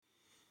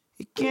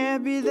It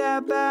can't be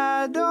that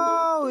bad,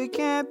 oh, it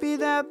can't be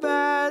that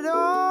bad,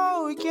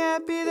 oh, it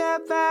can't be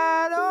that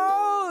bad,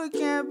 oh, it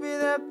can't be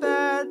that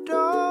bad,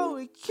 oh,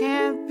 it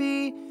can't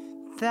be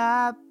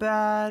that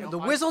bad. The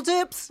whistle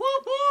tips? Woo,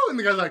 woo. And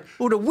the guy's like,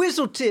 Oh, the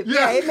whistle tip.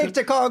 Yeah. Yeah, it makes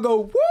the car go,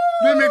 woo!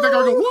 they make the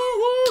car go, woo,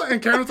 woo.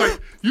 And Karen was like,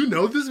 you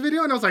know this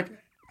video? And I was like,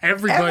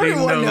 everybody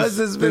Everyone knows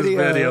this video.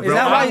 bro. Is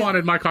that I why-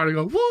 wanted my car to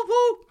go, woo,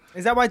 woo.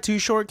 Is that why Too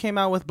Short came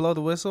out with Blow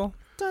the Whistle?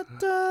 Da,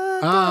 da,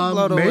 da,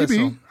 blow the Maybe.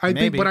 whistle. I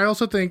think, but I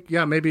also think,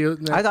 yeah, maybe.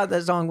 I thought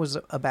that song was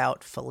about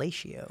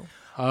fellatio.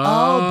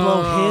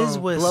 blow his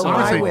whistle. Blow my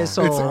Honestly,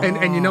 whistle.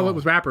 and you know what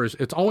with rappers,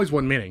 it's always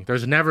one meaning.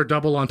 There's never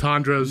double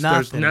entendres.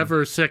 There's Nothing.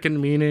 never second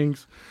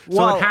meanings. So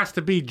Well- it has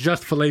to be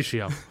just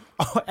fellatio.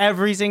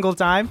 Every single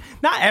time?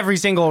 Not every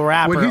single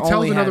rapper. When he tells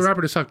only another has-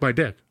 rapper to suck my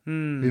dick, you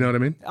know what I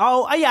mean?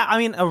 Oh, yeah. I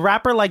mean, a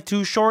rapper like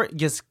Too Short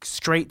gets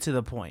straight to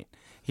the point.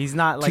 He's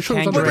not like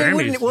Short's on But the they Grammys.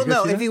 wouldn't, well, You guys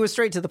no, see if that? he was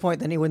straight to the point,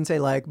 then he wouldn't say,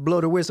 like, blow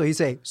the whistle. He'd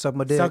say, suck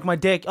my dick. Suck my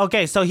dick.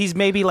 Okay, so he's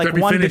maybe like That'd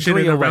be 1 finishing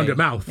degree it away. around your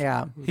mouth.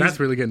 Yeah. That's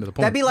really getting to the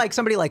point. That'd be like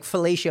somebody like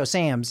Fellatio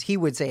Sam's. He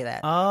would say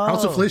that.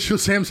 Also, Fellatio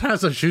Sam's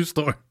has a shoe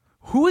store.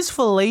 Who is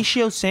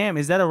Fellatio Sam?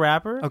 Is that a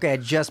rapper? Okay, I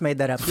just made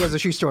that up. He has a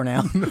shoe store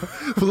now.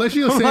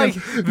 Fellatio Sam.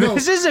 Like, no,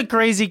 this is a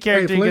crazy hey,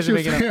 character you guys are Fellatio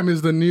making up. Sam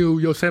is the new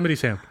Yosemite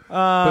Sam.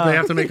 But they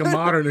have to make him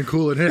modern and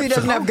cool and hip. he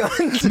doesn't so- have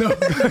guns. No,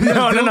 he has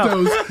No.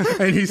 dildos,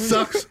 and he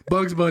sucks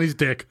Bugs Bunny's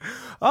dick.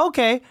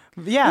 Okay,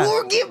 yeah.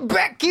 Or get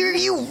back here,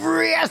 you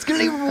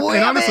rascally And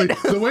rabbit. honestly,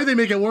 the way they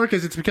make it work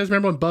is it's because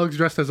remember when Bugs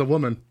dressed as a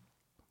woman?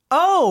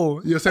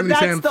 Oh, Yosemite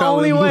that's Sam the fell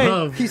only in way.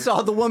 love. He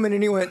saw the woman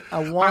and he went, I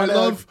I want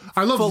love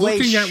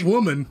looking at fellatio.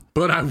 woman,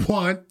 but I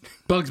want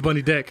Bugs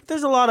Bunny dick.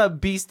 There's a lot of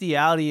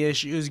bestiality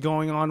issues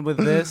going on with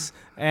this,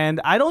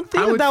 and I don't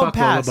think I would that would fuck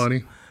pass. Lola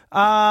Bunny.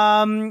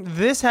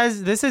 This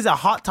is a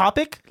hot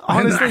topic.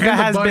 Honestly, and that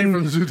the has bunny been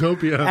from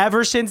Zootopia.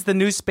 ever since the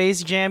new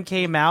Space Jam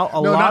came out.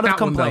 No, lot not of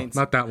that one, though. complaints.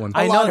 Not that one.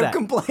 I A know lot of that.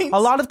 complaints?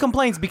 A lot of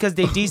complaints because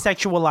they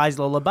desexualized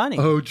Lola Bunny.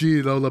 Oh,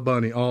 gee, Lola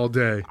Bunny all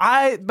day.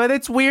 But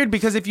it's weird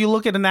because if you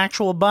look at an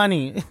actual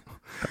bunny,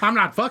 I'm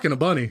not fucking a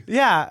bunny.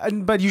 yeah,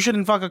 but you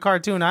shouldn't fuck a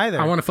cartoon either.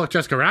 I want to fuck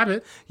Jessica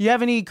Rabbit. You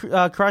have any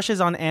crushes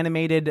on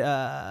animated,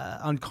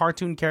 on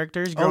cartoon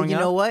characters Oh, growing you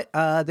up? know what?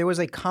 There was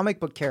a comic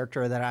book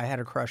character that I had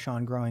a crush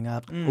on growing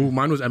up. Ooh,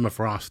 mine was Emma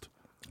Frost.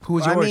 Who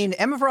was I yours? mean,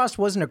 Emma Frost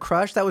wasn't a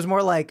crush. That was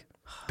more like,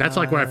 That's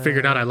like where I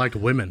figured out I liked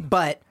women.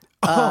 but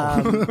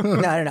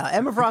no.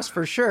 Emma Frost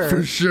for sure.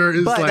 For sure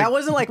is But like- that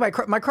wasn't like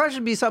my crush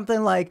would be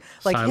something like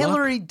Psylocke?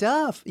 Hillary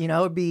Duff. You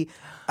know, it'd be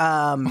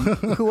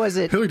who was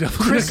it? Hillary Duff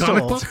was in a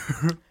Crystal.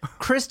 comic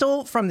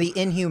Crystal from the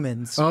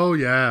Inhumans. Oh,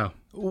 yeah.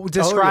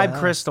 Describe Oh, yeah.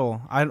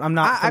 Crystal. I'm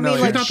not I mean,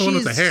 familiar. like She's not the one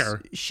with the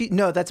hair.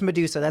 No, that's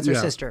Medusa. That's her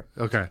Yeah. sister.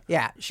 Okay.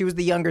 Yeah, she was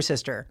the younger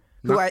sister.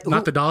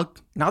 Not the dog?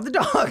 Not the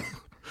dog.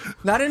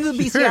 Not into the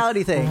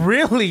bestiality thing.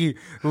 really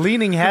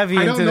leaning heavy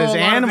I don't into know this a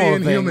lot animal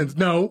of the thing. Inhumans.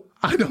 No,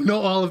 I don't know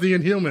all of the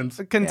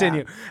Inhumans.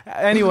 Continue.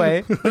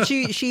 Anyway, But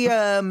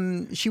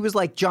she was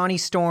like Johnny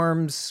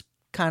Storm's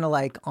kind of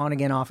like on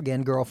again, off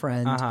again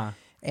girlfriend. Uh-huh.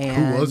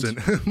 And Who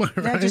wasn't? Am I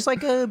yeah, right? just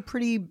like a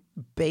pretty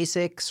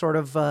basic sort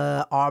of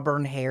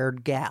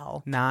auburn-haired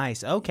gal.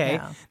 nice.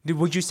 Okay. Yeah.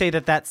 Would you say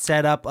that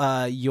set up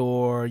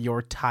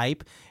your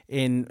type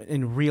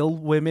in real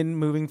women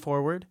moving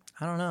forward?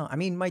 I don't know. I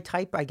mean, my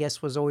type, I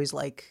guess, was always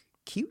like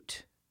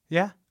cute.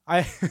 Yeah.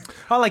 I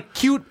like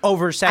cute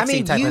over sexy I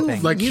mean, type of you've,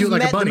 thing. Like you've cute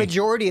like a met the bunny.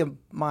 majority of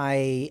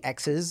my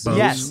exes.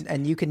 Yes.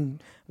 And you can,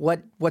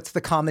 what's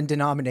the common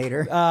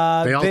denominator?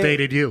 They all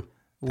dated you.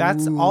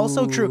 That's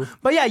also true.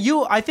 But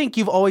yeah, I think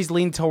you've always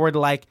leaned toward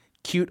like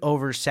cute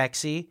over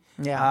sexy.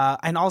 Yeah.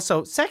 And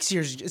also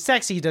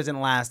sexy doesn't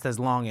last as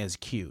long as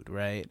cute,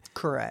 right?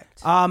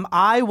 Correct.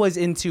 I was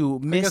into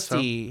guess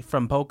Misty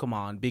from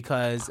Pokemon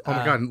because Oh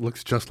my God, it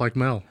looks just like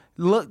Mel.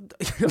 look,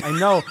 I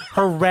know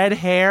her red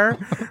hair,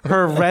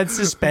 her red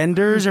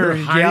suspenders, her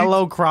Her height.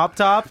 yellow crop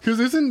top. Because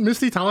isn't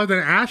Misty taller than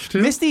Ash,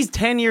 too? Misty's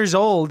 10 years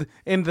old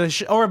in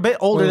the or a bit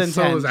older Well, than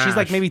so 10. is She's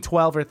like Ash. maybe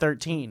 12 or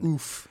 13.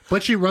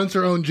 But she runs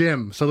her own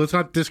gym, so let's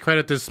not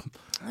discredit this.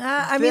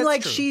 I mean, That's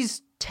like true.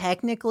 she's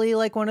technically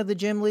like one of the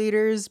gym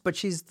leaders, but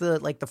she's the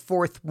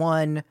fourth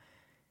one.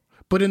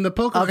 But in the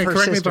Pokemon, Of and her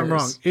correct me if I'm wrong,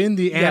 sisters. in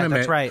the Yeah, anime.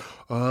 that's right.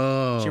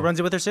 Oh. She runs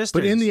it with her sister.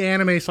 But in the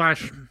anime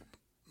slash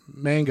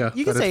manga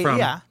you can that say it's from,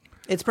 yeah.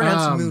 It's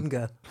pronounced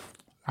Moonga.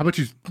 How about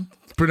you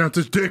pronounce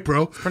this dick,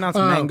 bro? Pronounced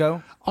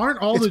mango. Aren't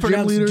all It's the gym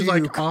pronounced leaders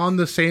like Duke. on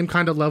the same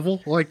kind of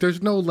level? Like,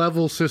 there's no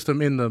level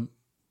system in the.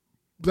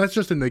 That's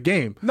just in the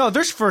game. No,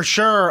 there's for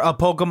sure a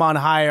Pokemon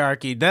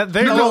hierarchy. They're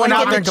no, going like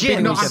out in there the competing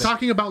gym. No, with I'm each other.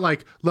 talking about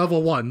like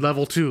level 1,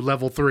 level 2,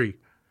 level 3,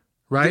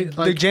 right?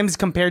 The gyms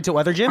compared to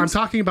other gyms? I'm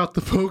talking about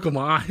the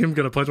Pokemon. I am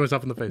gonna punch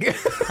myself in the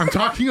face. I'm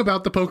talking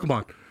about the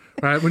Pokemon.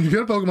 Right? When you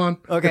get a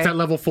Pokemon, Okay. it's at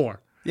level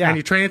 4. Yeah. And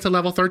you train it to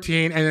level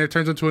 13, and then it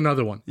turns into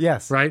another one.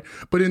 Yes. Right?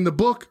 But in the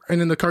book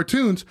and in the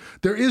cartoons,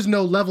 there is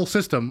no level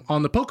system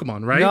on the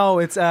Pokemon, right? No,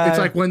 it's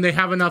like when they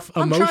have enough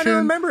I'm emotion. trying to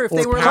remember if or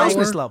they were power.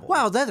 Closeness level.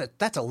 Wow,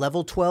 that's a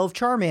level 12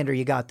 Charmander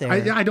you got there.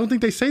 I don't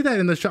think they say that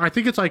in the show. I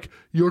think it's like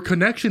your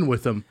connection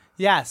with them.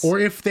 Yes. Or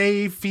if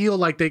they feel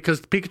like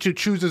because Pikachu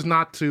chooses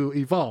not to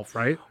evolve,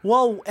 right?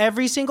 Well,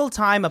 every single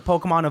time a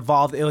Pokemon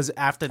evolved, it was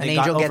after An they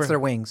angel got over. gets their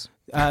wings.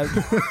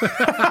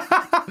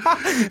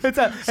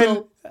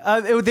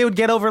 They would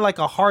get over like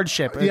a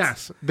hardship.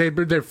 Yes,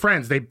 they're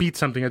friends. They beat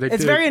something. Or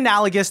It's very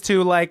analogous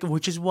to like,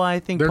 which is why I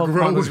think They're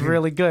Pokemon was growing.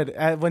 really good.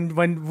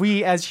 When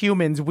we as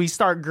humans we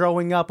start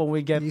growing up and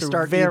we get You through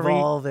start very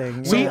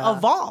evolving. we Yeah.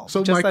 evolve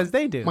just as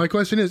they do. My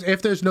question is,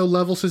 if there's no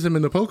level system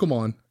in the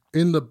Pokemon,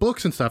 in the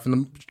books and stuff, in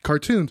the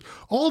cartoons,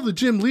 all the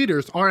gym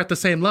leaders are at the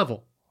same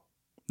level.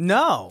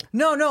 No,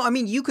 No. I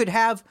mean, you could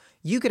have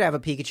a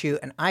Pikachu,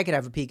 and I could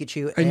have a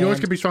Pikachu, And yours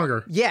could be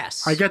stronger.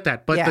 Yes, I get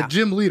that. But Yeah. the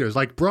gym leaders,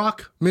 like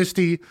Brock,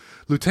 Misty,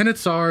 Lieutenant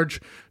Sarge,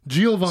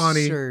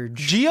 Giovanni. Surge.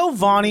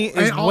 Giovanni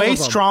is And all way of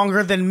them.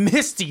 stronger than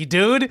Misty,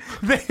 dude.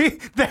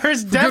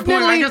 There's point. definitely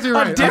I guess you're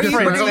right. I a guess you're difference.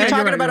 right. Are Okay, you you're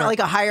talking right, about you're right. like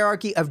a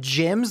hierarchy of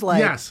gyms? Like,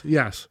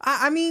 Yes.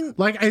 I mean,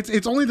 Like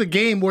it's only the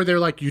game where they're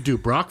like, you do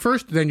Brock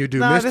first, then you do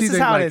No, Misty. this is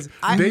then how it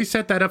like, is. They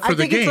set that up for I the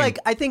think game. it's like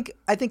I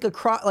think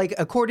across like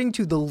according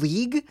to the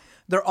league,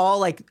 they're all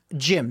like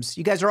gyms.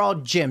 You guys are all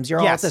gyms. You're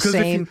all Yes. at the 'Cause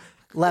if same you-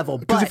 level.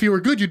 Because But if you were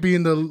good, you'd be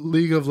in the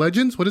League of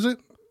Legends. What is it?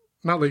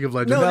 Not League of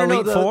Legends. The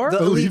Elite Four? The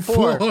Elite Elite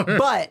Four.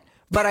 Four.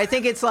 But I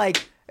think it's like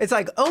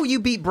oh, you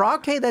beat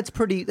Brock. Hey, that's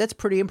pretty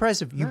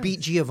impressive. You beat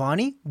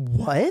Giovanni.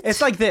 What?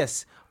 It's like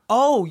this.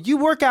 Oh, you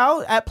work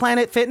out at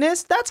Planet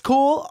Fitness? That's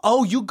cool.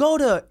 Oh, you go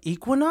to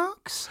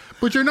Equinox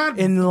But you're not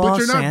in but Los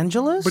you're not,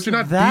 Angeles? But you're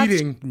not That's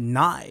beating.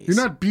 nice. You're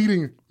not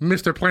beating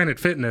Mr. Planet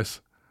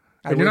Fitness.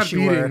 And you're not wish you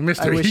beating were.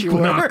 Mr. I wish you were.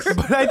 Equinox.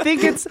 But I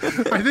think it's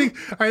I think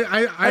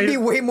I'd be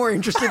way more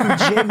interested in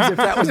gyms if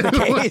that was the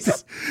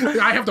case.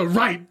 I have the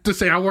right to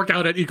say I work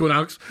out at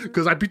Equinox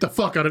because I beat the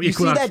fuck out of You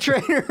see Equinox. that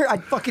trainer?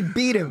 I'd fucking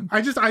beat him.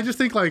 I just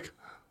think like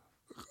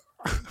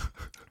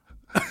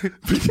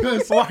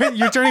because why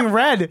you're turning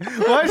red.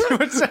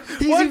 What's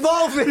He's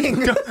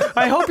evolving.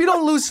 I hope you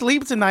don't lose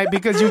sleep tonight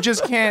because you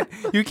just can't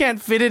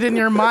fit it in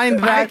your mind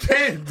I that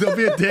can't. Don't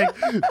be a dick.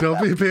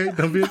 Don't be a big.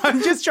 Don't be.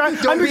 I'm just trying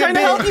I'm be a trying to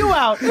help bitch. you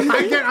out.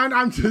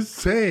 I'm just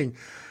saying.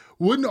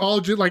 Wouldn't all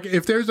gym like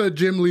if there's a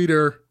gym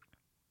leader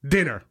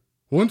dinner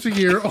once a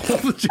year, all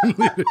the gym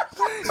leaders.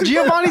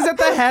 Giovanni's at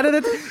the head of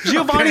the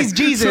Giovanni's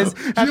Okay, Jesus so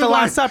at the Giovanni-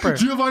 Last Supper.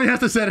 Giovanni has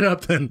to set it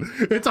up. Then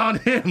it's on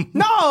him.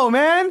 No,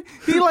 man.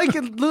 He like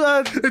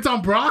It's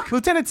on Brock.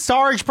 Lieutenant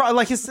Sarge,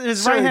 like his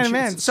right hand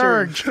man,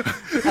 Surge.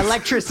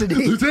 Electricity.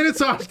 Lieutenant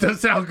Sarge does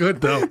sound good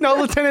though. No,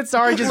 Lieutenant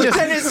Sarge is just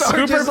Lieutenant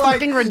Sarge super is like,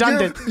 fucking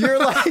redundant. You're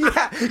like,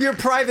 you're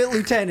private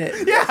lieutenant.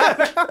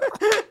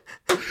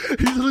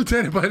 He's a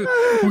lieutenant, but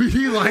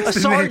he likes A the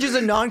sarge name. is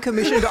a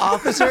non-commissioned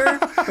officer.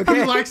 He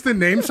Okay. likes the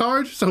name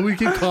Sarge, so we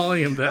keep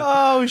calling him that.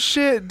 Oh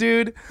shit,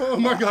 dude. Oh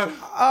my god!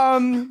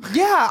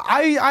 Yeah,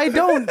 I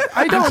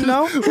don't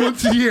know.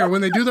 Once a year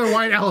when they do their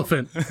white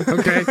elephant,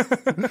 okay,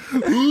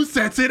 who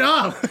sets it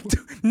up?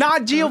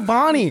 Not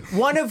Giovanni.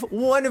 One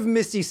of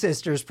Misty's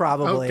sisters,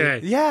 probably.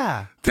 Okay,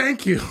 Yeah.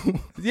 thank you.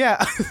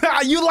 Yeah.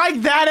 You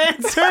like that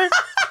answer?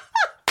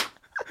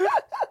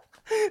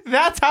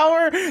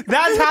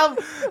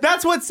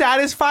 That's what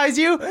satisfies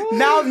you.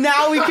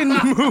 Now we can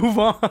move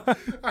on.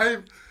 My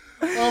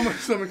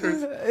stomach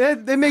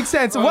hurts. It makes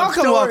sense.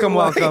 Welcome.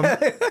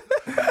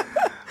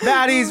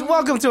 Baddies,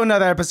 welcome to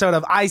another episode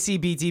of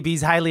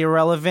ICBTB's Highly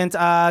Irrelevant.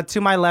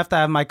 To my left,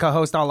 I have my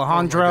co-host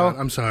Alejandro. Oh God,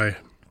 I'm sorry.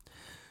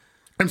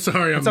 It's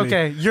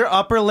Okay, your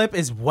upper lip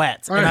is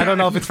wet, and I don't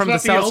know if it's from the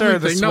seltzer or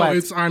the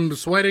sweat. No, I'm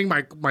sweating.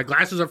 My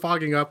glasses are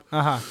fogging up.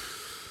 Uh-huh.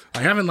 I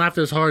haven't laughed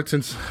as hard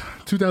since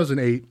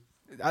 2008.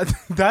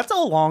 That's a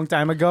long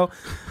time ago.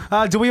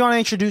 Do we want to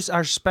introduce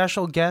our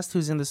special guest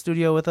who's in the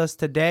studio with us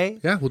today?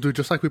 Yeah, we'll do it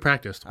just like we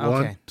practiced. Okay.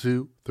 1,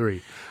 2,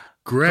 3.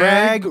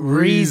 Greg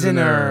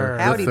Reasoner.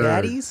 the Howdy,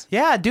 third. baddies.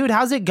 Yeah, dude,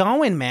 how's it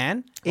going,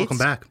 man? Welcome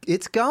back.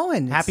 It's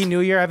going. Happy New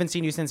Year. I haven't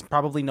seen you since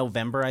probably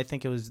November. I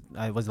think it was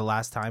the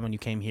last time when you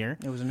came here.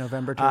 It was in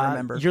November to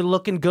remember. You're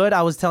looking good.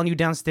 I was telling you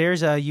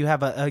downstairs, you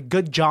have a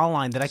good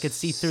jawline that I could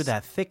see through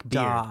that thick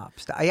beard.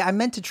 Stop. I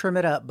meant to trim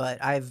it up,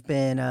 but I've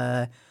been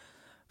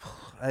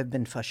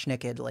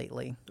fushniked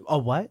lately. Oh,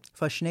 what?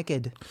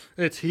 Fushniked.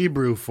 It's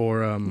Hebrew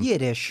for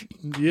Yiddish.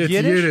 It's Yiddish?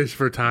 Yiddish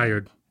for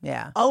tired.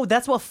 Yeah. Oh,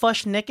 that's what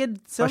fush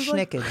naked sounds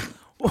like? Fushniked.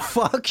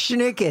 Fuck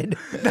schnicked.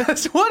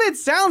 That's what it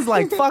sounds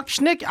like. Fuck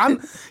schnick.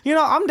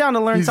 I'm down to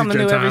learn Easy, something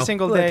new every Gentile.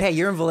 single Look, day. hey,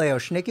 you're in Vallejo.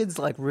 Schnicked's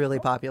like really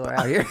popular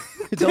out here.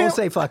 Don't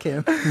say fuck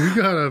him. We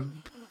got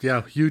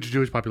a huge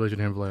Jewish population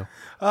here in Vallejo.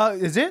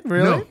 Is it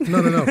really?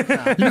 No.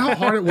 You know how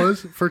hard it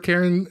was for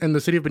Karen and the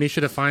city of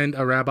Benicia to find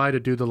a rabbi to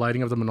do the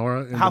lighting of the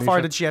menorah? In How far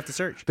Benicia? did she have to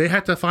search? They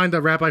had to find a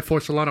rabbi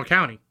for Solano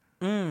County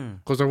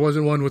because there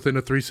wasn't one within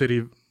a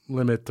 3-city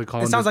limit to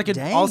call. It sounds like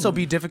it'd Dang. also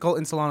be difficult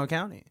in Solano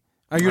County.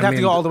 Or you'd I have to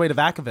mean, go all the way to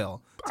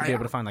Vacaville to be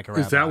able to find like a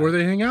rabbi. Is that where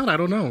they hang out? I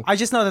don't know. I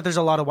just know that there's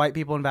a lot of white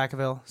people in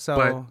Vacaville. So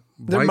But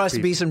There white must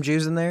people. be some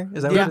Jews in there.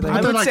 Is that Yeah, what I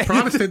you're They're would like say-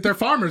 Protestant. They're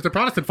farmers. They're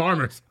Protestant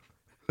farmers.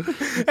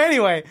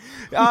 Anyway,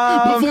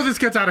 Before this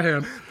gets out of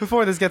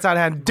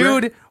hand.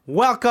 dude,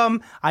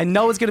 welcome. I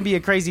know it's gonna be a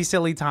crazy,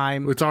 silly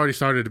time. It's already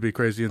started to be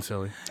crazy and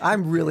silly.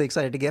 I'm really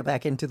excited to get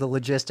back into the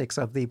logistics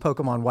of the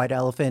Pokemon White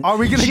Elephant Are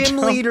we gonna gym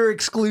jump- leader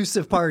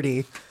exclusive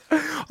party.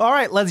 All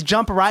right, let's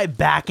jump right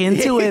back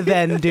into it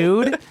then,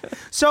 dude.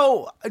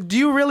 So, do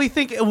you really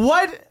think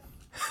what?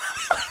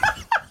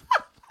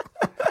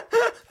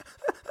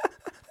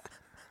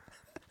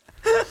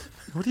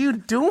 What are you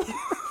doing?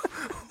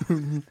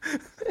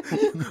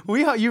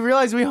 You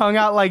realize we hung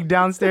out like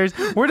downstairs.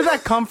 Where did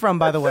that come from,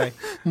 by the way?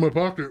 My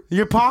pocket.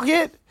 Your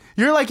pocket?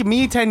 You're like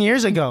me 10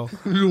 years ago.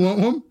 You want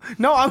one?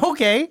 No, I'm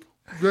okay.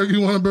 Greg,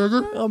 you want a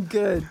burger? I'm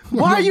good.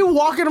 Why are you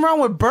walking around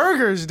with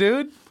burgers,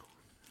 dude?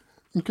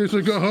 In case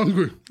I got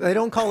hungry. They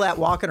don't call that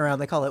walking around.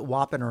 They call it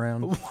whopping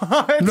around.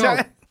 No,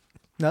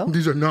 No?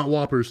 these are not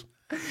Whoppers.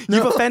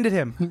 You've offended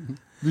him.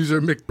 These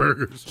are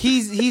McBurgers.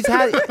 He's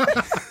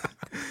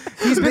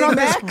been on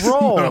this Macs?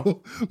 roll. No,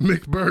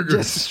 McBurgers.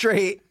 Just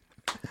straight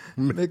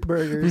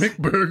McBurgers. I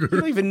McBurger.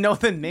 don't even know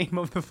the name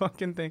of the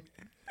fucking thing.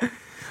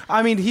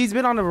 I mean, he's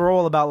been on a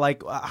roll about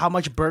like how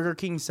much Burger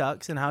King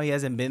sucks and how he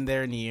hasn't been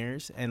there in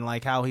years, and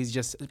like how he's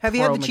just. Have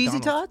you had pro the Cheesy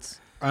McDonald's.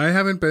 Tots? I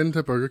haven't been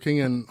to Burger King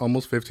in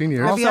almost 15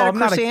 years. Have you Also, had I'm a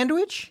not a-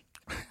 sandwich?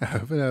 I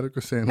haven't had a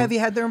croissant. Have you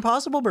had their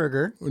Impossible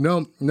Burger?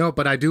 No,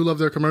 but I do love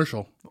their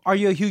commercial. Are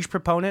you a huge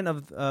proponent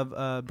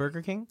of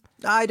Burger King?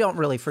 I don't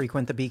really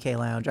frequent the BK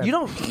Lounge. You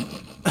don't.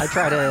 I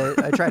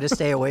try to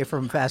stay away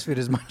from fast food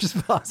as much as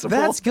possible.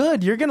 That's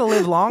good. You're gonna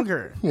live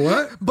longer.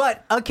 What?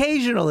 But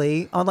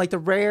occasionally, on like the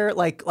rare,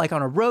 like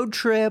on a road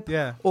trip,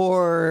 Yeah.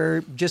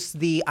 or just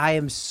I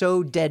am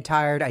so dead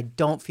tired, I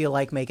don't feel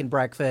like making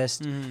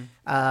breakfast.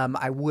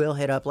 I will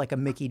hit up like a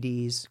Mickey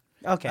D's,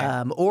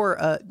 Okay. or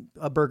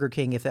a Burger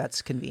King if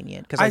that's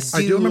convenient. Because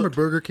I do remember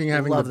Burger King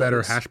having the love better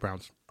those. hash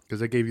browns because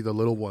they gave you the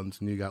little ones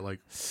and you got like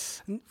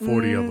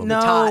 40 of them. no.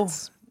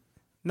 Tots.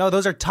 No,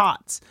 those are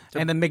tots,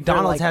 and then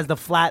McDonald's like has the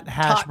flat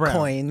hash tot brown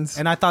coins.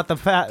 And I thought the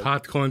fat.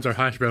 Hot coins are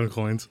hash brown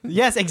coins.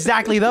 Yes,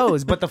 exactly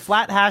those. But the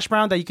flat hash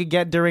brown that you could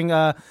get during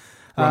Ron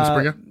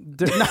Springer.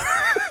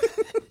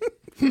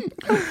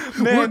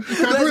 Man,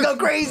 Let's go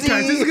crazy.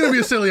 Guys, this is going to be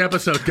a silly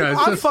episode, guys.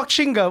 I'm Just fuck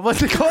Shinga.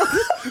 What's it called?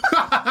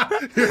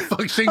 fuck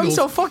I'm shingles.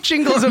 so fuck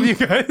shingles of you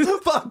guys.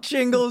 Fuck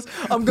shingles.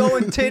 I'm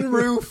going tin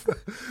roof,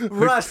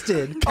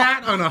 rusted.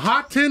 Cat on a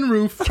hot tin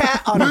roof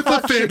Cat on a with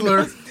hot a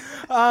fiddler.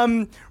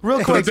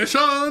 Real quick,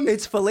 Tradition.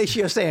 It's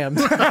Fellatio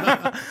Sam's.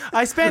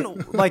 I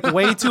spent like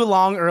way too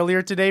long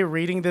earlier today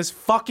reading this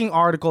fucking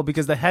article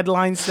because the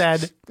headline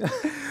said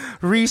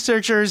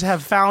researchers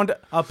have found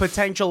a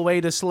potential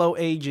way to slow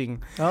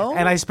aging. Oh.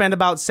 And I spent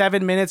about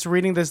 7 minutes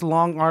reading this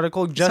long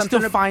article just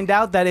Something to find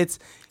out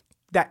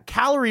that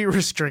calorie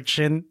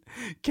restriction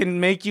can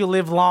make you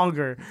live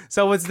longer.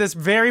 So it's this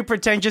very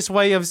pretentious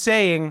way of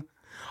saying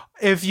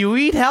if you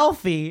eat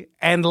healthy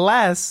and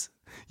less,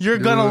 you're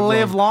gonna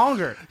live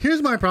longer.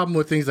 Here's my problem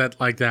with things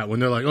like that when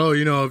they're like, oh,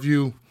 if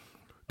you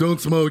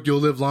don't smoke, you'll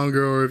live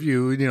longer, or if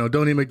you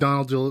don't eat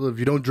McDonald's, if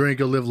you don't drink,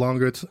 you'll live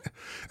longer.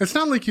 It's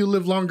not like you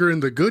live longer in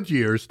the good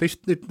years.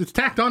 It's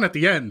tacked on at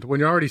the end when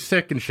you're already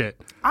sick and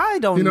shit. I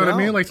don't know. You know what I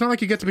mean? Like, it's not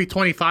like you get to be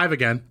 25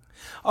 again.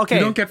 Okay.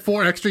 You don't get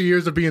 4 extra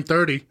years of being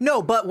 30.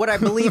 No, but what I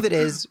believe it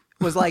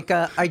was like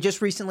I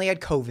just recently had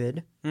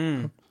COVID.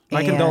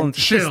 My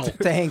condolences. Chill.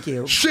 Thank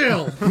you.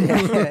 Chill.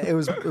 It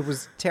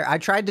was terrible. I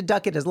tried to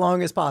duck it as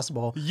long as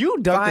possible. You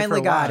ducked it for Finally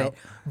a got while. it.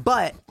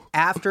 But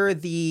after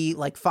the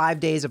 5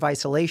 days of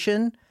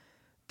isolation,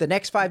 the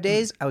next 5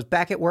 days I was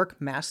back at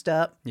work, masked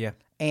up. Yeah.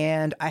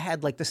 And I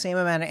had like the same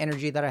amount of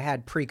energy that I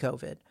had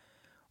pre-COVID.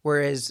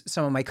 Whereas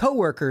some of my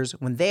coworkers,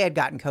 when they had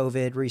gotten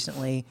COVID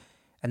recently,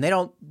 and they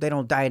don't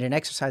diet and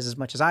exercise as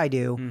much as I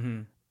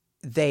do,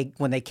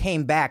 when they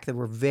came back, they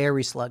were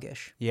very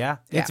sluggish. Yeah.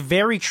 Yeah. It's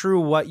very true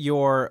what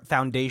your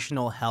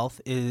foundational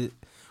health is,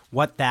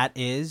 what that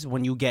is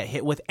when you get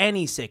hit with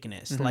any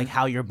sickness, like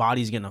how your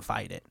body's going to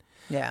fight it.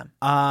 Yeah.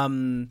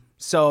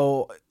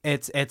 So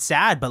it's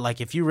sad, but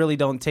like if you really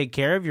don't take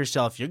care of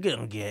yourself, you're going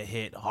to get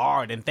hit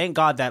hard. And thank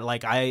God that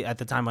like at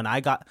the time when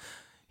I got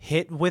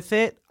hit with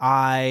it,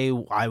 I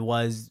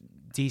was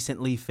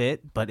decently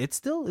fit, but it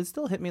still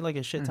hit me like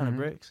a shit ton of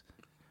bricks.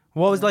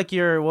 What was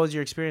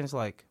your experience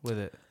like with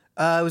it?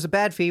 It was a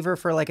bad fever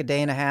for like a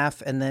day and a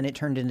half, and then it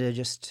turned into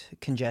just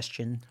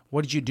congestion.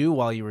 What did you do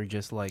while you were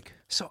just like?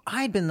 So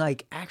I'd been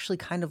like actually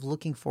kind of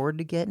looking forward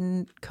to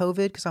getting COVID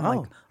because I'm like,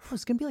 oh,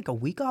 it's gonna be like a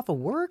week off of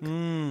work.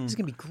 It's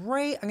gonna be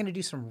great. I'm gonna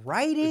do some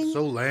writing, It's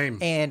so lame.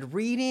 and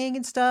reading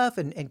and stuff,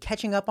 and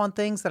catching up on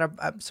things that are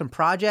some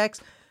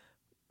projects.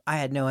 I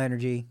had no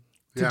energy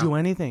To do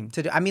anything.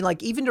 to do. I mean,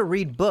 like even to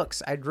read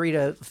books, I'd read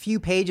a few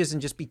pages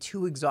and just be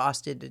too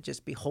exhausted to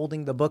just be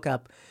holding the book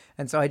up,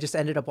 and so I just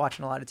ended up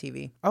watching a lot of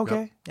TV.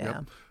 Okay.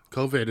 Yeah.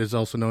 COVID is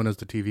also known as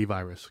the TV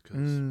virus because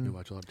you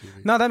watch a lot of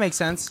TV. No, that makes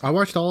sense. I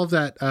watched all of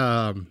that.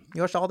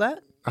 You watched all that?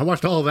 I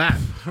watched all of that.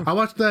 I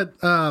watched that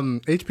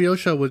HBO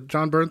show with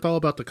John Bernthal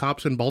about the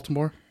cops in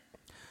Baltimore.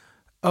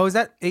 Oh, is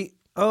that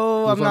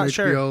Oh, was I'm on not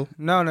sure. HBO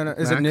No.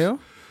 Is it Max. new?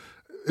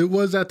 It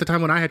was at the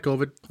time when I had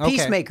COVID. Okay.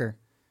 Peacemaker.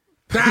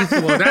 That's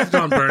the one. That's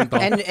John Bernthal.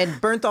 And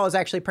Bernthal is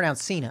actually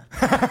pronounced Cena.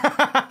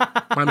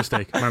 My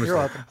mistake. You're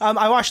welcome.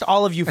 I watched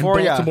all of And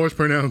Euphoria. Baltimore's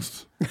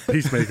pronounced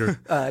Peacemaker.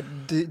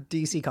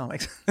 DC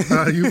Comics.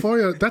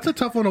 Euphoria. That's a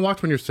tough one to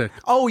watch when you're sick.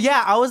 Oh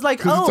yeah, I was like,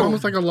 Because oh, it's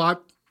almost like a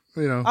lot,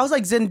 you know. I was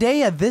like,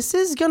 Zendaya, this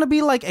is gonna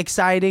be like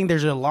exciting.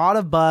 There's a lot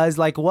of buzz.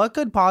 Like, what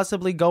could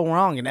possibly go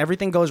wrong? And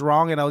everything goes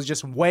wrong, and I was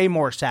just way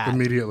more sad.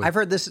 Immediately. I've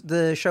heard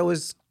the show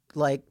is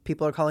like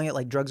people are calling it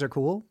like drugs are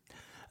cool.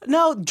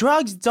 No,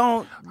 drugs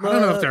don't. I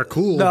don't know if they're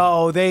cool.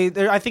 No,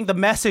 I think the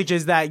message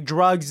is that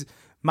drugs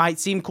might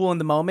seem cool in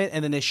the moment,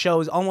 and then it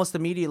shows almost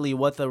immediately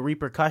what the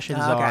repercussions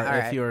Okay, are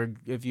all right.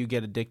 if you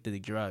get addicted to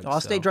drugs.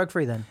 I'll stay drug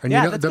free then. And Yeah,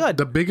 you know, that's good.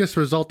 the biggest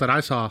result that I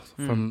saw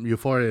from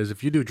Euphoria is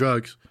if you do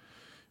drugs,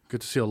 you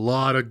get to see a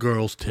lot of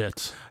girls'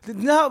 tits.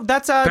 No,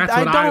 that's That's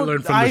what I don't.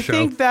 learned from the I show.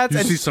 think that's. You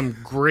and see some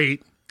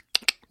great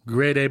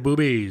A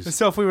boobies.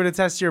 so if we were to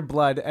test your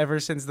blood ever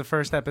since the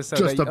first episode,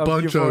 Just a of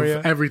bunch Euphoria,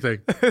 of everything.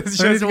 it's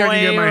just Anything I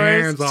can get my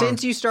way hands on.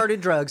 Since you started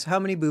drugs, how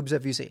many boobs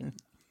have you seen?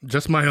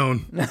 Just my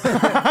own.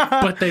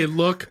 But they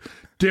look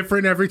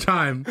different every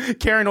time.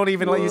 Karen won't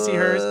even let you see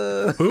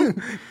hers. Who?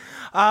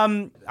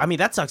 I mean,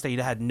 that sucks that you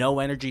had no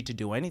energy to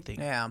do anything.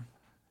 Yeah.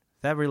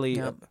 That really,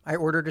 Yep. I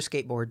ordered a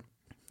skateboard,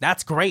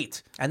 that's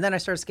great. and then I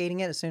started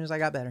skating it as soon as I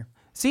got better.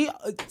 See,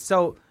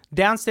 so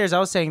downstairs, I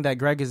was saying that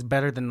Greg is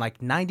better than like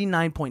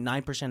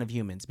 99.9% of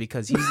humans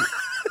because he's.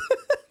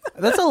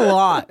 That's a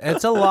lot.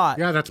 It's a lot.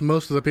 Yeah, that's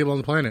most of the people on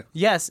the planet.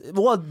 Yes.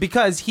 Well,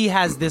 because he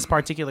has this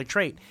particular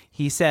trait.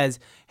 He says,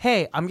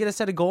 hey, I'm going to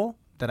set a goal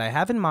that I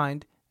have in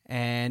mind,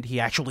 and he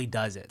actually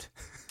does it.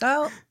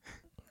 Well,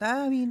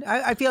 I mean,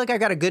 I feel like I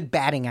got a good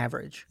batting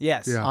average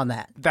Yes. Yeah. on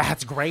that.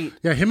 That's great.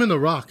 Yeah, him and The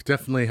Rock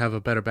definitely have a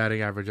better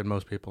batting average than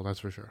most people, that's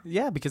for sure.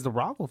 Yeah, because The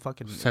Rock will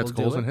fucking Sets will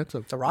do goals it. and hits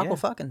them. The Rock Yeah. will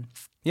fucking.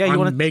 Yeah, you I'm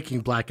want to. making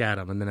Black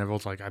Adam, and then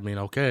everyone's like, I mean,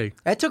 okay.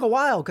 It took a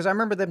while because I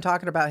remember them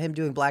talking about him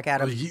doing Black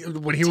Adam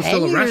When he was 10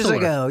 still a years wrestler.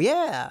 ago.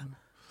 Yeah.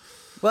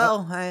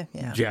 Well,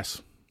 yeah.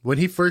 Yes. When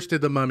he first did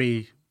The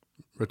Mummy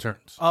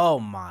Returns. Oh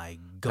my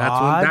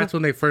God. That's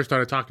when they first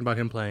started talking about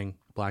him playing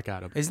Black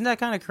Adam. Isn't that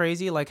kind of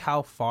crazy? Like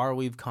how far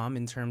we've come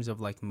in terms of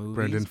like movies.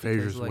 Brendan Because,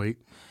 Fraser's like, weight.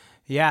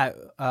 Yeah,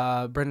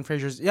 Brendan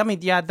Fraser's. I mean,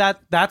 yeah,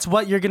 that's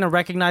what you're gonna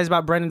recognize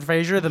about Brendan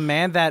Fraser, the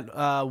man that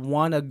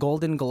won a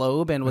Golden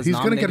Globe and was He's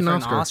going to nominated get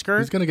an for Oscar.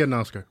 He's going to get an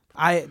Oscar.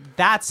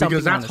 That's something.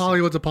 Because that's honestly.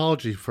 Hollywood's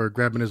apology for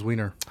grabbing his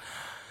wiener.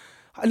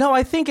 No,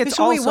 I think it's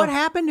So also. wait, what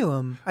happened to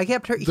him? I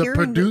kept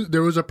hearing.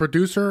 There was a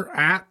producer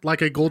at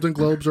like a Golden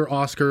Globes or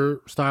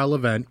Oscar style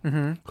event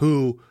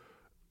who,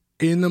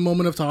 in the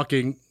moment of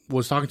talking,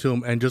 was talking to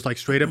him and just like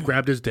straight up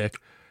grabbed his dick,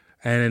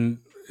 and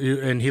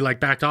he like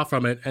backed off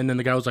from it, and then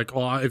the guy was like,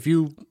 "Oh, if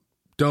you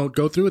don't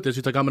go through with this,"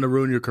 he's like, "I'm going to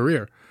ruin your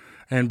career."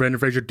 And Brendan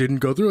Fraser didn't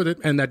go through with it,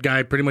 and that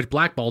guy pretty much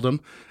blackballed him.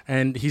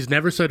 And he's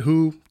never said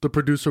who the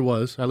producer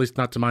was, at least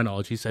not to my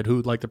knowledge. He said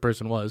who like the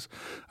person was,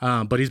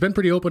 but he's been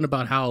pretty open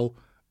about how.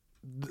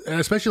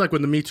 Especially like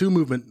when the Me Too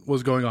movement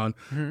was going on,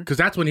 because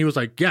that's when he was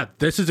like, "Yeah,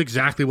 this is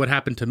exactly what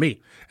happened to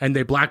me," and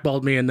they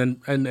blackballed me. And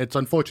it's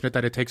unfortunate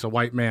that it takes a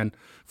white man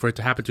for it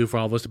to happen to, for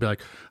all of us to be like,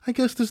 "I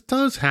guess this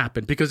does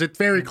happen," because it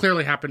very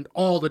clearly happened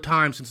all the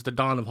time since the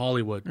dawn of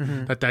Hollywood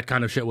that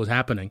kind of shit was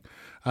happening.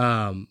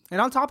 And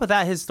on top of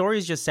that, his story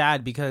is just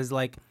sad because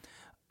like.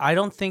 I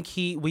don't think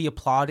we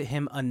applaud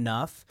him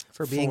enough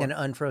for being an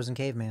unfrozen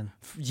caveman.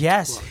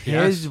 Yes,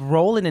 his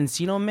role in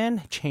Encino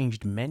Man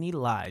changed many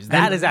lives.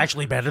 That is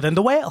actually better than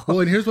The Whale. Well,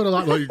 and here's what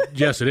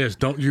yes, it is.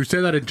 Don't you say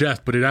that in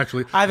jest, but it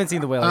actually. I haven't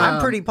seen The Whale. I'm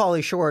pretty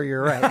Pauly Shore.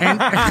 You're right.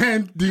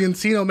 And the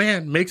Encino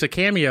Man makes a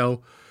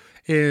cameo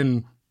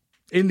in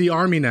the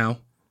Army now.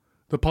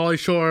 The Pauly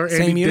Shore Andy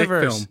Same Dick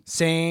universe. film.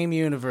 Same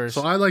universe.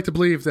 So I like to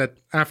believe that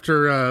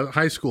after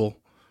high school,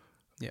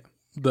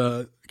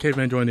 the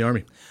caveman joined the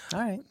Army. All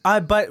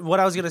right. But what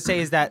I was gonna say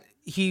is that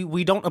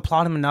we don't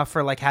applaud him enough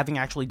for like having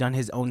actually done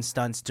his own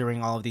stunts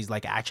during all of these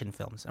like action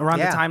films. Around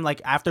the Yeah. time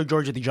like after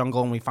George of the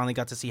Jungle, and we finally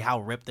got to see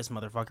how ripped this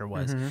motherfucker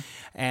was.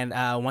 And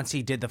once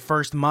he did the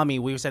first Mummy,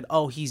 we said,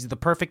 oh, he's the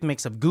perfect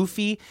mix of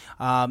goofy,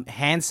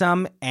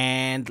 handsome,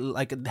 and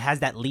like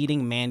has that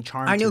leading man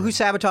charm. I to know him. who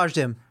sabotaged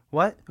him.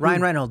 What?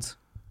 Ryan Reynolds.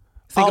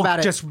 Think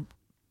about it.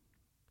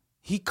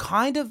 He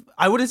kind of,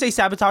 I wouldn't say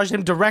sabotaged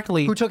him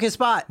directly, Who took his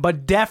spot?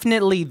 but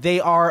definitely they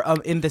are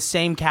in the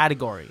same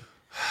category.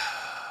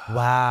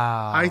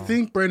 Wow. I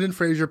think Brendan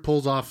Fraser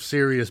pulls off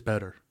Sirius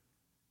better.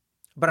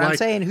 But I'm like,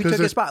 saying who 'cause took his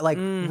there's- spot? Like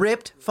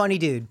ripped, funny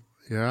dude.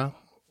 Yeah.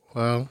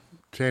 Well,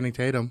 Channing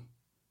Tatum.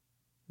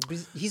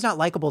 He's not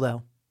likable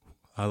though.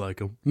 I like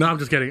him. No, I'm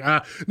just kidding.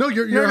 No,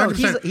 you're No,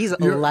 100%. he's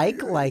you're,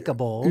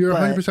 likable. You're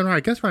but 100% right. I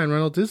guess Ryan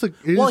Reynolds is.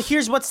 Well,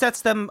 here's what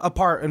sets them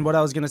apart, and what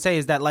I was gonna say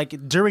is that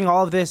like during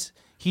all of this,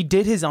 he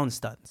did his own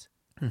stunts,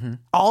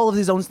 all of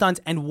his own stunts,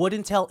 and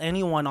wouldn't tell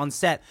anyone on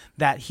set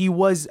that he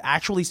was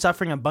actually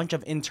suffering a bunch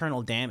of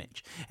internal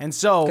damage. And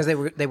so, because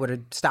they would have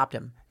stopped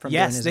him from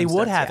doing yes, his they own would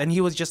stunts, have, yeah. and he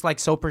was just like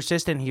so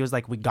persistent. He was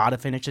like, "We gotta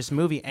finish this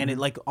movie," and it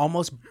like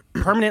almost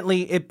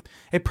permanently,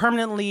 it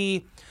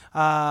permanently.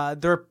 There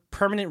are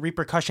permanent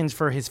repercussions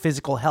for his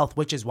physical health,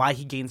 which is why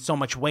he gained so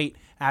much weight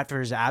after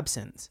his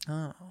absence.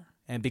 Oh.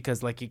 and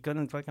because like he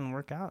couldn't fucking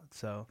work out.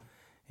 So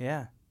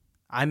yeah,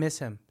 I miss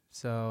him.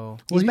 So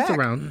Well, he's back.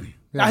 around.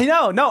 Yeah. I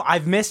know. No,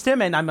 I've missed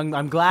him, and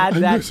I'm glad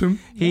that miss him.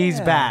 he's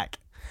Yeah. back.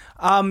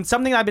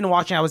 Something I've been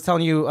watching. I was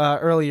telling you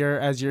earlier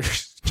as you're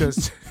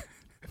just.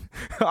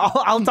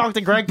 I'll talk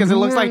to Greg because it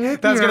looks like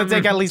that's gonna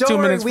take at least Don't 2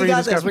 worry, minutes for we you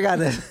got to this. discover. We got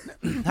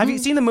this. Have you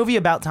seen the movie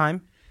About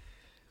Time?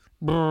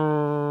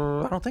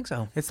 I don't think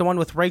so. It's the one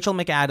with Rachel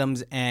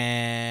McAdams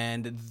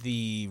and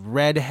the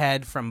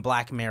redhead from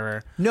Black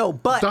Mirror. No,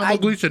 but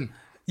Donald Gleason.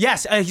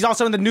 Yes, he's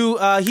also in the new.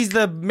 He's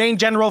the main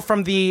general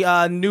from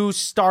the new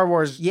Star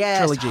Wars yes,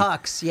 trilogy.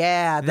 Hux.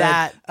 Yeah,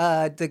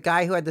 the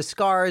guy who had the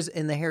scars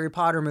in the Harry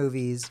Potter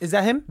movies. Is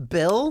that him?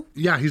 Bill?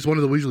 Yeah, he's one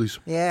of the Weasleys.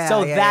 Yeah.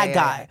 So yeah, that yeah,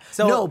 guy. yeah.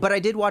 So- no, but I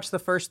did watch the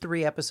first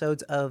 3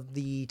 episodes of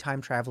The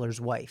Time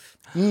Traveler's Wife.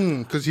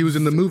 Because he was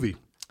in the movie.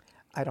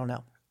 I don't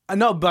know.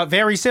 No, but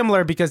very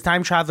similar because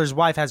Time Traveler's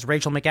Wife has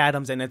Rachel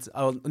McAdams and it's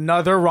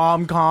another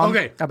rom-com.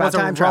 Okay. About It's a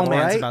time travel,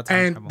 romance right? about time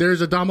And travel.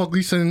 there's a Donald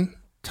Gleason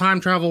time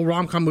travel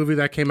rom-com movie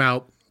that came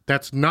out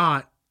that's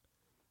not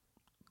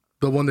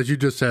the one that you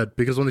just said,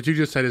 because the one that you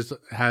just said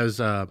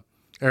has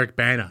Eric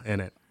Bana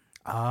in it.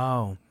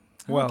 Oh.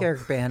 I like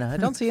Eric Bana. I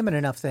don't see him in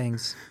enough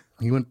things.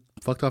 He went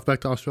fucked off back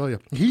to Australia.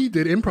 He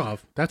did improv.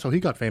 That's how he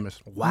got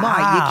famous. Wow.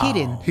 My, you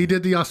kidding? He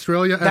did the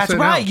Australia That's SNL.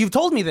 right. You've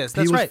told me this.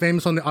 That's he was right.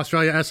 famous on the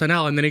Australia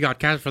SNL, and then he got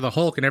cast for the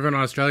Hulk, and everyone in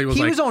Australia was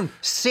He like, was on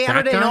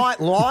Saturday guy? Night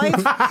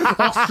Live.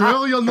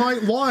 Australia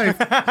Night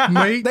Live,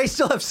 mate. They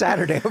still have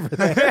Saturday over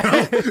there.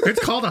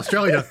 It's called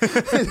Australia.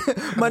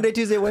 Monday,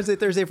 Tuesday, Wednesday,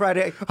 Thursday,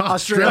 Friday,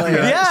 Australia.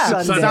 Australia.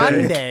 Yeah, Sunday.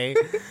 Sunday.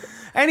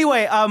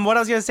 Anyway, what I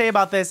was gonna say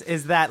about this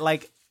is that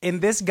like in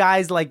this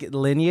guy's like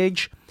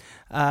lineage,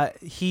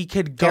 he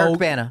could go Eric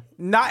Bana.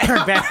 Not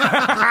Eric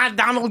Bana.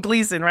 Donald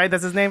Gleason, right?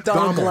 That's his name.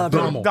 Donald Glover.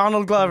 Donald.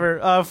 Donald Glover.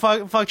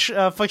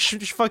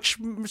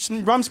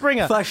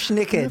 Rumspringa.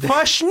 Fushnicked.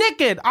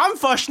 Fushnicked. I'm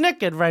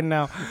fushnicked right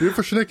now. You're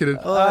for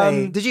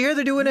schnicking. Did you hear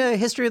they're doing a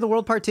History of the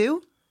World Part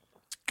 2?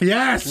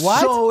 Yes.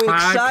 What? So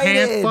excited. I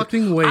can't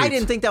fucking wait. I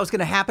didn't think that was going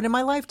to happen in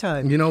my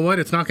lifetime. You know what?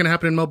 It's not going to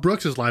happen in Mel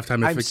Brooks'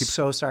 lifetime if I'm it keeps.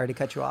 so sorry to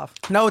cut you off.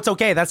 No, it's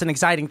okay. That's an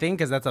exciting thing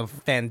because that's a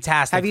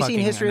fantastic. Have you seen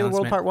fucking History of the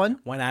World announcement. Part 1?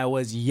 When I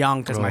was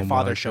young, because Oh my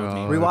father my showed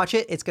me. God. Rewatch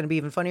it. It's going to be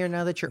even funnier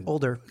now that you're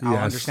older. I'll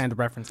Yes. understand the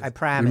references. I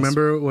promise.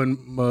 Remember when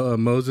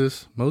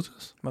Moses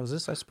Moses,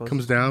 I suppose.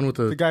 comes down with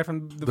the guy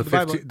from the, the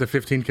Bible.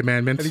 15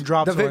 commandments? He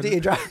drops the one. 50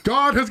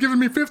 God has given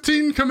me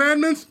 15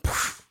 commandments.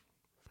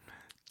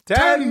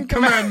 10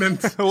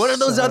 commandments. What are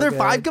those So other good.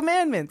 5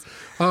 commandments?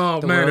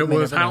 Oh man, world it may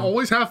was never know.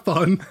 always have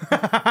fun.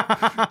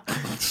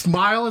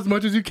 Smile as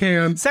much as you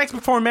can. Sex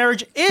before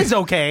marriage is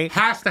okay.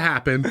 Has to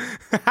happen.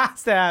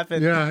 Has to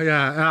happen.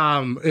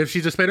 Yeah. If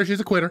she's a spitter, she's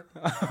a quitter.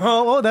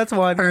 Oh, that's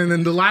one. And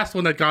then the last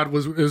one that God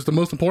is the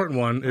most important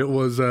one. It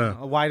was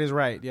White is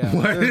right. Yeah.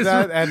 White is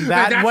That- right. and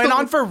that And that's went the-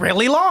 on for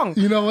really long.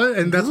 you know what?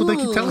 And that's what they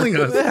keep telling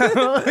us.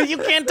 You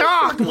can't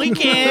talk. We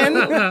can.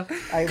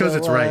 I 'Cause will,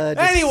 it's right.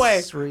 just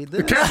Anyway. read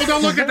this. Careful!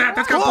 Don't look at that.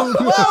 That's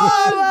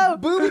got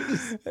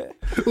Boobies.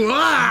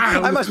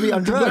 I must be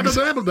on drugs.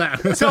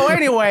 So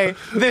anyway,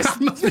 this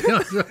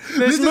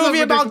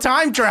movie about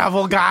time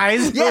travel,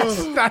 guys.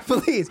 Yes,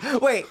 please.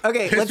 Wait,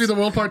 okay. History of the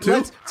World Part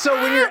 2? So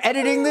when you're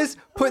editing this,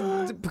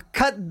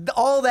 cut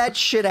all that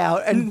shit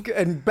out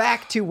and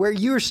back to where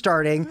you're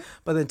starting,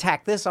 but then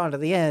tack this onto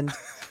the end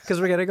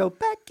because we're gonna go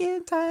back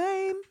in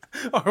time.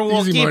 Or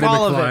we'll Easy, keep Marty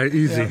all of McFly. it.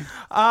 Easy.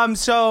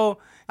 So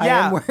I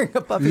yeah. am wearing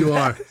a puppy You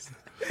vest. are.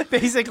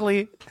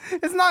 Basically,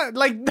 it's not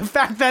like the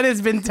fact that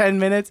it's been 10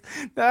 minutes.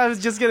 I was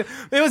just gonna.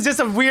 It was just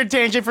a weird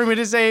tangent for me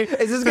to say.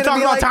 Is this to gonna talk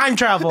be about like, time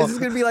travel? This is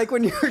gonna be like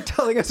when you were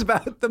telling us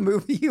about the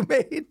movie you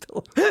made.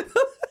 The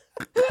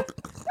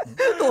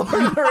Lord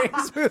of the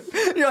Rings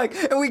movie. You're like,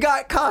 and we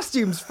got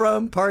costumes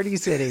from Party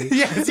City.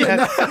 Yes.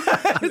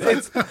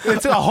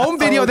 It's a home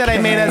video that I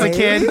made as a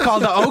kid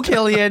called the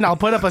O'Killian. I'll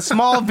put up a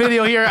small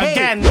video here Hey.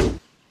 again.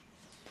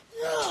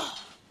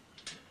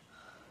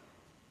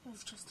 It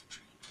was just a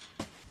dream.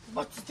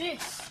 What's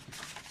this?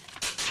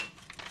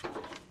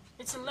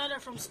 It's a letter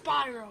from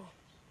Spyro.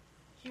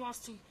 He wants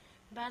to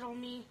battle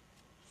me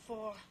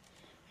for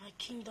my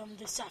kingdom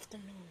this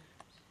afternoon.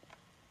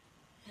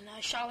 And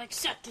I shall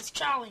accept his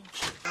challenge.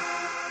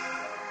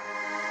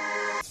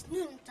 It's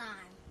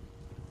noontime.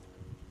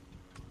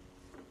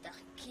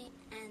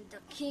 The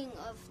king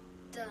of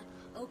the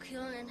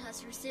O'Killian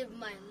has received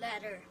my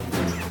letter.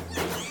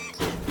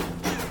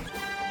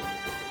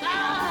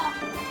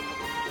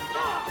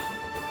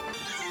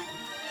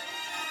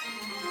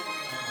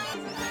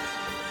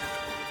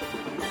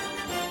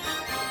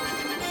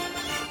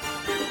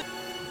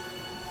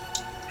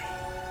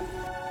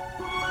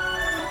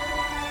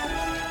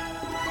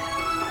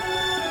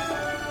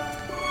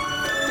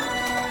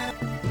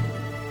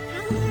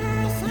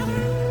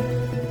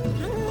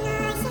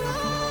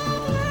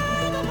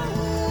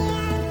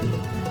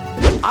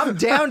 I'm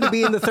down to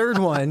be in the third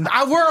one.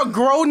 We're a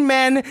grown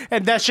men,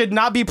 and that should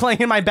not be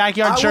playing in my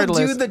backyard I will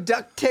shirtless. do the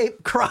duct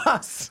tape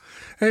cross.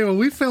 Hey, well,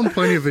 we filmed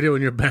plenty of video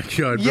in your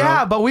backyard, bro.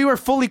 Yeah, but we were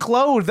fully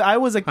clothed. I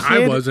was a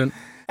kid. I wasn't.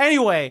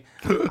 Anyway,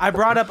 I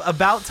brought up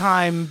About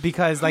Time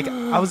because like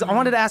I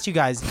wanted to ask you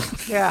guys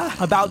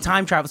about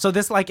time travel. So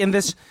this like in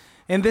this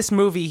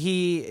movie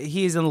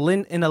he's in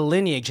a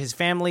lineage. His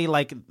family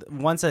like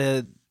once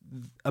a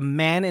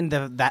man in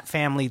that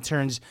family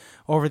turns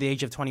over the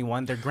age of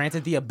 21, they're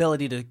granted the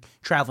ability to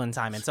travel in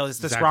time. And so it's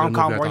this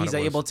rom-com where he's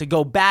able to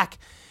go back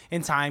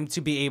in time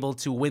to be able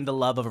to win the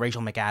love of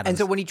Rachel McAdams. And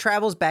so when he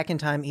travels back in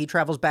time, he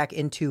travels back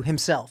into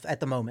himself at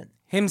the moment.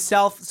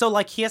 So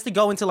like he has to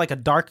go into like a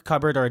dark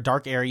cupboard or a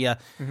dark area.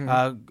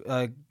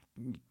 What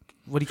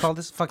do you call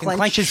this? Fucking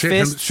clench his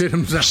fist. Shit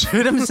himself.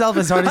 Shoot himself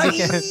as hard as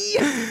he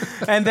can.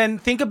 And then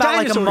think about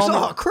Dinosaurs. like a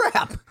moment. Oh,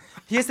 crap.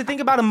 He has to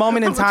think about a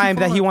moment in time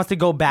that he wants to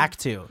go back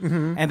to.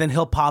 And then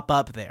he'll pop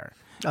up there.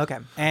 Okay.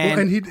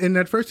 And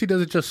At first he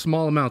does it just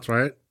small amounts,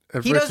 right?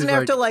 He doesn't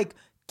have to like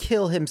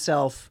kill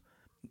himself.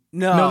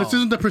 No, this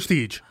isn't The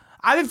Prestige.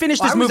 I haven't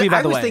finished this movie,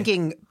 by the way. I was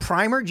thinking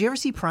Primer. Did you ever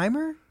see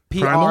Primer?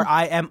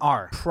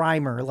 Primr.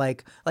 Primer.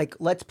 Like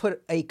let's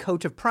put a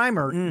coat of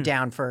primer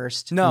down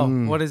first. No,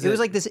 what is it? It was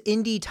like this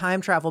indie time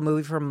travel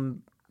movie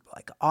from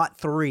like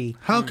 '03.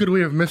 How could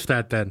we have missed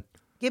that then?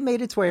 It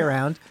made its way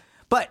around.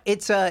 But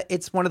it's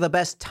one of the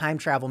best time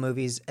travel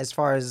movies as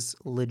far as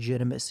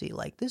legitimacy.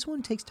 Like this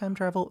one takes time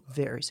travel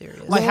very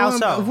serious. Like how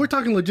so? If we're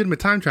talking legitimate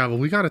time travel,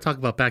 we got to talk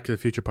about Back to the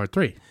Future Part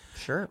 3.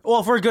 Sure. Well,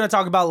 if we're going to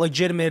talk about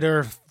legitimate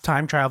or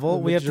time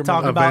travel, we have to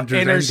talk about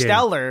Avengers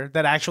Interstellar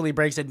that actually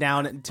breaks it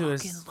down into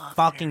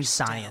fucking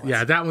science.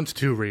 Yeah, that one's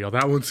too real.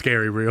 That one's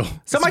scary real.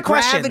 So It's my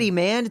question, gravity,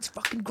 man. It's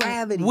fucking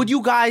gravity. would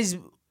you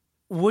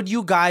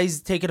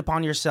guys take it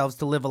upon yourselves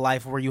to live a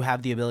life where you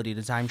have the ability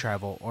to time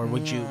travel, or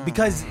would you?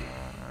 Because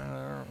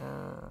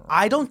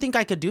I don't think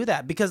I could do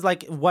that, because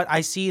like what I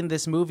see in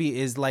this movie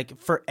is like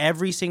for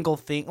every single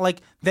thing,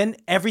 like then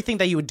everything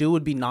that you would do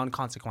would be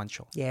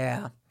non-consequential,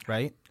 Yeah.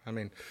 right? I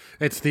mean,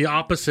 it's the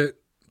opposite,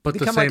 but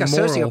Become the same like a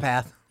moral.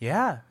 sociopath.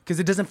 Yeah, because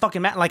it doesn't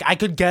fucking matter. Like I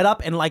could get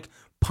up and like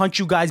punch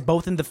you guys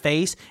both in the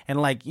face and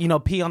like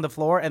pee on the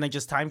floor and then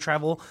just time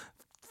travel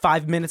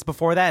 5 minutes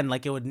before that, and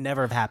like it would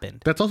never have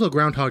happened. That's also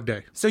Groundhog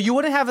Day. So you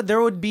wouldn't have there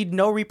would be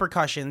no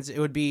repercussions. There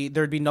would be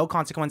no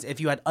consequence if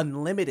you had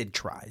unlimited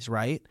tries,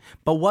 right?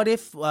 But what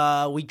if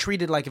we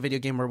treated like a video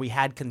game where we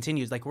had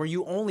continues, like where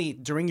you only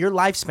during your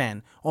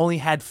lifespan only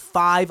had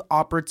 5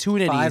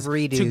 opportunities 5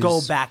 redos. to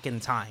go back in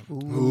time?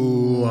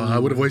 Ooh, I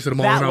would have wasted them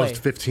all That when I way. was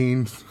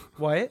 15.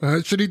 What?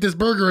 I should eat this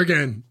burger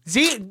again.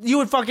 See, you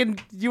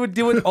would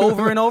do it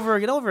over and over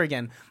and over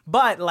again.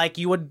 But like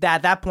you would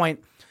at that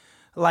point,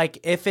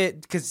 like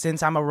because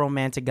since I'm a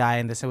romantic guy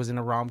and this was in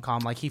a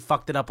rom-com, like he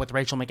fucked it up with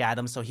Rachel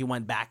McAdams, so he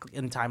went back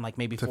in time like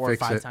maybe 4 or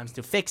 5 times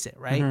to fix it,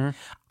 right?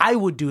 I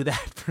would do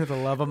that for the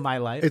love of my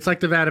life. It's like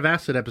the Vat of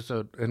Acid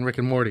episode in Rick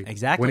and Morty.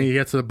 Exactly. When he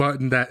gets the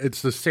button that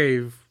it's the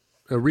save,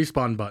 a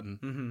respawn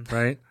button,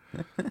 right?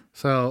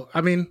 So,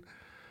 I mean,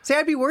 See,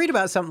 I'd be worried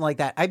about something like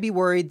that. I'd be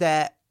worried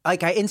that,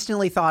 like, I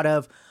instantly thought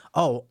of,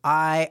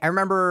 I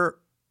remember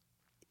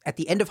at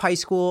the end of high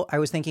school, I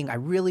was thinking I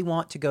really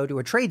want to go to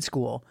a trade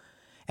school,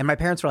 and my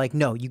parents were like,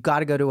 "No, you got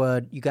to go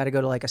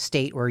to like a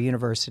state or a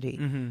university."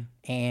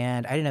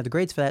 And I didn't have the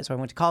grades for that, so I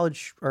went to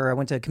college, or I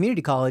went to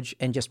community college,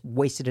 and just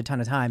wasted a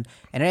ton of time.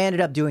 And I ended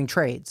up doing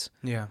trades.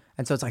 Yeah.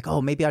 And so it's like,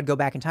 maybe I'd go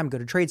back in time and go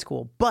to trade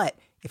school. But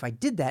if I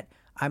did that,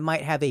 I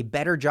might have a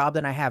better job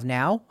than I have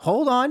now.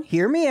 Hold on,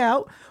 hear me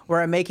out.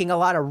 Where I'm making a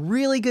lot of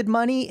really good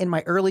money in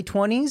my early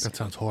 20s. that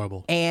sounds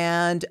horrible.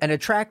 And an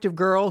attractive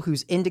girl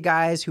who's into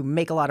guys who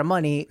make a lot of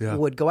money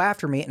would go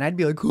after me. And I'd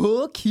be like,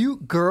 oh,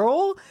 cute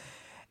girl.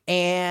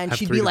 And Have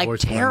she'd 3 be like,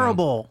 divorces by now.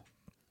 terrible.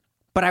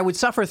 But I would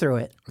suffer through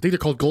it. I think they're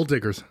called gold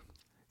diggers.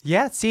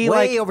 Yeah, see,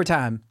 Way like over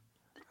time.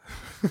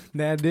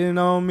 that didn't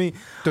on me.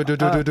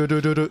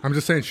 I'm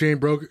just saying, she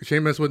ain't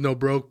mess with no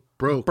broke.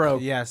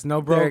 Broke. Yes,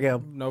 no broke. There you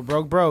go. No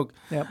broke.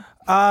 Yep.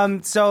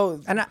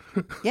 So And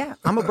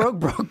I'm a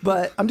broke,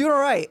 but I'm doing all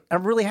right.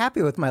 I'm really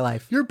happy with my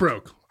life. You're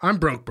broke. I'm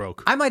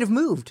broke. I might have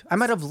moved. I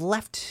might have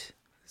left.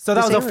 that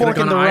was a area. fork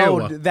in the Like on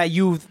road Iowa. that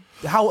you.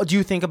 How do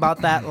you think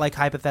about that? Like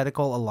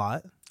hypothetical a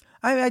lot.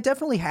 I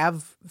definitely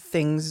have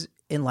things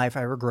in life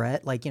I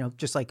regret, like,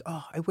 just like,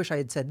 I wish I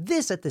had said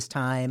this at this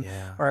time,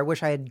 or I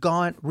wish I had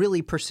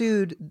really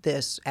pursued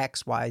this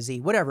X, Y, Z,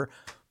 whatever.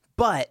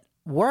 But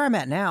where I'm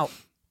at now,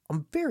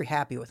 I'm very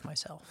happy with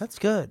myself. That's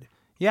good.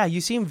 Yeah,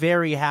 you seem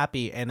very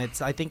happy, and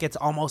I think it's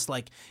almost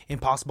like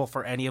impossible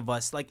for any of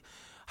us. Like,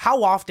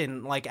 how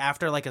often, like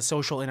after like a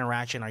social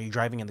interaction, are you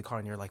driving in the car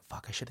and you're like,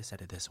 "Fuck, I should have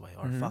said it this way,"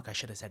 or "Fuck, I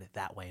should have said it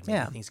that way." And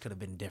maybe things could have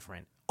been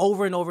different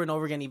over and over and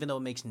over again, even though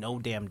it makes no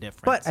damn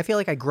difference. But I feel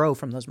like I grow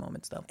from those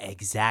moments, though.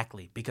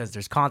 exactly, because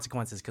there's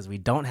consequences because we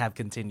don't have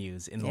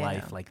continues in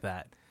life like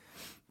that.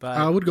 But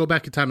I would go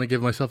back in time and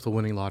give myself the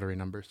winning lottery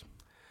numbers.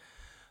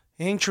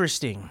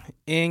 interesting.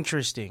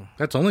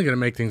 That's only going to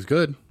make things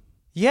good.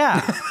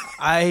 Yeah,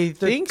 I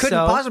think Couldn't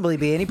so. possibly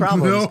be any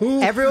problems.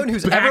 No. Everyone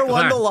who's ever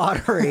won the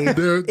lottery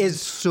They're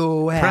is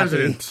so happy.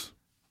 Presidents,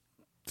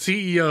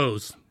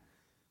 CEOs,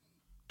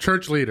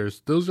 church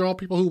leaders. Those are all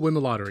people who win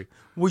the lottery.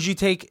 Would you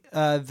take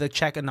the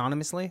check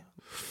anonymously,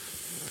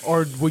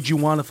 or would you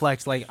want to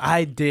flex like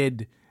I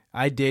did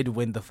I did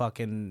win the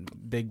fucking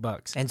big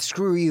bucks. And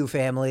screw you,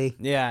 family.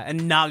 Yeah, and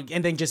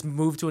then just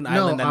move to an No,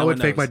 island that I no would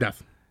one fake knows. my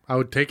death. I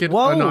would take it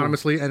Whoa.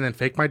 anonymously and then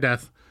fake my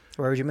death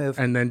Where would you move?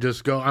 and then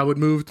just go. I would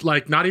move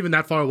like not even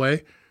that far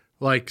away,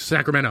 like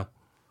Sacramento.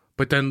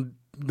 But then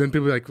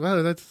people be like,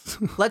 well, that's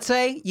Let's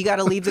say you got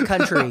to leave the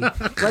country.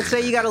 Let's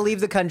say you got to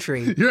leave the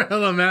country. you're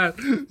hella mad.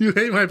 You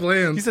hate my You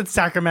plans. said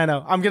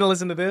Sacramento. I'm gonna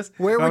listen to this.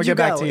 Where and I'm would you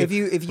gonna get go back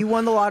to if you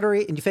won the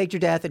lottery and you faked your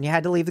death and you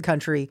had to leave the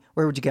country?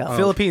 Where would you go?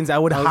 Philippines? I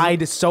would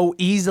hide so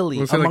easily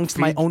was it like amongst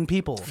my Fiji? own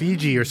people.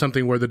 Fiji or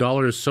something where the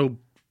dollar is so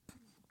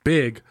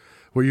big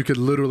where you could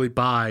literally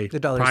buy The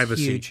dollar's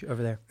privacy. huge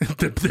over there.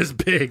 This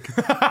big.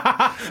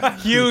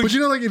 Huge. But you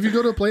know, like if you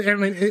go to a place, I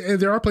mean,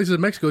 there are places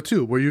in Mexico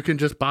too where you can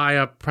just buy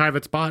a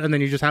private spot and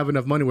then you just have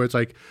enough money where it's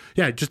like,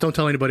 yeah, just don't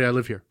tell anybody I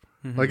live here.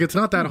 Like it's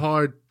not that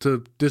hard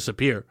to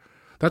disappear.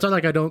 That's why,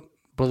 like, I don't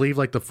believe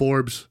like the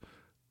Forbes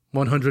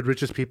 100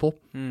 richest people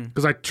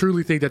because I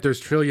truly think that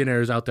there's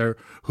trillionaires out there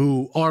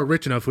who are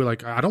rich enough who are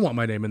like, I don't want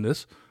my name in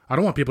this. I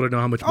don't want people to know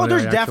how much money Oh,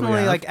 there's I actually definitely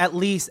have. like at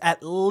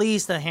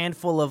least a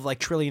handful of like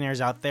trillionaires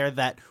out there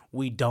that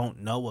we don't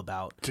know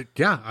about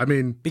Yeah, I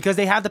mean, because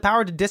they have the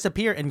power to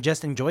disappear and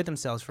just enjoy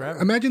themselves forever.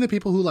 imagine the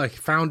people who like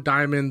found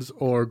diamonds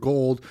or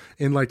gold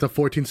in like the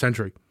 14th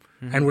century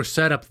and were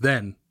set up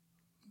then.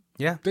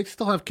 Yeah. They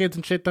still have kids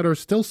and shit that are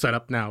still set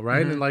up now,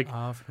 right? And like,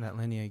 Oh, from that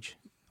lineage.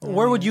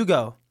 Where would you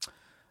go?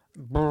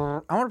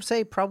 I want to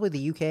say probably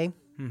the UK.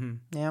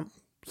 Yeah,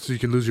 so you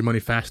can lose your money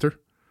faster.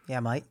 yeah, I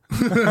might.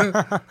 Is Or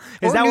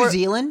that New where?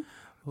 Zealand?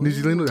 New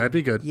Zealand, that'd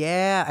be good.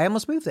 Yeah, I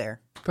almost moved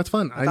there. That's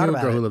fun. I thought knew a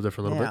about girl who it. lived there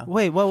for a little Yeah. bit.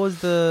 Wait, what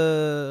was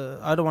the?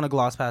 I don't want to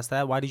gloss past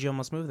that. Why did you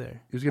almost move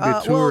there? He was gonna be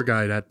a tour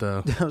guide at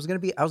the I was gonna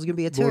be a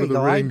Lord tour of the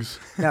guide. Rings.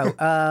 No,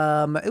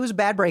 it was a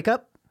bad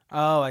breakup.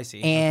 Oh, I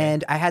see.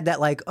 And I had that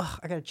like, oh,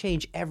 I got to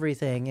change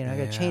everything. You know, I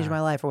got to change my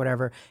life or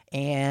whatever.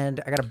 And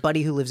I got a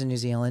buddy who lives in New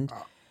Zealand.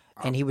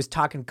 And he was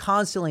talking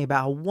constantly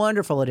about how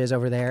wonderful it is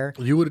over there.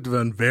 You would have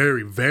done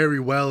very, very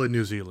well in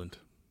New Zealand.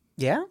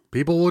 Yeah.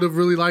 People would have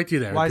really liked you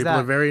there. Why is People that?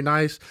 are very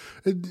nice.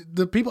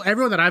 The people,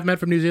 everyone that I've met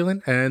from New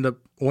Zealand, and the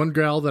one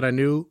girl that I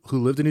knew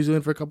who lived in New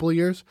Zealand for a couple of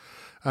years,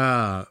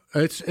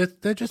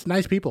 they're just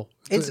nice people.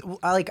 It's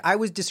like I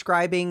was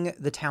describing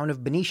the town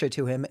of Benicia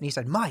to him, and he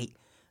said, "Mate,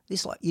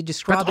 this like you're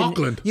describing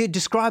Auckland. You're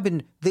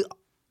describing the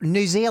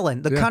New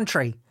Zealand, the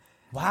country."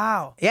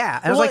 Wow. Yeah,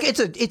 and I was Well, like,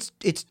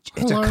 "It's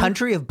Hello. a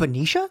country of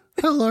Benicia."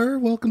 Hello,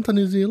 welcome to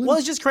New Zealand. Well,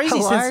 it's just crazy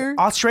Hello? since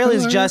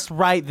Australia's Hello? just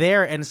right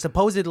there, and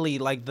supposedly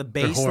like the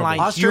baseline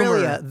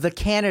Australia, humor. the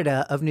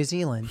Canada of New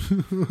Zealand.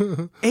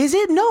 Is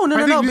it? No,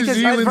 I think New because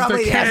Zealand's probably-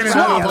 the yeah, Canada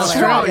probably of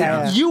Australia.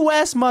 Australia. Yeah.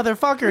 U.S.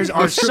 motherfuckers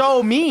are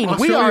so mean. We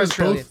Australia are is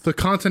Australia. both the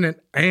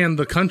continent and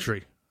the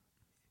country.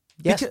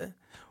 Yes.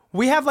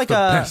 We have like The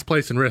a best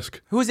place in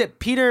risk. who is it?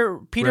 Peter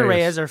Reyes.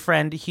 Reyes, our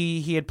friend.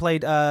 He had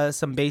played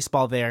some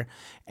baseball there,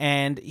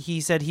 and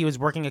he said he was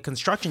working a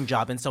construction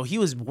job, and so he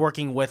was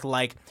working with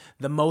like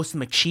the most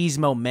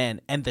machismo men,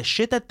 and the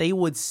shit that they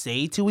would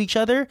say to each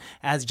other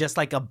as just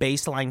like a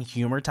baseline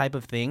humor type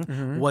of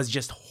thing was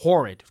just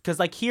horrid. Because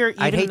like here,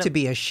 even I'd hate to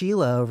be a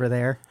Sheila over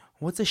there.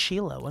 What's a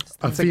Sheila? What's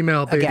A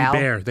female baby gal.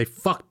 bear. They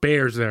fuck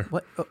bears there.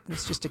 What? Oh,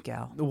 it's just a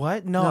gal.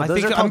 what? No, No, I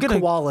those think are I'm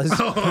called gonna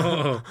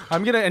koalas.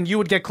 I'm gonna and you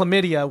would get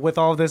chlamydia with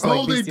all this like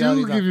Oh, they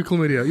bestiality do stuff. give you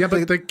chlamydia. Yeah,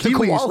 but the The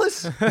Kiwis.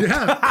 koalas?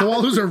 Yeah,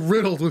 koalas are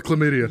riddled with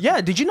chlamydia. Yeah,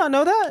 did you not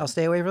know that? I'll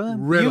stay away from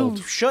them. Riddled.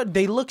 You should.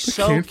 They look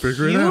so can't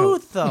figure it out.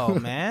 cute, though,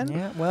 man.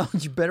 Yeah. Well,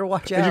 you better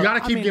watch And out. you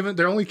gotta keep giving.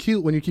 They're only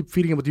cute when you keep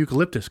feeding them with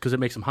eucalyptus because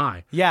it makes them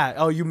high. Yeah.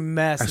 Oh, you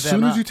mess As them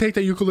soon up. as you take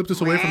that eucalyptus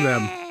away from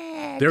them,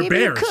 they're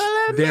bears.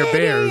 They're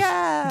bears.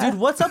 Dude,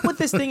 what's up with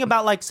this thing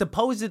about like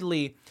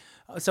supposedly?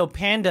 So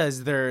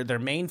pandas, their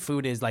main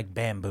food is like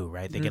bamboo,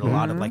 right? They get a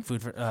lot of like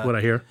food for, What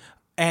I hear.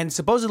 and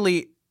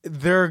supposedly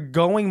they're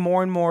going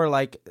more and more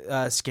like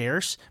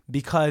scarce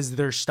because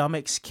their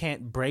stomachs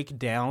can't break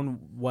down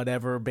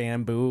whatever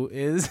bamboo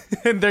is,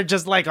 and they're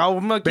just like, oh,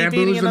 I'm gonna keep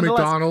Bamboo eating is it the nonetheless.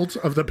 McDonald's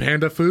of the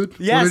panda food.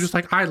 Where Yes. they're just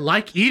like, I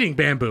like eating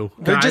bamboo.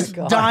 They're guys.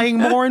 just dying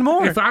more and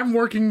more. If I'm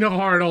working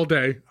hard all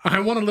day, I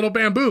want a little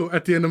bamboo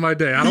at the end of my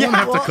day. I don't want to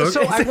have well, to cook.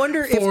 so I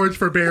wonder if forage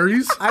for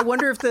berries. I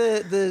wonder if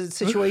the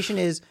situation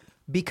is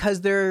because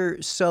they're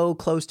so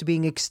close to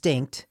being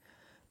extinct.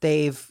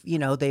 They've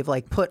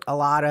like put a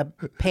lot of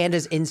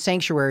pandas in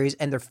sanctuaries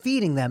and they're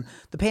feeding them.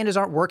 The pandas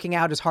aren't working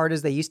out as hard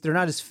as they used to. They're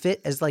not as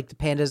fit as like the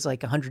pandas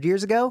like 100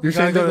 years ago. You're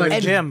saying go that to the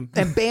like, gym.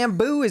 And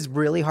bamboo is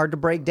really hard to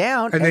break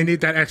down. and they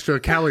need that extra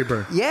calorie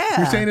burn. Yeah.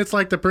 You're saying it's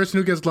like the person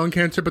who gets lung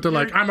cancer, but they're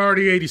like, I'm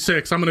already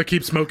 86. I'm gonna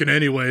keep smoking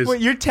anyways.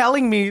 Wait, you're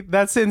telling me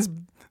that since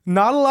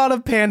not a lot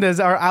of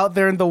pandas are out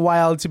there in the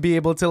wild to be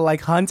able to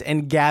like hunt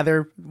and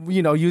gather,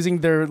 using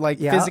their like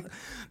Yeah. their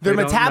They don't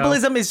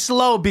metabolism is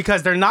slow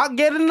because they're not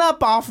getting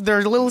up off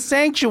their little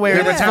sanctuary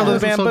Their that's full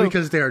of metabolism is slow bamboo.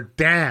 because their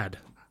dad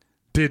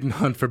didn't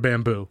hunt for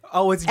bamboo.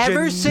 Oh, it's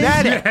ever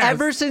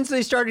genetic. since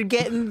they started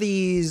getting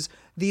these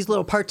these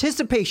little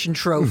participation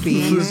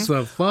trophies.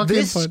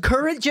 This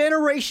current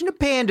generation of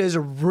pandas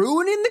are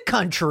ruining the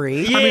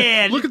country.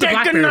 Yeah, look at the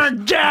black bears.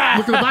 Look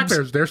at the black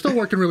bears. They're still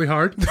working really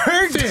hard.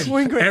 They're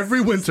thin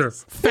every winter,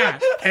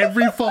 fat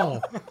every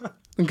fall.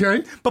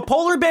 Okay, but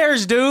polar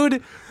bears,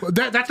 dude.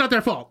 That's not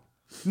their fault.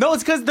 No,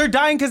 it's because they're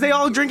dying because they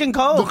all drinking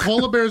Coke. The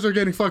polar bears are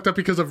getting fucked up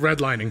because of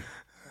redlining.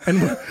 And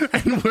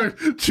we're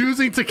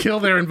choosing to kill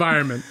their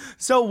environment.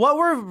 So what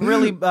we're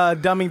really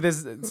dumbing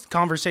this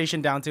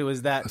conversation down to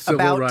is that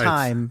Civil rights.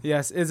 Time.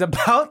 Yes, it's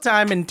about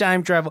time and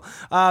time travel.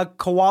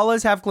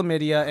 Koalas have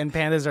chlamydia and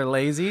pandas are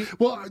lazy.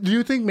 Well, do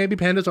you think maybe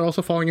pandas are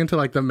also falling into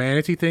like the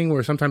manatee thing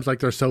where sometimes like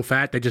they're so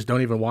fat they just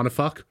don't even want to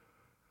fuck?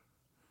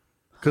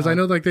 Because I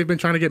know like they've been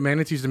trying to get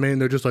manatees to mate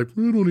and they're just like,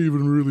 we don't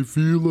even really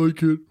feel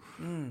like it.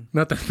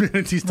 Not that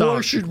manatees talk.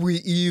 Why should we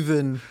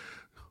even?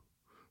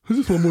 I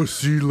just want more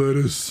sea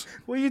lettuce.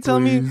 Will you tell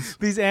me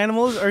these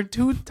animals are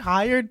too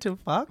tired to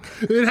fuck?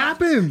 It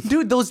happens.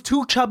 Dude, those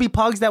two chubby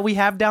pugs that we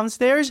have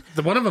downstairs.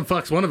 One of them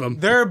fucks one of them.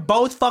 They're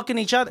both fucking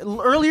each other.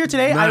 Earlier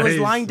today, I was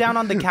lying down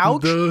on the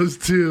couch. Those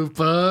two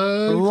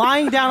pugs.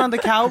 Lying down on the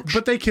couch.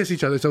 But they kiss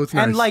each other, so it's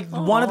nice. And like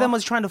one of them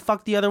was trying to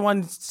fuck the other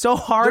one so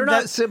hard. They're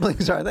not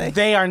siblings, are they?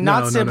 They are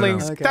not No.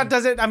 siblings. Okay. That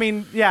doesn't, I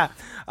mean, yeah.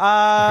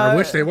 I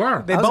wish they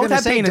were. They I was both gonna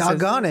have say, penises.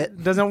 doggone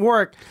it. Doesn't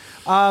work.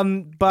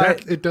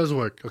 But It does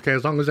work, okay,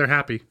 as long as they're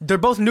happy. they're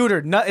both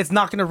neutered. No, it's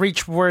not going to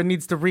reach where it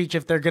needs to reach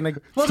if they're going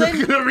to. Well, They're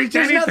then gonna reach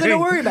there's anything. nothing to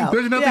worry about.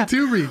 There's nothing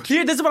to reach.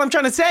 Here, this is what I'm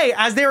trying to say.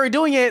 As they were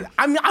doing it,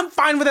 I'm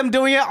fine with them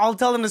doing it. I'll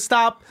tell them to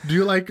stop. Do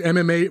you like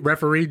MMA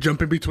referee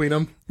jumping between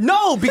them?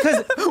 No,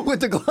 because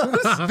with the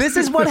gloves. this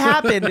is what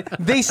happened.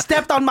 They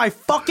stepped on my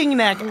fucking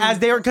neck as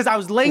they were, because I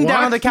was laying down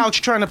What? on the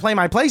couch trying to play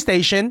my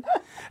PlayStation,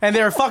 and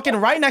they were fucking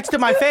right next to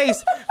my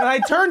face. And I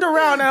turned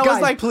around and I was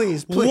Guys, like,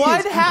 please,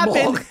 what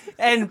happened? Mog.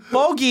 And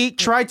Bogey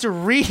tried to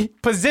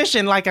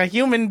reposition like a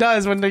human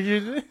does when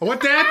they're. What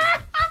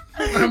that?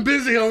 I'm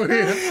busy over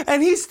here.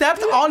 And he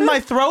stepped on my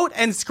throat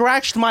and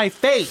scratched my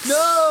face.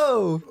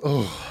 No.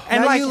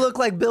 And now like, you look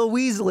like Bill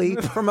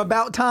Weasley from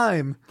About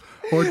Time.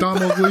 Or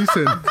Donald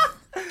Gleason.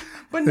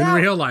 but In now,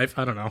 real life,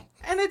 I don't know.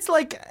 and it's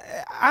like,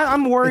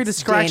 I'm worried It's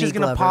the scratch Danny is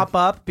going to Glover. pop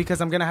up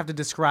because I'm going to have to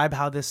describe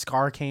how this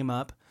scar came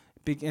up.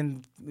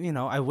 And, you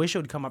know, I wish it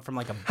would come up from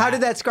like a How did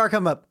that scar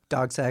come up?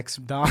 Dog sex.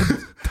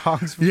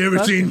 dogs? You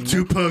ever seen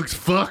two pugs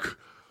fuck?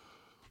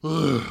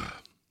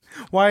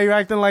 Why are you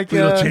acting like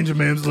It'll change a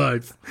man's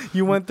life.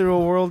 you went through a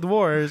world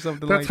war or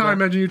something That's like how I that?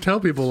 imagine you tell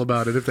people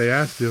about it if they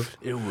asked you.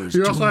 It was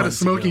You're also at a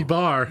smoky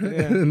bar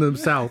in the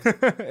South.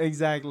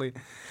 Exactly.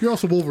 You're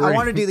also Wolverine. I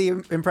want to do the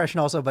impression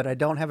also, but I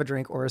don't have a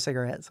drink or a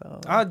cigarette, so.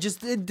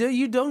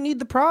 You don't need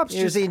the props.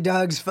 You Just, see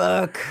dogs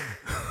fuck.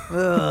 Ugh.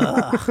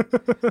 I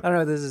don't know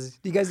what this is.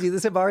 Do you guys do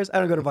this at bars? I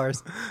don't go to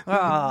bars.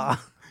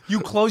 you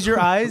close your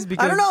eyes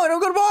because I don't know. I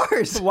don't go to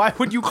bars. Why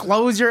would you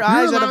close your You're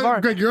eyes at a allowed,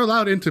 bar? Greg, you're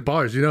allowed into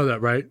bars. You know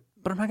that, right?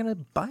 But I'm not going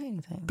to buy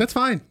anything. That's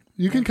fine.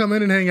 You can come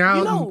in and hang out.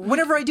 You know,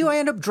 whenever I do, I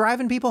end up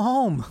driving people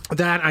home.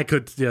 That I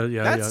could. Yeah.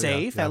 That's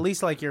safe. At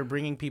least like you're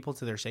bringing people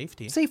to their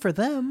safety. Safe for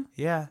them.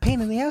 Yeah. Pain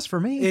in the ass for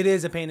me. It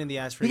is a pain in the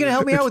ass for You you. gonna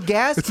help me out with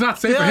gas? It's not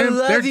safe for I him.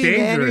 love They're you, man.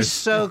 You're dangerous.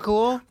 so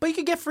cool. But you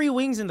could get free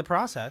wings in the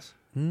process.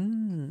 Yeah.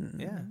 But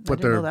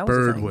didn't know they're that was a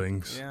bird thing.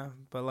 wings. Yeah.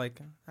 But like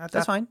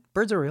That's fine.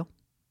 Birds are real.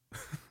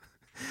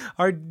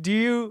 Do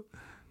you?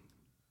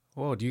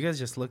 Whoa! Do you guys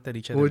just looked at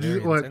each other? What,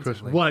 very Christian?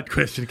 insensibly? What,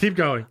 Christian? Keep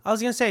going. I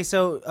was gonna say.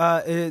 So,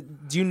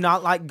 do you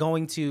not like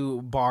going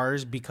to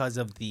bars because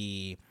of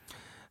the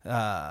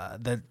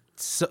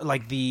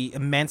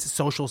immense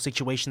social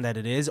situation that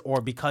it is,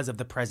 or because of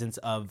the presence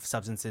of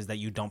substances that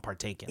you don't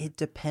partake in? It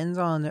depends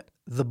on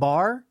the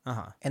bar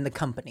Uh-huh. and the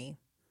company.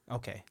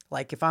 Okay.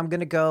 Like if I'm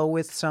gonna go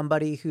with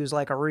somebody who's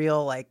like a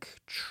real like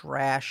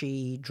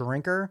trashy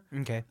drinker,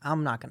 Okay.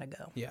 I'm not gonna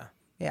go. Yeah.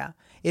 Yeah.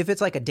 If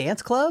it's like a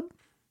dance club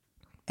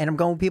and I'm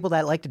going with people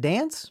that like to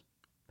dance,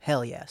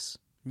 hell yes.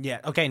 Yeah.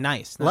 Okay.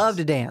 Nice. Love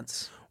to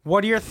dance.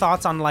 What are your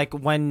thoughts on like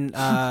when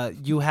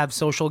you have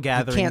social You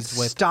gatherings can't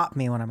with? stop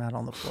me when I'm out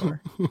on the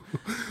floor.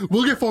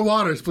 We'll get 4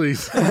 waters,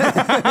 please.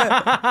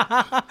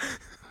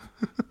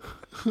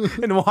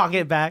 and walk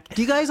it back.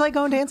 Do you guys like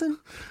going dancing?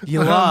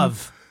 You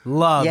love.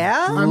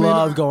 Yeah? I mean,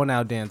 love going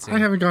out dancing. I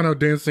haven't gone out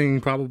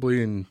dancing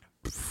probably in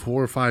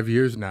 4 or 5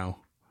 years now.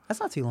 That's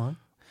not too long.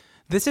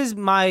 This is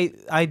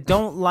I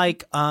don't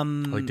like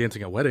Like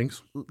dancing at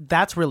weddings.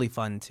 that's really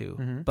fun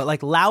too. But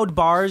like loud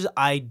bars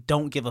I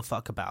don't give a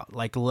fuck about.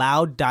 Like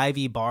loud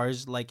divey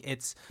bars, like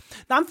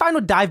I'm fine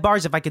with dive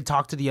bars if I can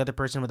talk to the other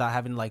person without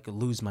having to like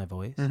lose my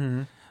voice.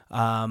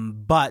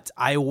 But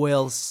I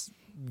will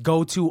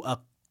go to a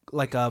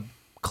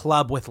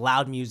club with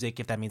loud music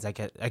if that means I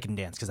can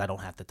dance because I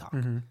don't have to talk.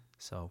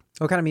 So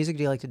What kind of music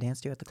do you like to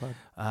dance to at the club?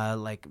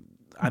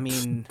 I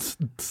mean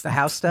The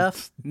house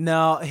stuff?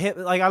 no,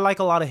 I like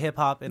a lot of hip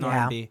hop and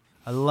Yeah. R&B.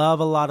 I love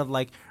a lot of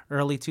like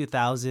early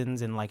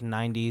 2000s and like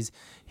 90s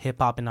hip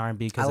hop and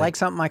R&B. I like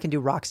something I can do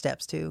rock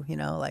steps to, you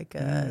know, like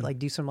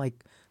do some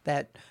like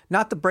that,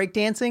 not the break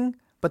dancing,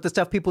 but the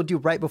stuff people do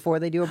right before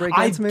they do a I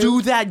breakdance move.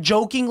 do that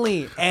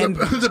jokingly, and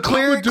The Clear-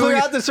 problem with doing clear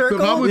it- out the circle?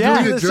 The problem with Yeah.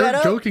 doing The it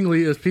setup?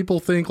 jokingly is people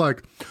think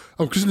like,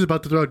 "Oh, Kristen's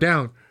about to throw it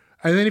down,"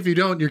 and then if you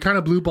don't, you're kind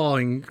of blue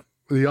balling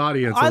the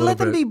audience. I a let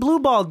them little be bit. blue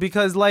balled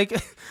because like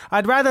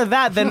I'd rather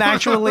that than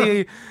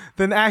actually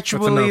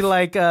enough.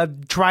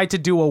 like try to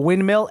do a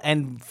windmill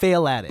and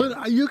fail at it.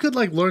 But you could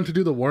like learn to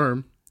do the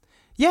worm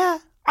Yeah,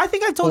 I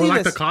think I told or you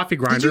like this. the coffee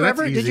grinder. Did you That's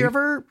ever? easy. Did you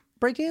ever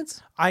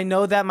breakdance? I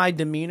know that my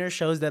demeanor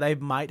shows that I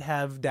might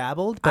have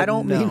dabbled. But I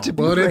don't no. mean to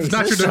be Well, racist. it's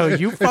not your, So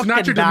you it's not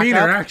fucking your back demeanor,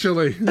 up.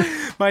 actually.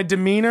 My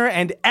demeanor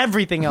and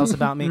everything else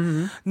about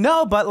me.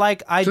 No, but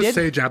like I Just did.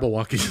 say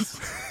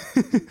Jabberwockies.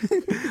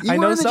 You I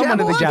were know in the someone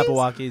in the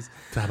Jabberwockies?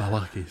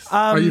 Jabberwockies. Jabberwockies.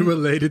 Are you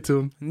related to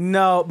them?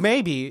 No,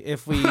 maybe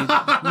if we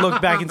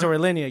look back into our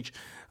lineage.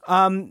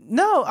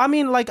 No, I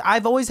mean, like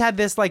I've always had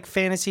this like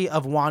fantasy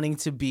of wanting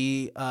to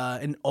be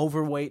an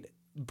overweight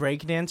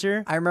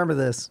breakdancer. I remember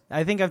this.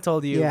 I think I've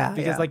told you, Yeah,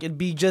 because yeah. like it'd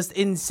be just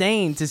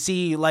insane to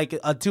see like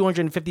a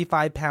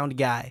 255-pound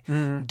guy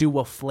do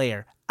a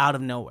flare out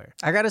of nowhere.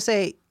 I gotta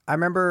say, I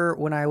remember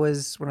when I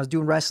was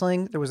doing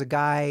wrestling, there was a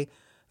guy.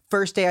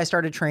 First day I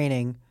started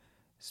training,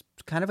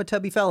 kind of a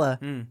tubby fella,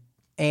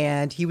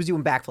 and he was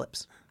doing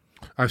backflips.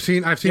 I've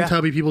seen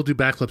tubby people do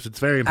backflips. It's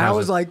very And impressive. I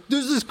was like,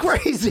 "This is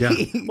crazy." yeah.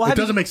 Well, it have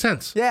doesn't you- make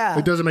sense. Yeah.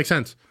 It doesn't make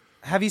sense.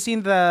 Have you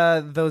seen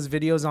those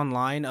videos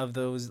online of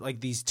those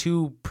like these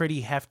two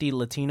pretty hefty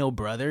Latino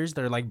brothers?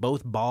 They're like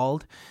both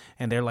bald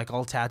and they're like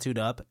all tattooed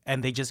up,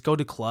 and they just go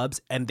to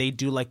clubs and they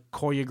do like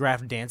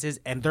choreographed dances,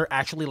 and they're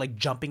actually like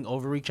jumping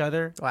over each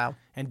other. Wow.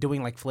 And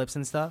doing like flips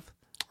and stuff.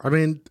 I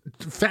mean,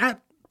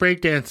 fat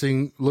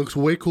breakdancing looks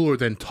way cooler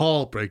than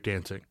tall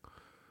breakdancing.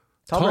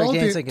 Tall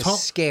breakdancing is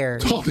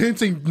scared. Tall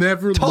dancing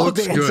never Tall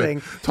looks dancing.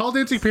 good. Tall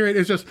dancing period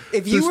is just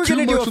If you there's were too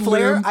gonna do a much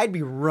flare, limb. I'd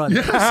be running.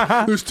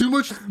 Yes,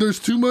 there's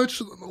too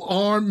much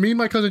arm. Me and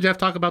my cousin Jeff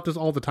talk about this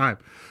all the time.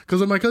 Because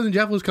when my cousin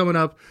Jeff was coming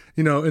up,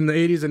 in the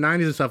 80s and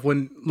 90s and stuff,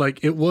 when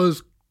like it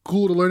was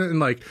cool to learn it, and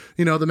like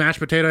the mashed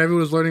potato,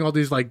 everyone was learning all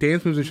these like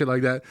dance moves and shit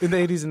like that. In the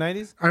 80s and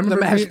 90s? I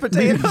remember mashed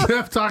me and potato?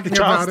 Jeff talking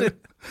about Charleston.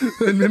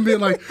 it, and then being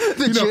like,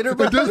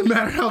 jitterbug. it doesn't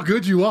matter how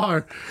good you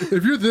are.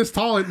 If you're this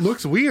tall, it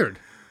looks weird.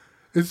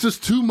 It's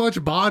just too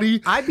much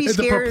body. I'd be and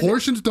scared. The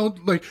proportions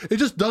don't like. It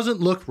just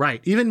doesn't look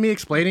right. Even me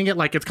explaining it,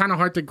 like it's kind of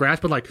hard to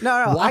grasp. But like, No,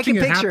 I can watching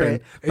picture happen,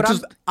 it. But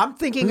just I'm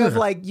thinking of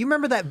like, you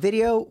remember that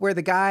video where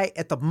the guy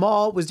at the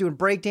mall was doing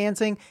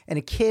breakdancing and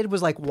a kid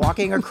was like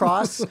walking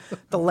across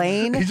the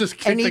lane? He just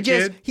kicked and the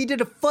kid? he did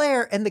a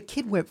flare and the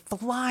kid went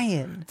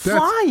flying.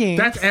 Flying?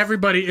 That's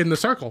everybody in the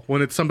circle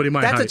when it's somebody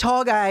my That's height. a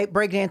tall guy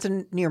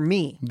breakdancing near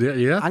me.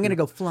 Yeah. I'm gonna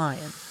go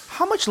flying.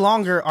 How much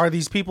longer are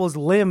these people's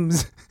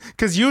limbs?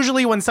 Because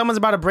usually when someone's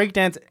about to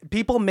breakdance,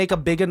 people make a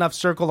big enough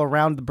circle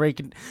around the break.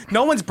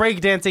 No one's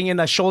breakdancing in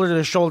a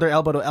shoulder-to-shoulder,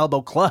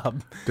 elbow-to-elbow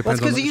club. Well, it's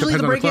because usually the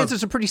depends on club.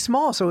 breakdancers are pretty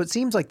small, so it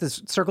seems like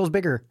this circle's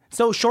bigger.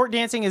 So short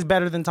dancing is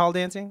better than tall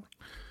dancing?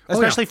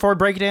 Especially for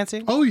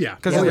breakdancing? Oh yeah,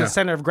 Because oh, of yeah. the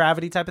center of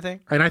gravity type of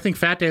thing? And I think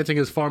fat dancing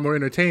is far more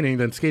entertaining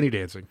than skinny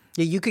dancing.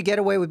 Yeah, you could get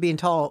away with being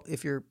tall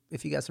if you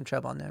got some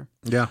chub on there.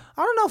 Yeah.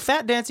 I don't know.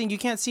 Fat dancing, you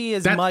can't see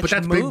as But much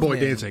that's movement. big boy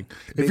dancing.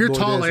 If Big you're boy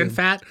tall dancing. and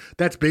fat,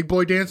 that's big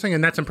boy dancing,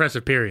 and that's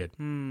impressive. Period.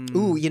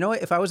 Ooh, you know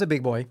what? If I was a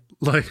big boy,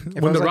 Like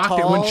when was the a Rock,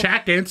 tall- when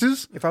Shaq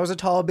dances, if I was a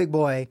tall big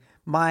boy,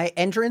 my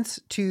entrance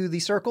to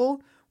the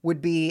circle would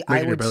be I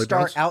Making your would belly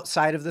start bounce?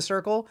 outside of the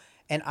circle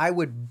and I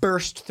would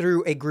burst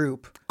through a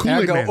group. Kool-Aid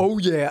and I'd go, Man. oh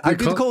yeah, I'd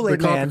be the Kool-Aid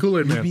They call it man. the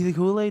Kool-Aid You'd man. be the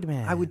Kool-Aid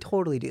man. I would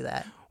totally do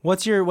that.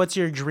 What's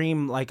your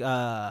dream, like,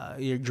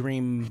 your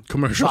dream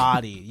Commercial.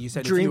 body? You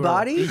said if Dream you were-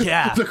 body?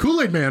 Yeah. The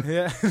Kool-Aid man.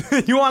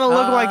 You want to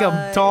look like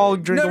a tall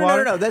drink No, of no,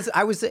 water? no, no, no.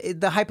 I was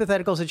the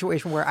hypothetical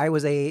situation where I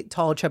was a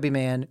tall, chubby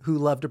man who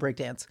loved to break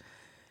dance.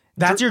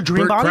 That's your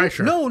dream Bert body?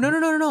 Kreischer. No.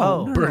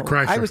 No, Bert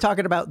Kreischer. I was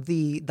talking about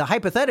the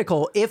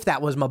hypothetical. If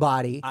that was my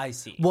body, I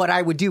see. what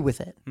I would do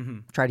with it.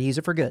 Try to use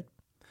it for good.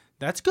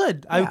 That's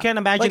good. I Yeah. can't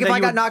imagine like that if I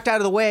you got would- knocked out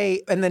of the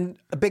way and then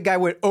a big guy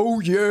went, "Oh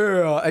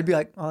yeah," I'd be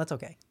like, "Oh, that's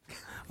okay."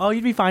 Oh,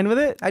 you'd be fine with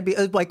it? I'd be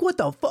like, "What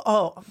the fuck?"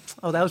 Oh,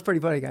 that was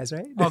pretty funny, guys.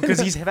 Right? Oh, because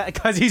he's fat.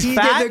 Because he's He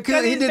fat. did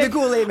the- he did the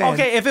Kool-Aid man.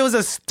 Okay, if it was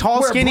a tall,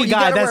 Wear a skinny boot- you guy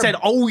gotta that wear- said,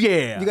 "Oh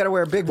yeah," You got to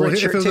wear a big Well, red if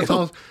shirt it was too.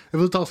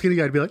 a tall skinny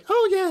guy, I'd be like,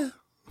 oh yeah.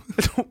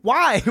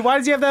 why? Why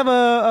does he have to have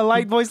a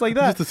light voice like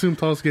I that? just assume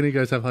tall skinny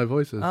guys have high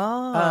voices.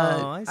 Oh,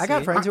 I got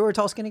see. friends who are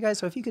tall, skinny guys.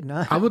 So if you could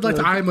not, I would like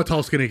to. I'm a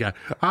tall skinny guy.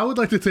 I would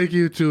like to take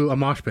you to a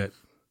mosh pit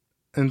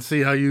and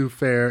see how you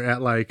fare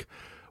at like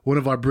one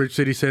of our Bridge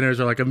City Centers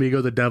or like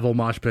Amigo the Devil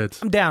mosh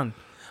pits. I'm down.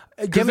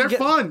 they're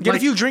fun. Get a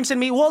Like- few drinks in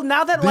me. Well,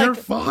 now that They're like,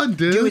 fun,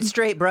 dude. do it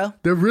straight, bro.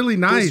 They're really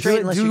nice.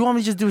 straight unless do you want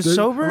me to just do it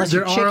sober? Unless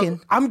you're There are-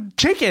 chicken. I'm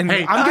chicken.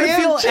 Hey, I'm I gonna am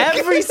feel chicken.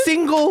 every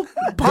single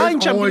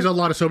punch. There's I'm always gonna- a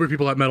lot of sober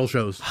people at metal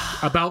shows.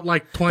 About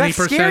like 20% That's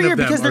of scarier them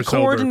because are their sober.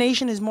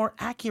 coordination is more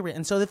accurate,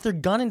 and so if they're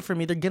gunning for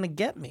me, they're gonna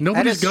get me. At a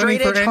Nobody's gunning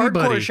straight for edge hardcore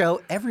anybody.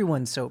 show,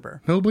 everyone's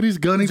sober. Nobody's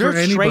gunning Is there for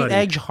anybody. straight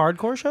edge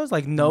hardcore shows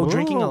like no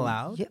drinking Whoa.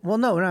 allowed? Yeah, well,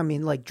 no, I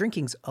mean like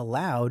drinking's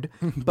allowed,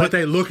 but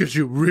they look at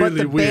you but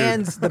really the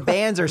weird.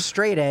 bands are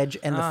straight edge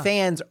and the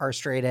fans are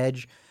straight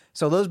edge.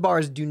 So those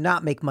bars do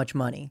not make much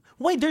money.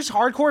 Wait, there's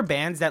hardcore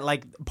bands that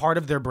like part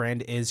of their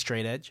brand is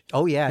straight edge.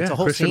 Oh yeah, it's Yeah, a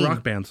whole Christian scene.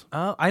 rock bands.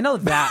 Oh, I know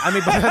that. I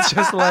mean, but that's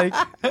just like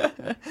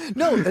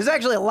No, there's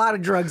actually a lot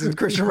of drugs in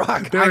Christian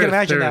rock. There I can is,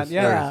 imagine there that, is,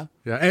 yeah. there is.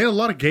 Yeah, and a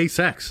lot of gay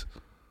sex.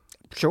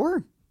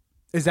 Sure.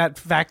 is that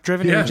fact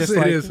driven? Yes, just it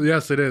like, is.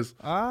 Yes, it is.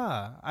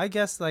 I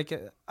guess like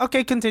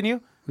okay,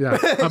 continue. Yeah,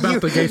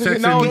 about the gay sex.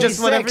 No, in- Gay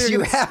just whatever sex, you-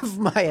 you have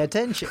my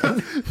attention.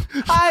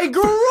 I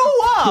grew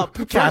up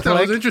First I was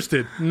Catholic.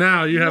 interested.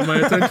 Now you have my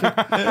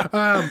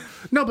attention.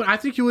 No, but I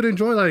think you would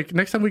enjoy, like,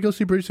 next time we go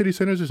see Bridge City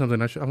Sinners or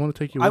something. I want to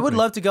take you. I with would me.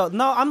 love to go.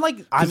 No, I'm like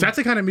I'm, 'Cause that's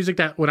the kind of music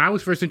that when I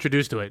was first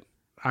introduced to it,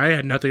 I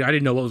had nothing. I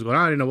didn't know what was going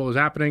on. I didn't know what was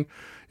happening.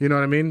 You know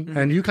what I mean? Mm-hmm.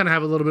 And you kind of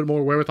have a little bit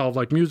more wherewithal of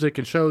like music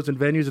and shows and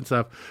venues and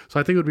stuff. So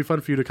I think it would be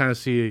fun for you to kind of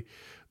see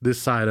this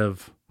side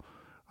of.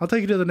 I'll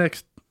take you to the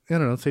next, I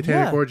don't know,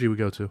 satanic Yeah. orgy we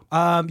go to.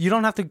 You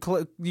don't have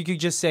to. You could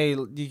just say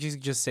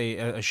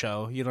a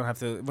show. You don't have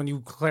to. When you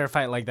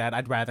clarify it like that,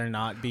 I'd rather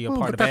not be a Well,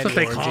 part but of that's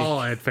any what they orgy.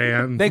 call it,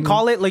 fan. They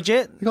call it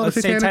legit They call it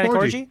a satanic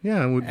orgy.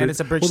 Yeah, and it's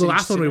a Bridge Well, the City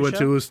last one we Sinners went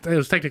show? to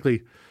was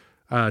technically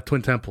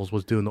Twin Temples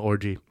was doing the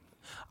orgy.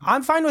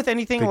 I'm fine with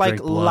anything They like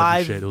drank blood and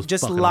live, shit. It was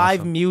just fucking live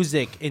awesome.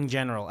 music in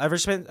general.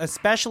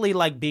 Especially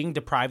like being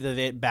deprived of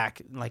it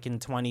back like in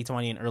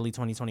 2020 and early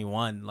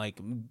 2021. Like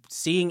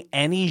seeing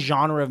any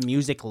genre of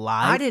music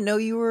live. I didn't know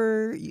you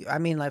were. I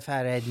mean, if I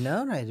had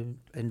known, I'd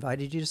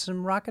invited you to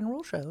some rock and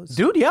roll shows.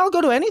 Dude, yeah, I'll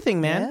go to anything,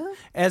 man. Yeah?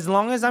 As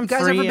long as I'm You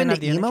guys free ever been and have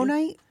to the emo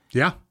energy. night?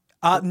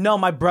 Yeah. No,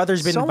 my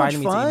brother's been So much inviting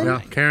me to fun. emo Yeah,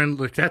 night. Karen.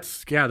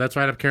 That's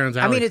right up Karen's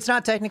alley. I mean, it's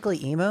not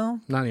technically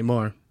emo. not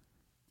anymore.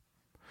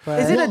 But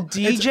Is it a Well,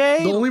 DJ?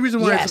 The only reason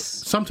why Yes.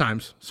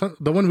 sometimes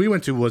the one we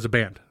went to was a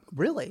band.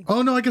 really?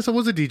 Oh no, I guess it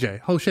was a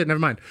DJ. Oh shit,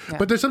 never mind.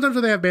 But there's sometimes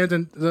where they have bands,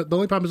 and the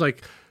only problem is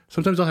like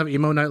sometimes they'll have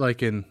emo night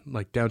like in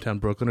like downtown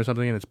Brooklyn or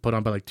something, and it's put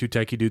on by like two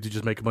techie dudes who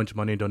just make a bunch of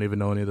money and don't even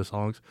know any of the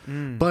songs.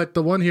 But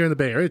the one here in the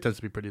Bay Area tends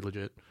to be pretty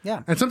legit.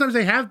 Yeah. And sometimes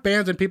they have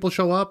bands and people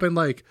show up and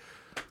like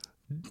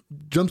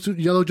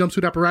yellow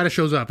jumpsuit apparatus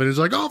shows up and it's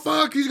like, oh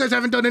fuck, these guys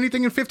haven't done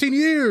anything in 15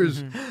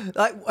 years.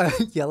 Like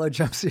yellow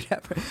jumpsuit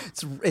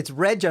apparatus. It's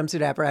red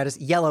jumpsuit apparatus,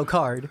 yellow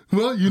card.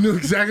 Well, you knew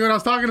exactly what I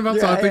was talking about,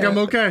 so I think I'm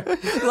okay.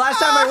 The last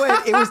time I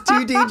went, it was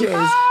two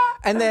DJs,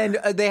 and then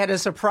they had a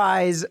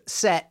surprise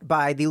set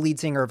by the lead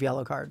singer of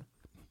Yellow Card.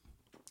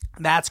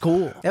 That's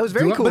cool. That was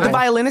very Do I- cool. But the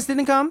violinist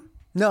didn't come?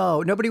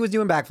 No, nobody was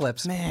doing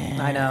backflips.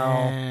 I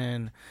know.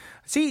 Man.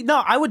 See, no,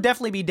 I would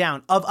definitely be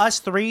down. Of us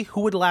three,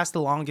 who would last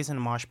the longest in a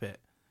mosh pit?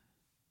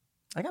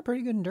 I got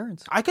pretty good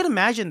endurance. I could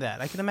imagine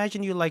that. I could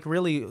imagine you like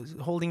really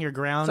holding your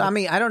ground. So I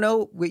mean, I don't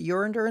know what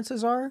your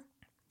endurances are,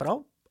 but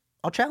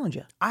I'll challenge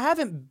you. I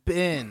haven't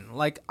been.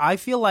 Like, I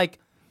feel like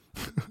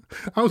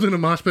I was in a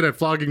mosh pit at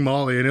Flogging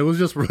Molly, and it was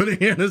just running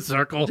in a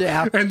circle.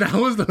 Yeah. And that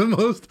was the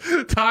most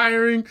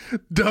tiring,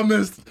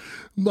 dumbest,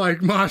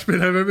 like, mosh pit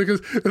ever,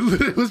 because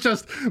it was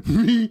just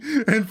me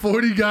and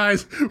 40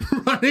 guys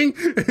running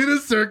in a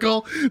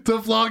circle to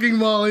Flogging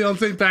Molly on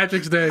St.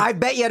 Patrick's Day. I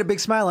bet you had a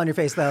big smile on your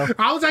face, though.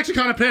 I was actually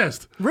kind of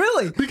pissed.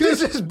 Really? Because-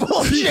 this is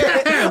bullshit.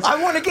 Yes.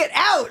 I want to get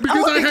out. Because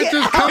I wanna had get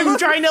just out. come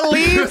trying to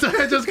leave. Because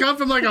I had just come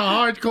from like a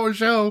hardcore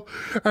show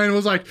and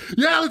was like,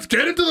 yeah, let's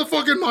get into the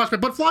fucking mosh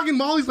pit. But Flogging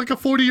Molly's like a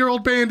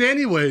 40-year-old band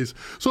anyways.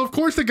 So of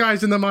course the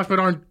guys in the mosh pit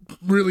aren't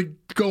really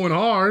going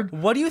hard.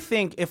 what do you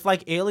think if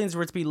like aliens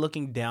were to be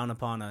looking down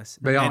upon us?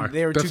 They and are.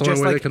 They were That's to the only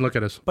just way like, they can look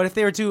at us. But if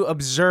they were to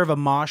observe a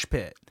mosh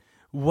pit,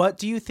 what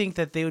do you think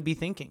that they would be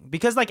thinking?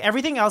 Because like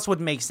everything else would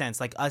make sense,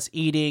 like us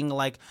eating,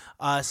 like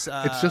us.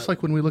 It's just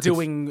like when we look at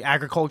doing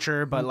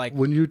agriculture, but like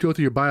when you go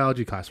through your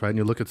biology class, right, and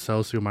you look at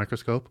cells through a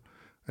microscope.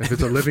 If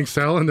it's a living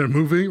cell and they're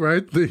moving,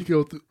 right? They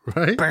go through,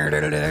 right?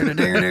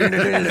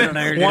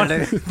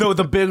 though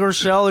the bigger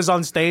shell is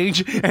on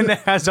stage and it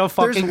has a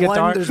fucking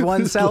guitar. There's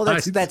one cell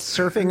that's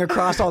surfing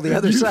across all the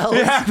other cells.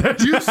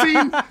 You've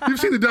seen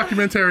the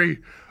documentary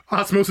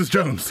Osmosis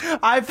Jones.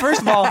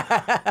 First of all,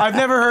 I've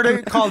never heard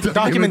it called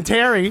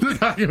documentary.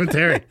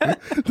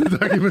 The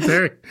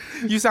documentary.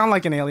 You sound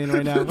like an alien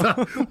right now.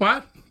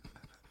 What?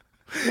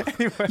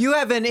 You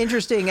have an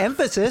interesting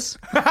emphasis.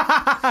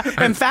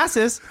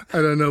 Emphasis.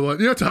 I don't know what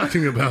you're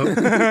talking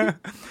about.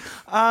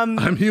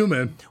 I'm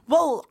human.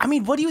 Well, I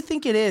mean, what do you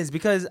think it is?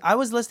 Because I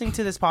was listening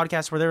to this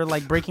podcast where they were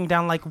like breaking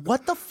down, like,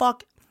 what the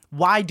fuck?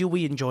 Why do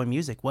we enjoy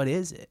music? What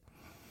is it?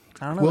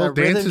 I don't know. The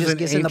rhythm just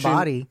gets in the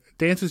body.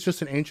 Dance is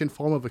just an ancient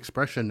form of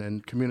expression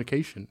and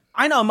communication.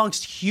 I know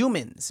amongst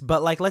humans,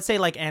 but like, let's say,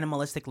 like,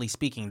 animalistically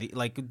speaking,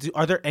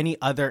 are there any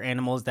other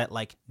animals that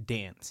like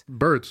dance?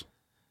 Birds.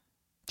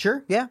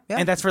 Sure. Yeah. Yeah.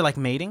 And that's for like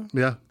mating.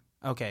 Yeah.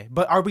 Okay,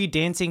 but are we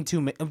dancing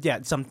to? Yeah,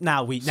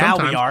 now we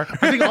Sometimes. are.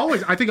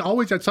 I think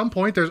always at some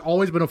point there's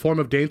always been a form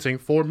of dancing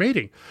for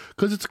mating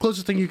because it's the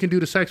closest thing you can do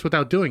to sex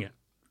without doing it.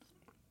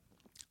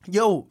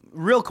 Yo,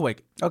 real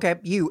quick, okay.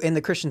 You in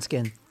the Christian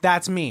skin.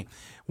 that's me.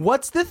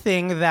 What's the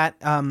thing that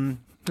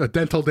A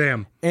dental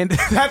dam. And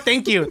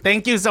thank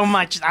you so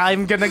much.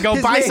 I'm gonna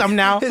go buy some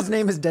now. His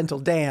name is Dental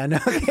Dan.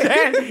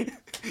 Dan,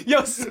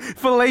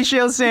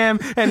 Fellatio Sam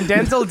and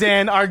Dental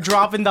Dan are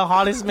dropping the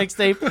hottest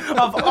mixtape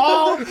of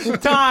all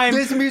time.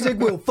 This music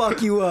will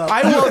fuck you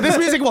up. This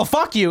music will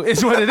fuck you,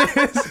 is what it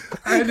is.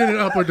 And in an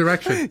upward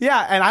direction.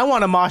 Yeah, and I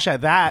want to mosh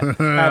at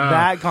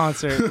that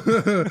concert.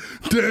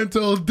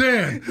 Dental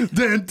Dan.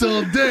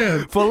 Dental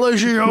Dan.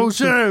 Fellatio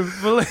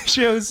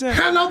Sam.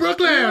 Hello,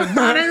 Brooklyn.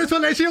 My name is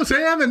Fellatio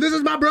Sam, and this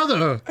is my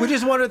brother. We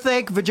just want to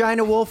thank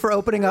Vagina Wolf for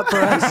opening up for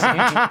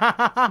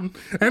us.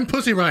 And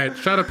Pussy Riot.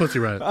 Shout out Pussy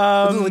Riot.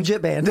 It's a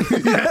legit band.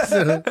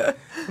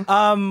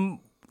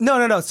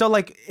 No. So,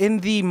 like, in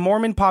the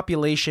Mormon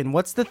population,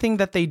 what's the thing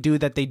that they do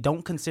that they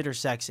don't consider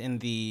sex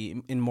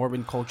in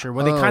Mormon culture?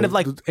 Where they kind of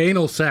like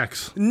anal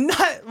sex.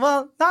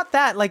 not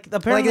that. Like,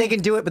 apparently Like they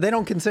can do it, but they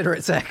don't consider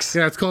it sex.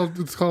 Yeah, it's called.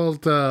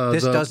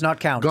 This does not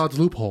count. God's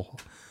loophole.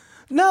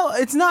 No,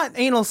 it's not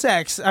anal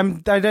sex.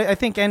 I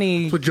think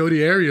any. That's what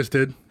Jodi Arias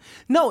did.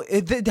 No,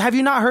 have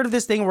you not heard of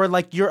this thing where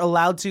like you're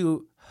allowed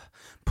to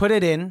put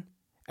it in,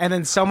 and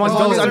then someone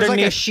goes There's underneath?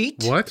 like a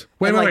sheet. What?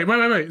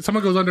 Wait.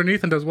 Someone goes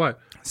underneath and does what?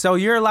 So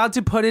you're allowed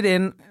to put it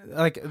in,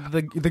 like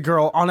the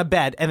girl on a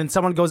bed, and then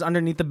someone goes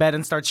underneath the bed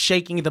and starts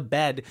shaking the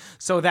bed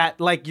so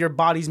that like your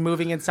body's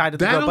moving inside of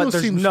the That girl. But almost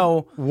there's seems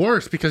no.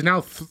 worse because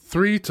now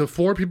 3 to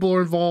 4 people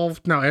are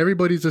involved. Now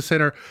everybody's a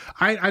sinner.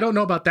 I don't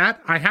know about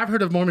that. I have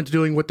heard of Mormons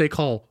doing what they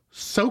call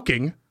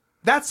soaking.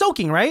 That's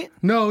soaking, right?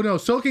 No.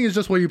 Soaking is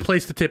just where you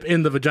place the tip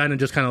in the vagina and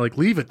just kind of like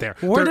leave it there.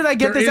 Where did I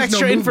get this there is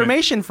extra no movement.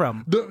 information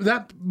from?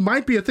 That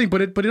might be a thing,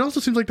 but it also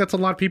seems like that's a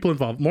lot of people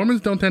involved.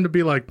 Mormons don't tend to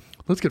be like,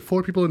 let's get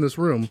 4 people in this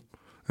room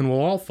and we'll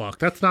all fuck.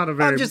 That's not a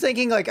very. I'm just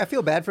thinking, like, I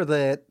feel bad for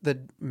the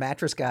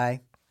mattress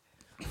guy.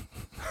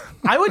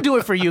 I would do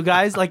it for you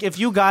guys. Like if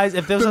this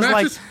was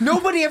mattress- like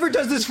Nobody ever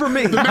does this for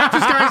me. The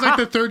mattress guy is like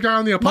the 3rd guy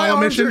on the Apollo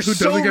arms mission are who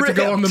so doesn't get to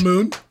go on the ripped.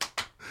 moon.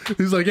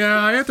 He's like, yeah,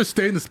 I have to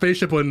stay in the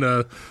spaceship when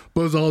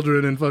Buzz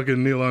Aldrin and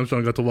fucking Neil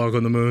Armstrong got to walk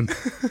on the moon.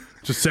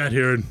 Just sat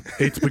here and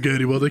ate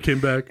spaghetti while they came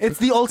back. it's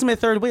the ultimate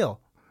third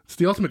wheel. It's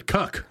the ultimate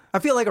cuck. I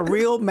feel like a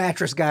real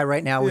mattress guy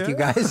right now with you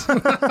guys.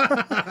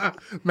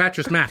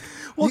 Mattress Mac.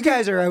 You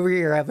guys are over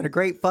here having a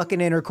great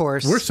fucking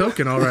intercourse. We're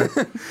soaking all right.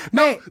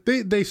 No,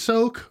 they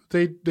soak.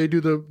 They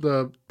do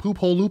the poop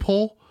hole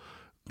loophole.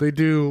 They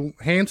do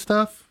hand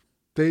stuff.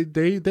 They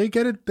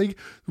get it. They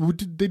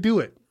do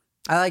it.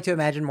 I like to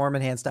imagine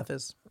Mormon hand stuff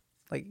is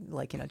like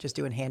just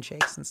doing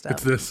handshakes and stuff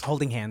It's this.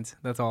 Holding hands.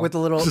 That's all. with the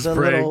little Just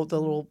praying.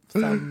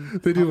 thumb.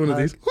 They do one of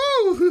these.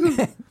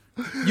 Woo!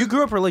 You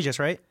grew up religious,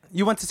 right?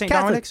 You went to St.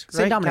 Catholic. Dominic's, right?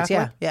 St. Dominic's,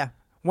 Catholic? yeah.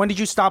 When did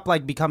you stop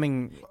like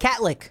becoming?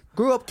 Catholic.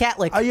 Grew up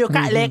Catholic. Are you a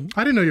Catholic?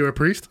 I didn't know you were a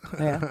priest.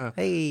 Yeah.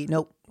 Hey,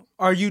 nope.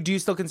 Do you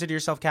still consider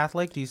yourself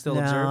Catholic? Do you still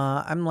observe?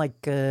 I'm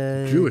like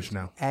Jewish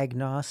now.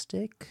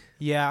 agnostic.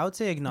 Yeah, I would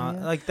say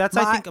agnostic. Like that's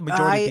I think a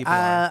majority of people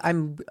are.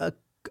 I'm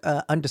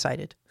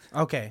undecided.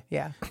 Okay.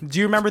 Yeah. Do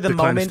you remember the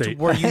Decline moment state.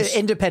 where you?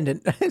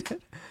 Independent.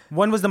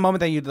 When was the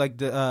moment that you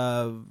like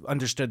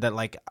understood that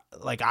like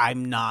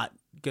I'm not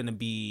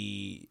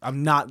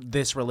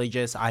this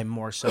religious. I'm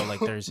more so like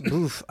there's.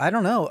 Oof. I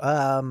don't know.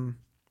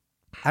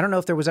 I don't know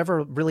if there was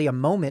ever really a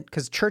moment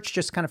because church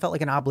just kind of felt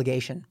like an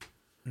obligation.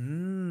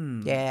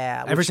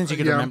 Yeah. Ever since you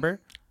can Yeah. remember.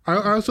 I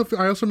also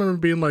remember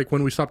being like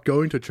when we stopped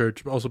going to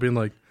church, also being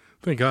like,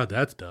 thank God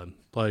that's done.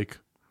 Like,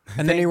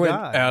 And then he went,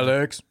 God.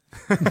 Alex.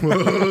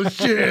 oh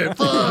shit,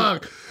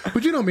 fuck.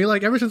 But you know me,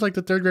 like ever since like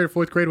the 3rd grade or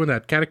 4th grade when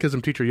that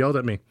catechism teacher yelled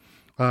at me,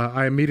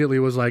 I immediately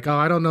was like, oh,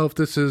 I don't know if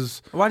this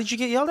is Why did you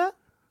get yelled at?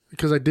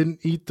 because I didn't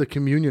eat the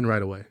communion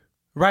right away.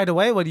 Right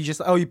away? What, you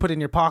just, you put it in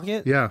your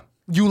pocket? Yeah.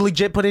 You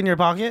legit put it in your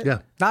pocket? Yeah.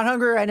 Not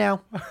hungry right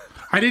now.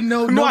 I didn't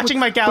know. I'm watching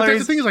my But that's calories,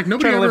 the thing is like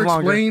nobody trying to ever live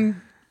longer. explained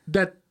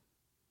that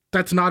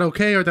that's not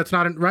okay or that's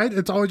not right.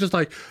 It's always just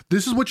like,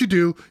 this is what you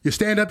do. You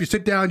stand up, you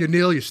sit down, you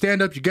kneel, you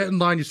stand up, you get in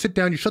line, you sit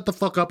down, you shut the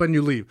fuck up and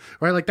you leave.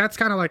 Right? Like that's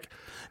kind of like,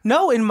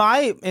 No, in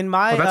my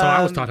that's how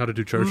I was taught how to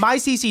do church. My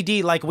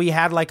CCD, like we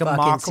had like a Fucking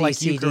mock like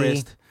CCD.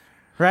 Eucharist.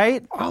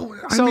 Right? oh,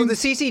 I So mean, the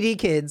CCD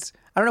kids,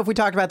 I don't know if we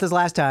talked about this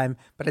last time,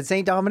 but at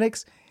St.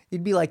 Dominic's,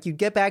 you'd be like, you'd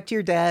get back to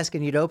your desk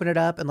and you'd open it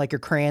up and like your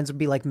crayons would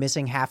be like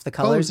missing half the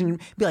colors and you'd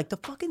be like, the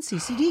fucking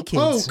CCD kids.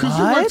 oh, because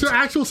you went to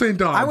actual St.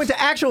 Dom's. I went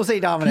to actual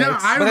St. Dominic's. Yeah,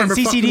 I But then remember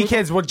CCD fucking with-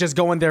 kids would just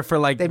go in there for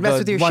like They'd mess the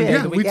with your one shit. day Yeah,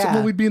 of the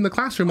week. we'd be in the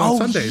classroom on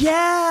Sundays.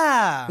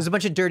 Yeah. There's a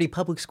bunch of dirty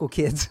public school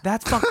kids.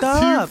 That's fucked You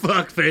up.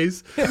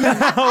 fuckface.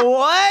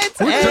 What?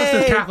 We're just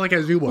as Hey. Catholic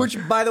as you were. Which,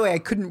 by the way, I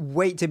couldn't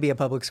wait to be a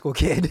public school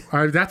kid.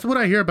 That's what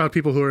I hear about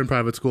people who are in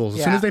private schools.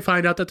 As soon Yeah. as they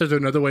find out that there's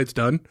another way it's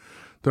done,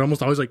 they're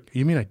almost always like,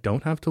 you mean I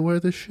don't have to wear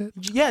this shit?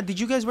 Yeah, did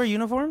you guys wear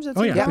uniforms at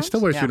Oh, St. yeah. I John's?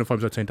 still wear Yeah.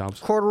 uniforms at St. Dom's.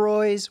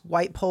 Corduroys,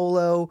 white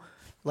polo,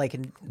 like a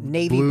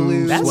navy Blue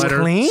blue That's sweater.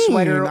 clean.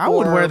 sweater. I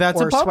would or- wear that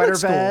to or public sweater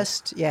school.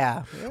 vest.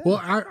 Yeah.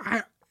 Well,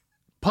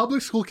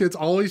 public school kids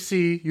always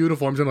see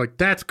uniforms and like,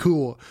 that's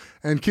cool.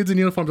 And kids in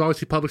uniforms always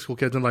see public school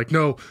kids and like,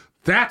 no,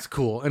 that's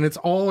cool. And it's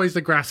always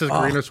the grass is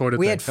greener sort of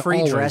We thing. had free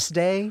Always. dress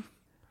day.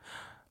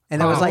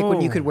 And that was like when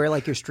you could wear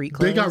like your street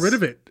clothes. They got rid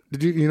of it.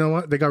 Did you know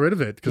what? They got rid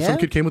of it because some Yeah?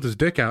 kid came with his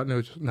dick out and it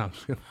was just, no. I'm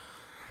just kidding.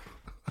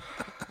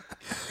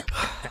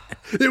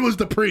 It was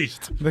the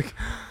priest.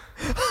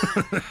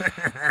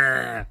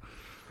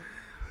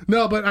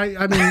 No, but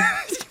I mean,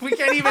 we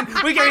can't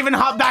even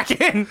hop back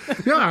in.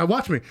 yeah,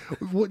 watch me.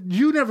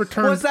 You never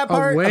turned What's that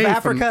part away of from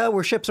Africa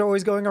where ships are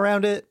always going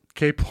around it?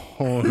 Cape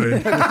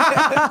Horn.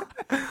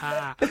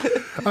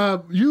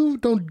 You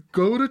don't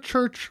go to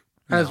church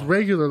as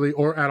regularly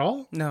or at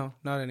all No,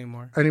 not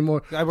anymore.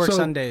 anymore. I work So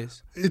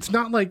Sundays. It's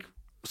not like,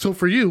 so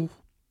for you,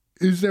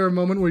 is there a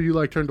moment where you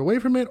like turned away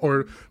from it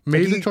or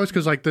made the choice?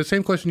 Because like the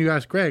same question you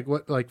asked Greg,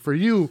 what like for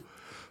you,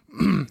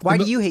 Why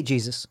do you hate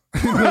Jesus?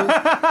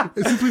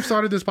 since we've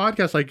started this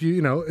podcast, like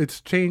you know, it's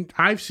changed.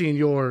 I've seen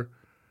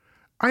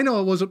I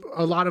know it was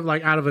a lot of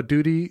like out of a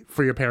duty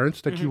for your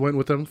parents that you went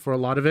with them for a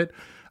lot of it.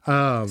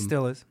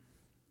 Still is.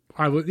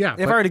 I would, yeah.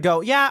 If I were to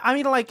go, yeah, I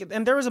mean, like,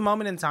 and there was a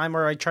moment in time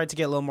where I tried to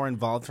get a little more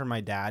involved for my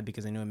dad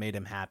because I knew it made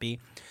him happy.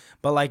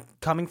 But, like,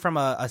 coming from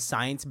a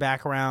science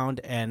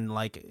background and,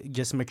 like,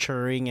 just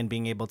maturing and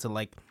being able to,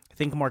 like,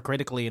 think more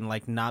critically and,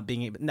 like,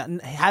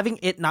 having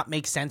it not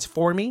make sense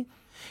for me.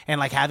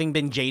 And like having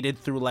been jaded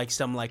through like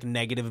some like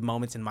negative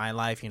moments in my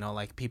life, you know,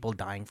 like people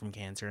dying from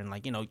cancer and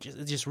like, you know,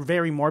 just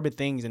very morbid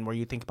things, and where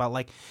you think about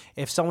like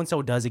if so and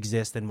so does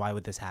exist, then why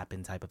would this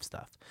happen type of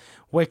stuff.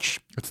 Which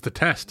it's the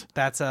test.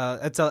 that's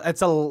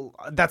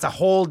a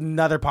whole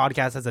nother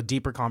podcast. That's a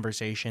deeper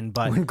conversation.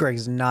 But When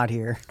Greg's not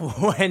here.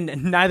 when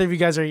neither of you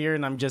guys are here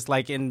and I'm just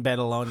like in bed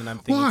alone and I'm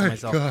thinking to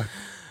myself, God.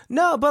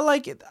 no, but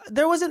like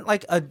there wasn't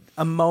like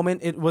a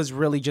moment. It was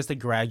really just a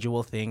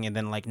gradual thing, and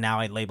then like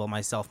now I label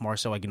myself more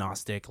so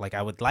agnostic. Like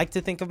I would like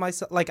to think of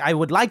myself, like I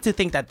would like to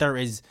think that there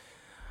is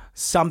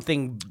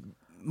something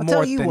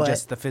more than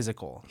just the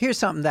physical. Here's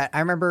something that I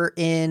remember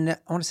in, I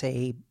want to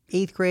say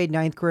 8th grade,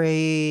 9th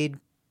grade,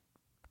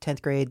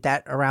 10th grade,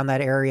 that around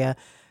that area.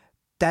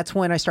 That's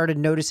when I started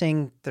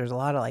noticing there's a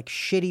lot of like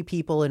shitty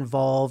people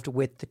involved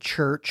with the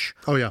church.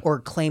 Oh, yeah. Or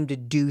claim to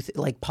do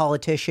like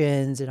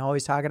politicians and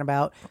always talking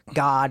about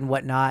God and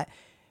whatnot,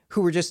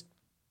 who were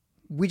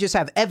we just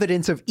have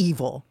evidence of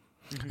evil.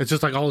 It's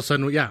just like all of a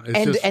sudden, yeah.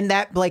 It's And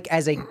that like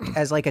as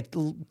like a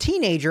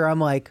teenager, I'm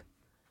like,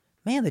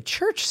 man, the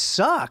church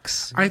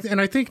sucks. I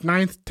think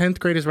 9th, 10th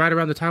grade is right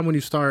around the time when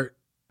you start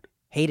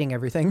Hating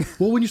everything.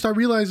 Well, when you start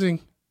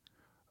realizing,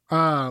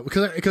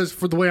 because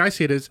for the way I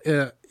see it is,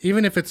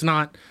 even if it's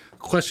not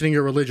questioning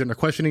your religion or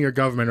questioning your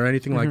government or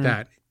anything like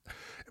that,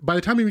 by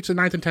the time you reach the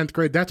 9th and 10th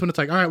grade, that's when it's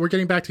like, all right, we're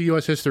getting back to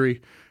U.S.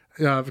 history.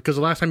 Because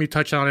the last time you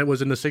touched on it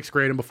was in the 6th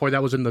grade, and before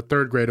that was in the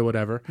 3rd grade or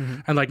whatever.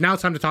 And like now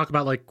it's time to talk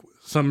about like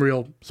some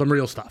real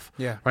stuff.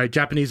 Yeah. Right.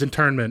 Japanese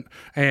internment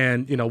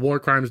and war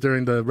crimes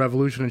during the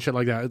revolution and shit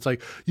like that. It's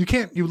like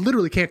you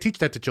literally can't teach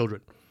that to children.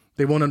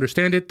 They won't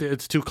understand it.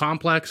 It's too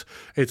complex.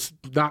 It's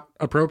not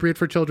appropriate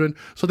for children.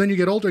 So then you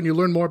get older and you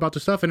learn more about the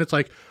stuff, and it's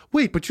like,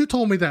 wait, but you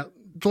told me that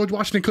George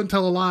Washington couldn't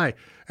tell a lie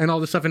and all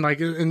this stuff,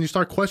 and you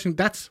start questioning.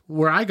 That's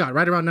where I got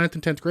right around 9th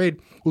and 10th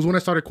grade was when I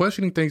started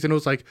questioning things, and it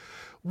was like,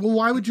 well,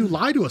 why would you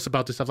lie to us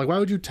about this stuff? Like, why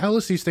would you tell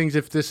us these things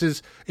if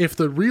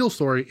the real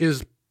story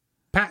is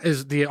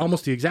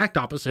almost the exact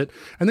opposite,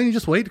 and then you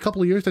just wait a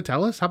couple of years to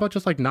tell us? How about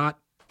just like not,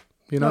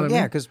 what I mean?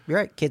 Yeah, because you're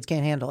right, kids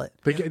can't handle it.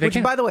 They Which,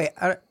 can't. by the way,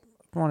 I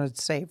want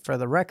to say for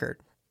the record,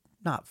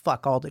 not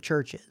fuck all the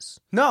churches.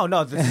 No,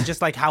 this is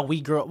just like how we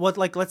grew up. Well,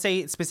 like let's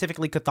say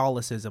specifically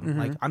Catholicism.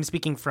 Like I'm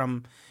speaking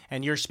from,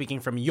 and you're speaking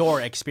from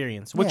your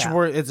experience, which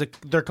Yeah.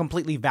 they're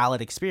completely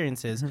valid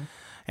experiences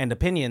and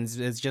opinions.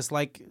 It's just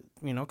like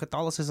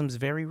Catholicism is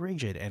very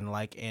rigid, and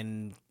like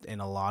in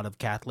a lot of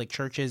Catholic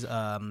churches,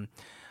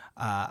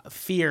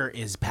 fear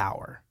is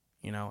power.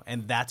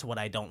 And that's what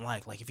I don't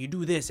like. Like if you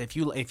do this, if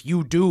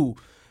you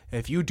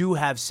do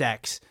have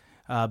sex.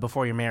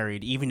 Before you're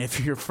married, even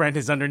if your friend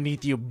is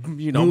underneath you,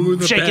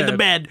 shaking the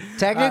bed.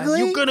 Technically?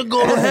 you're gonna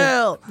go to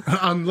hell.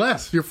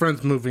 Unless your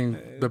friend's moving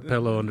the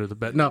pillow under the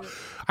bed. No,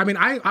 I mean,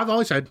 I've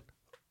always said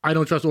I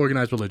don't trust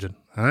organized religion.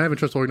 And I haven't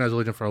trusted organized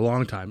religion for a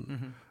long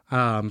time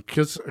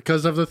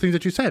because of the things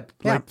that you said.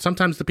 Yeah. Like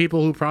sometimes the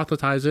people who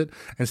proselytize it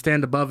and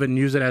stand above it and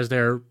use it as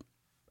their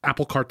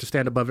apple cart to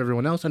stand above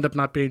everyone else end up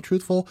not being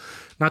truthful.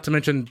 Not to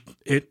mention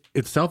it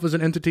itself as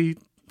an entity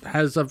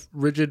has a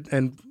rigid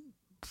and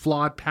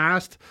flawed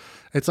past.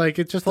 It's like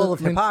it's just Full of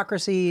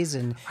hypocrisies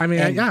and I've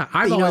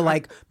always,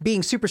 like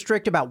being super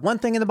strict about one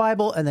thing in the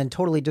Bible and then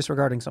totally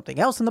disregarding something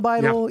else in the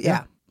Bible.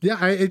 Yeah.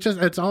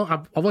 it's all.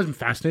 I've always been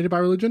fascinated by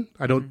religion.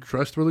 I don't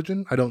trust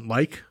religion. I don't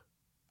like it.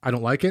 I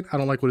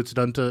don't like what it's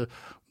done to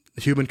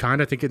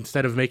humankind. I think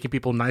instead of making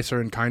people nicer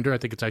and kinder, I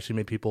think it's actually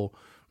made people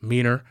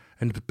meaner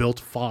and built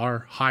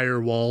far higher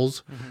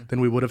walls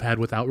than we would have had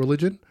without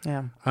religion.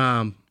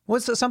 Yeah.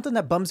 What's something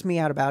that bums me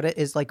out about it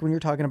is like when you're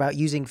talking about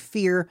using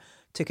fear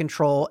to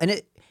control, and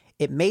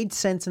it made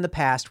sense in the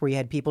past where you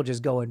had people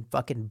just going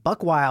fucking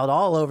buck wild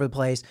all over the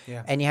place.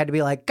 Yeah. And you had to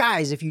be like,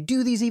 guys, if you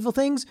do these evil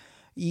things,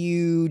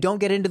 you don't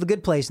get into the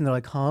good place. And they're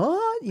like, huh?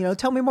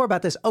 Tell me more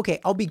about this. Okay,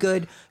 I'll be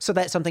good so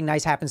that something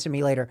nice happens to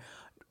me later.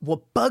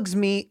 What bugs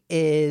me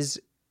is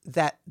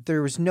that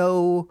there's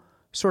no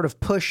sort of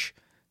push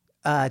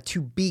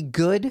to be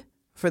good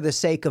for the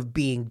sake of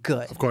being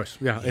good. Of course.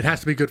 Yeah. It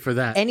has to be good for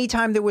that.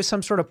 Anytime there was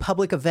some sort of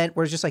public event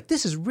where it's just like,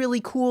 this is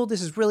really cool,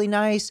 this is really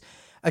nice,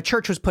 a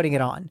church was putting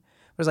it on.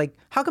 It was like,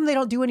 how come they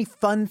don't do any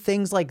fun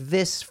things like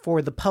this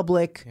for the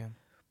public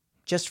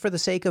just for the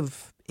sake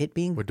of it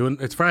being...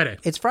 It's Friday.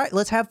 It's Friday.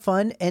 Let's have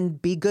fun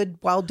and be good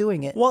while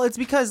doing it. Well, it's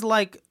because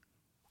like...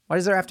 Why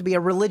does there have to be a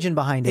religion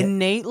behind it?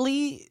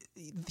 Innately,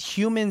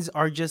 humans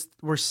are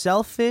we're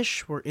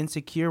selfish, we're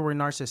insecure, we're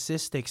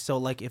narcissistic. So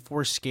like if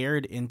we're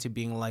scared into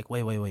being like,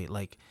 wait,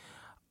 like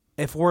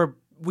if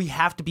we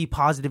have to be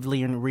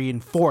positively and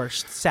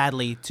reinforced,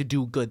 sadly, to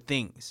do good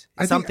things.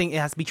 It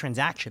has to be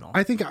transactional.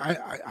 I think I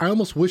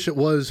almost wish it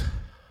was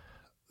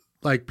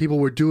like people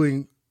were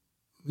doing,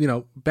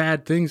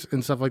 bad things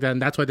and stuff like that.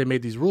 And that's why they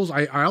made these rules.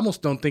 I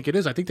almost don't think it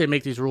is. I think they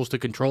make these rules to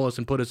control us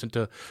and put us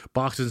into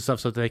boxes and stuff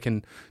so that they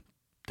can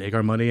take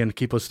our money and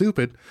keep us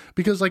stupid.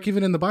 Because like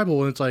even in the Bible,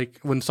 when it's like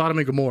when Sodom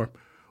and Gomorrah,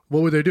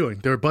 what were they doing?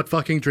 They were butt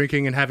fucking,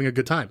 drinking, and having a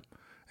good time.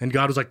 And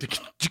God was like,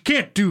 you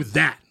can't do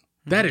that.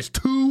 That is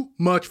too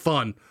much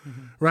fun,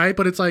 right?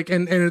 But it's like,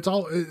 and it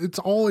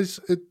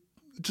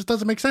just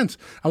doesn't make sense.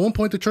 At one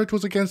point, the church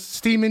was against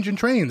steam engine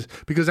trains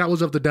because that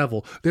was of the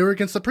devil. They were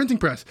against the printing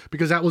press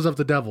because that was of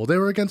the devil. They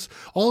were against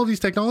all of these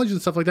technologies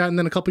and stuff like that. And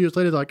then a couple years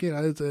later, they're like,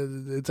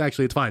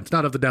 it's fine. It's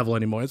not of the devil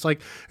anymore. It's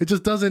like, it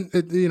just doesn't,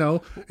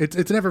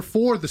 it's never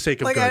for the sake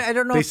of like, good. I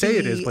don't know they if say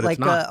it is, but like,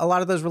 it's not. A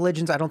lot of those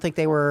religions, I don't think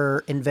they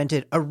were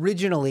invented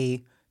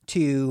originally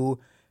to...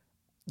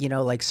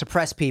 like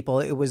suppress people.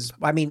 It was,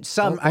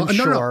 some, I'm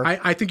sure. No.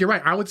 I think you're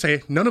right. I would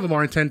say none of them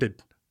are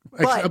intended.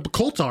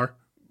 Cults are.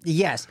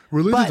 Yes.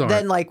 Religions but are.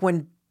 then like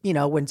when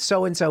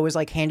so-and-so is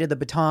like handed the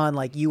baton,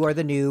 like you are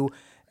the new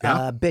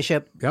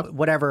bishop,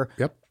 whatever.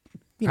 Yep.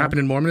 Happened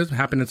in Mormonism,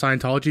 happened in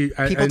Scientology,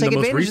 people and take the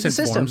most advantage recent of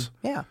the system. forms.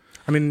 Yeah.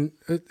 I mean,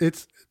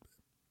 it's...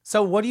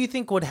 So what do you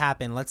think would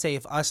happen? Let's say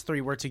if us three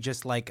were to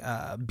just like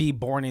be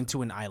born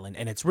into an island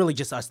and it's really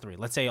just us three.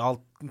 Let's say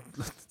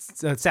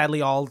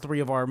sadly all three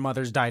of our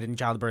mothers died in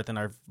childbirth and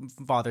our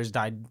fathers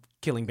died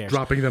killing bears.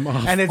 Dropping them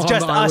off. And it's on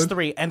just the us island.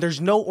 three and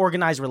there's no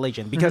organized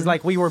religion because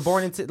like we were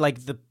born into like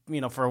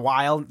for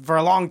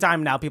a long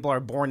time now people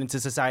are born into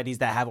societies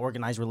that have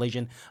organized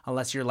religion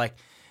unless you're like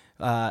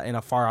in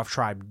a far off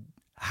tribe.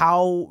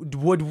 How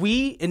would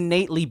we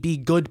innately be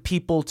good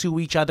people to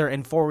each other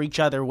and for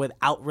each other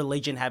without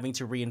religion having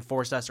to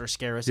reinforce us or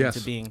scare us into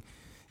being?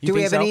 Do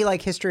we have any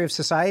like history of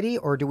society,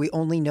 or do we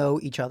only know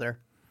each other?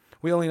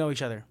 We only know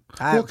each other.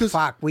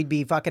 We'd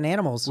be fucking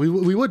animals. We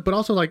would, but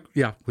also like,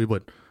 yeah, we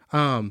would.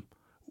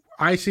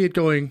 I see it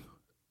going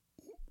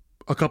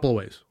a couple of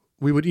ways.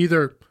 We would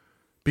either,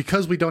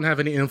 because we don't have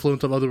any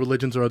influence of other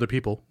religions or other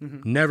people,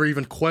 never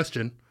even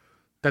question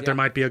that there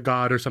might be a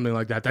God or something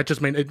like that. That just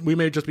we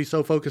may just be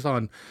so focused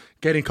on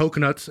getting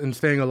coconuts and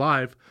staying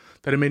alive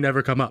that it may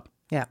never come up.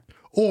 Yeah.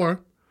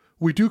 Or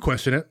we do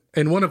question it,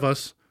 and one of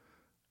us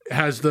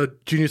has the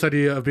genius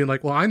idea of being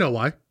like, well, I know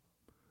why.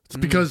 It's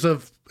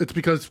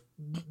because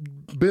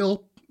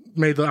Bill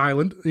made the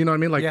island. You know what I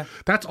mean? Like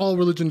that's all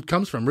religion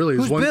comes from, really.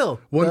 Who's Bill?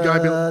 One guy,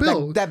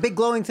 Bill. That big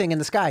glowing thing in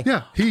the sky.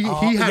 Yeah, he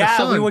had a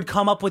son. We would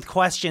come up with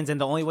questions, and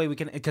the only way we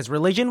can, because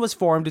religion was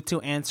formed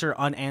to answer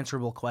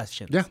unanswerable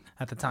questions.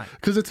 At the time,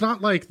 because it's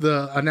not like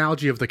the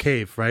analogy of the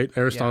cave, right?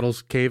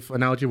 Aristotle's cave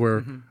analogy,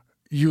 where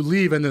you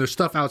leave and then there's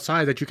stuff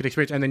outside that you can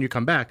experience, and then you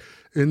come back.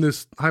 In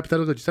this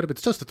hypothetical that you set up,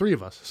 it's just the three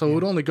of us, so it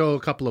would only go a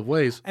couple of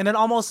ways. And then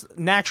almost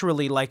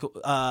naturally, like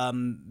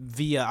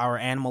via our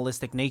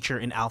animalistic nature,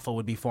 in alpha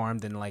would be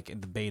formed, and like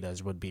the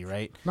betas would be,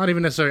 right? Not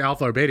even necessarily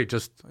alpha or beta,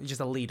 just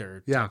a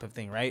leader type of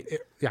thing, right?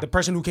 Yeah. The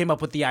person who came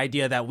up with the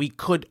idea that we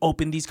could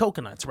open these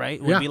coconuts,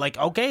 right? Would be like,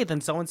 okay,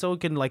 then so and so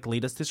can like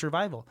lead us to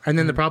survival. And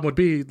then the problem would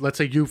be, let's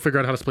say you figure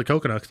out how to split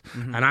coconuts,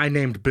 and I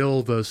named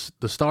Bill the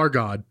star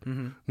god.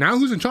 Now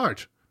who's in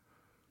charge?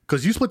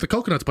 Because you split the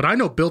coconuts, but I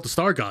know Bill the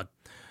star god.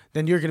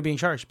 Then you're going to be in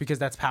charge because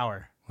that's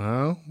power.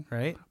 Well,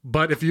 right?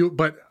 But if you,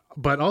 but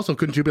also,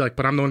 couldn't you be like,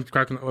 but I'm the one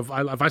cracking? If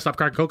I stop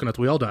cracking coconuts,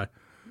 we all die.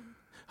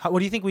 What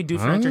do you think we do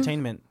for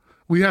entertainment?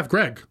 We have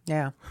Greg.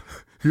 Yeah.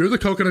 You're the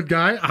coconut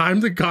guy. I'm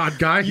the god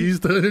guy. He's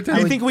the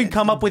entertainment. You think we'd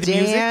come up with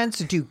dance,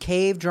 music? do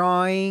cave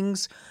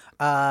drawings.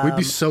 We'd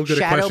be so good at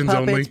shadow questions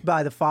puppets only.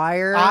 by the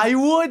fire. I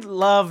would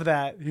love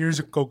that. Here's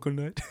a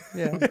coconut.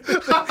 Yeah.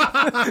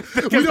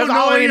 We don't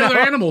know any other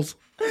animals.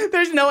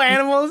 There's no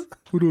animals.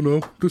 We don't know.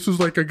 This is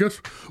like, I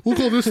guess, we'll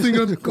call this thing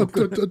a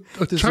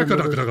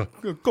chakadaka.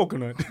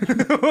 Coconut.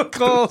 We'll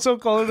call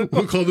it.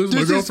 We'll call this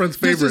my girlfriend's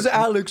favorite. This is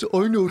Alex.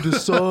 I know the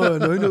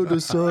sun. I know the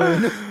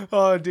sun.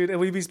 Oh, dude. And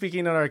we'd be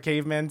speaking on our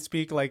caveman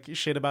speak, like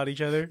shit about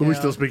each other. But we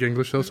still speak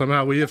English, though.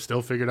 Somehow we have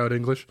still figured out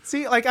English.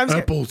 See, like, I'm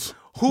scared. Apples.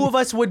 Who of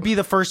us would be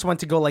the first one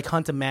to go, like,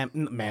 hunt a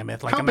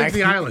mammoth? Like How a big's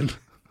the island?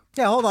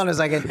 Yeah, hold on a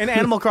second. An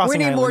Animal Crossing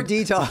We need more island.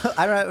 detail.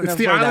 I don't know. It's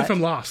the island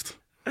from Lost.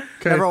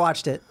 Okay. Never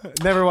watched it.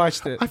 Never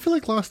watched it. I feel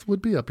like Lost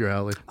would be up your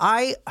alley.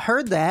 I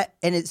heard that,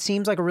 and it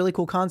seems like a really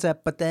cool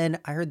concept, but then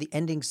I heard the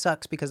ending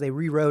sucks because they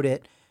rewrote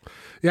it.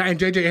 Yeah, and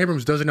J.J.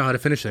 Abrams doesn't know how to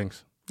finish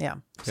things. Yeah.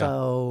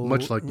 So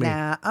much like me.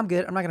 Nah, I'm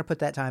good. I'm not gonna put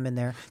that time in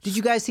there. Did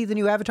you guys see the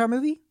new Avatar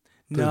movie?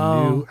 The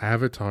No. new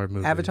Avatar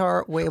movie.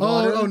 Avatar: Way of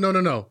Water. Oh,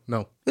 no.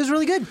 It was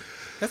really good.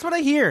 That's what I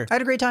hear. I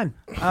had a great time.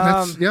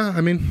 That's, yeah, I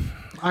mean,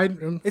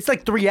 It's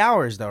like 3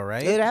 hours though,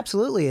 right? It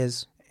absolutely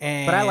is.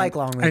 And But I like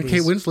long movies. and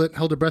Kate Winslet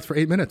held her breath for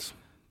 8 minutes.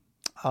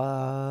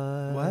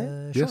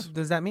 What? Yes. What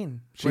does that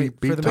mean? She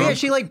beat for the Tom- Oh, yeah,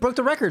 she like broke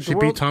the record. She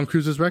beat Tom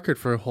Cruise's record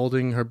for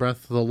holding her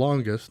breath the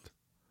longest.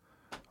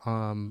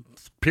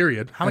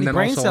 Period. How And many then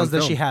brain also cells on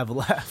does she film. have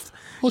left?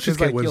 Well, she's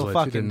like, Kate Winslet. you'll She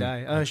fucking didn't-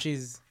 die. Oh,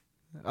 she's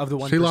of the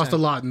 1%. She lost a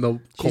lot in the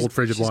cold,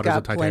 frigid She's waters got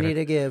of Titanic. plenty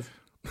to give.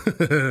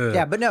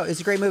 Yeah, but no, it's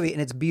a great movie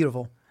and it's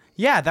beautiful.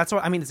 Yeah, that's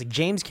what I mean. It's a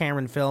James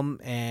Cameron film,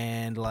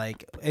 and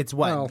like it's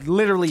what Well-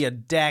 literally a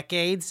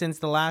decade since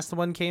the last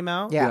one came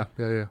out. Yeah.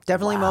 Yeah.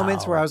 Definitely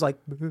moments where I was like,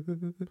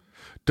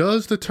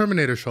 Does the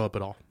Terminator show up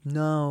at all?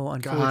 no,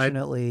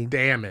 unfortunately.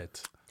 Damn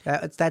it.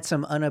 That's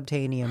some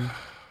unobtainium.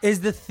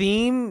 Is the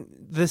theme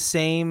the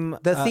same?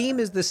 The theme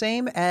is the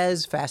same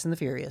as Fast and the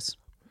Furious.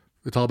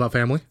 It's all about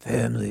family.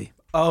 Family.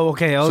 Oh,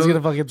 okay. I was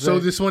gonna fucking say. So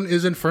this one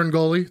isn't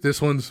Ferngully.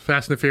 This one's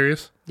Fast and the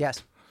Furious.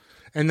 Yes.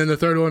 And then the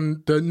third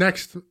one, the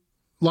next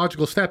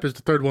logical step is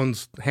the third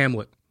one's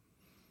Hamlet.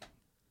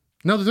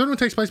 No, the third one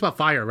takes place about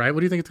fire, right? What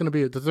do you think it's going to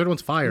be? The third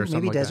one's fire or something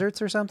Maybe like that.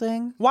 deserts or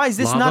something. Why is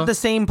this Lava? not the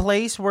same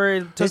place where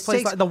it took This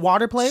place? takes- The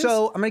water place.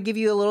 So I'm going to give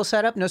you a little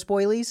setup. No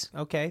spoilies.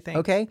 okay, thanks.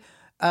 Okay.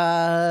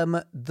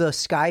 The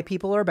sky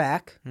people are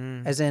back,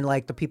 as in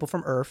like the people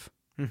from Earth,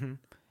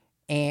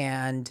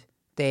 and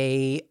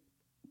they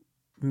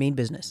mean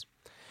business.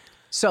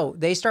 So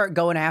they start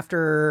going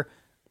after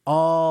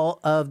all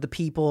of the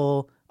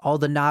people, all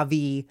the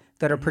Na'vi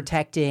that are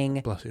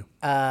protecting. Bless you.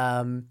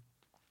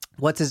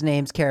 What's his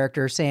name's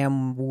character?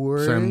 Sam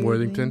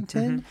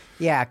Worthington.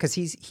 Yeah, because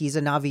he's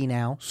a Na'vi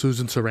now.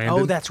 Susan Sarandon.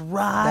 Oh, that's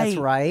right. That's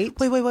right.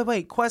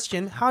 Wait.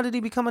 Question: how did he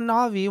become a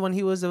Na'vi when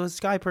he was a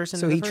sky person?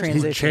 So in the he first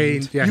transitioned. place?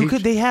 changed. Yeah, You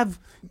could. They have,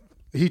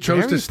 he chose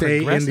very to stay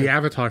in progressive. the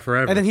Avatar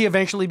forever. and then he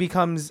eventually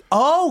becomes.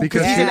 Oh,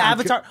 because he's Yeah. an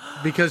Avatar.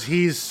 Because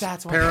he's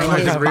That's why- And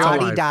paralyzed his in real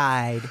body life.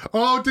 died.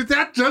 Oh, did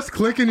that just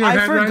click in your I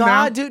head right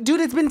now? forgot, dude.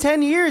 It's been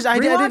 10 years. I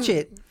Rewatch didn't.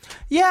 it.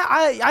 Yeah,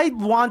 I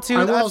want to. I I,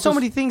 will have also so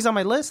many things on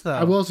my list, though.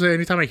 I will say,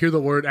 anytime I hear the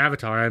word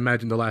Avatar, I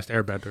imagine The Last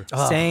Airbender.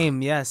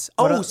 Same, yes.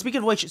 What Oh, else? speaking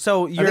of which,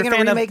 so Are you're they a going to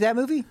fan remake of. that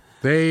movie?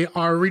 They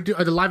are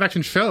the live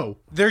action show.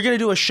 They're gonna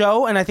do a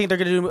show, and I think they're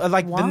gonna do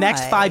like the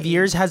next Why? 5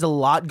 years has a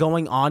lot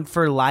going on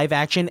for live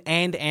action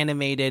and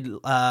animated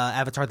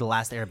Avatar: The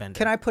Last Airbender.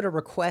 Can I put a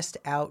request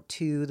out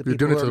to the You're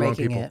people doing it who to are the wrong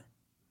making people.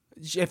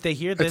 it? If they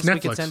hear this, It's we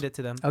can Netflix. send it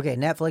to them. Okay,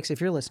 Netflix,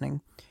 if you're listening,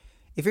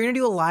 if you're going to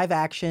do a live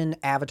action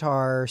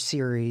Avatar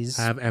series,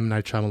 Have M.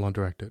 Night Shyamalan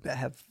direct it.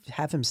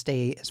 have him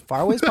stay as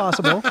far away as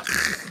possible.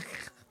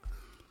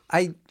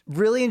 I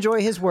really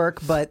enjoy his work,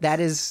 but that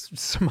is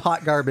some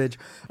hot garbage.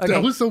 Okay,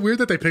 That was so weird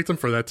that they picked him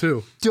for that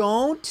too.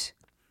 don't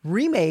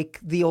remake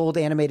the old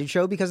animated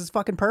show because it's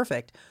fucking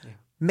perfect.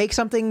 Make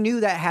something new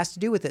that has to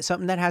do with it,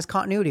 something that has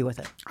continuity with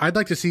it. I'd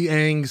like to see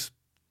Aang's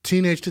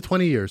teenage to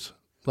 20 years,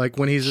 like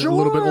when he's a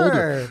little bit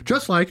older. Sure.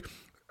 Just like,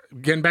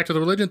 getting back to the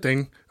religion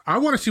thing, I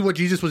want to see what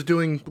Jesus was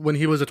doing when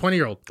he was a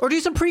 20-year-old. Or do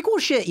some prequel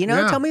shit, you know?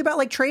 Yeah. Tell me about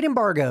like trade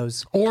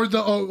embargoes. Or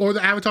the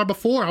Avatar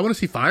before. I want to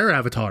see Fire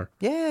Avatar.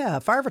 Yeah,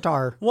 Fire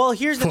Avatar. Well,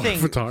 here's the thing.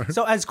 Avatar.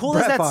 So as cool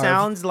Brett as that Favre.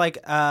 sounds, like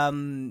a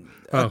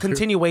Oh,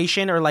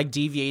 continuation or like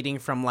deviating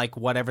from like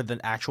whatever the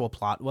actual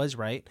plot was,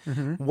 right?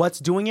 What's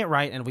doing it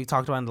right, and we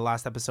talked about in the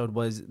last episode,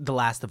 was The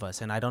Last of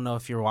Us. And I don't know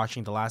if you're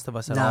watching The Last of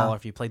Us at No. all, or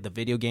if you played the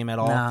video game at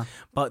all, No.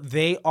 but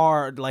they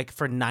are like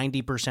for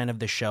 90% of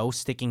the show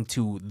sticking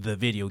to the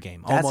video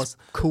game, That's almost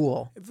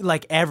cool.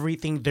 like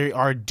everything they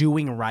are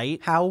doing right.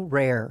 How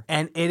rare.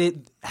 And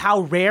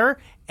how rare,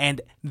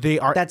 and they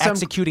are That's some-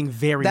 executing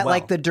very That well.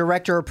 like the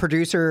director or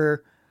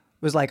producer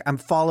was like, I'm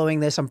following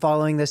this.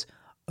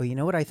 Oh, you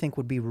know what I think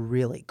would be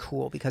really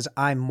cool because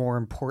I'm more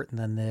important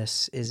than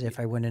this is if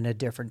I went in a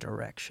different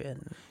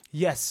direction.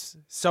 Yes.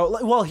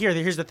 So, well,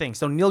 here's the thing.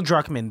 So Neil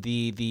Druckmann,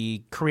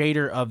 the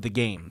creator of the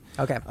game,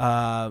 Okay.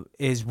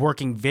 is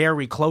working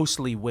very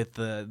closely with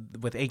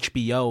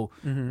HBO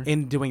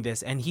in doing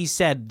this, and he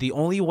said the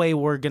only way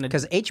we're gonna.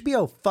 Because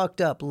HBO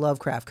fucked up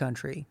Lovecraft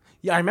Country.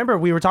 Yeah, I remember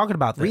we were talking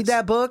about this. Read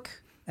that book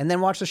and then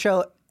watch the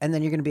show, and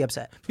then you're going to be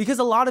upset. because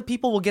a lot of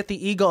people will get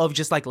the ego of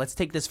just like, let's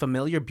take this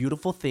familiar,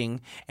 beautiful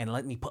thing and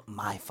let me put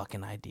my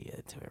fucking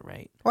idea to it,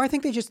 right? Or I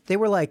think they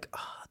were like,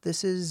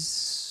 this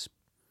is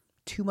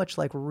too much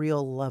like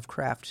real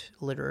Lovecraft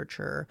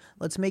literature.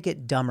 Let's make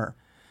it dumber.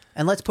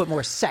 And let's put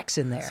more sex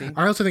in there.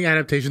 I also think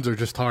adaptations are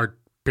just hard,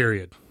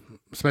 period.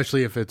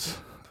 Especially if it's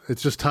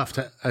just tough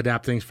to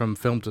adapt things from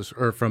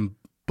from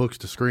books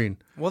to screen.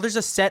 Well, there's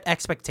a set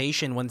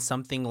expectation when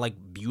something like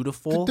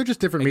beautiful They're just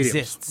different mediums.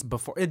 exists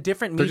before a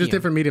different They're medium. just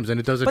different mediums, and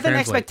it doesn't But then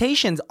translate.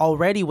 expectations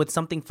already with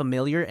something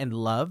familiar and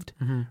loved,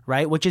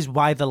 right? Which is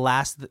why the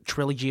last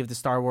trilogy of the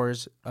Star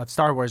Wars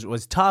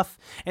was tough,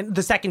 and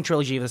the second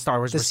trilogy of the Star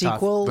Wars The was tough.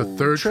 sequel The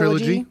third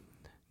trilogy?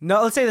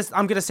 No, let's say this.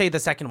 I'm gonna say the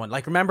second one.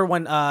 Like, remember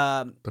when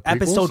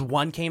episode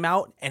 1 came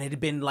out and it had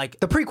been like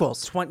The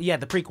prequels.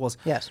 the prequels.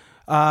 Yes.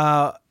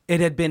 it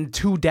had been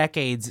 2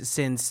 decades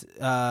since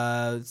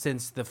the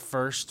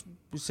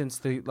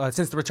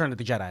Return of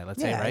the Jedi,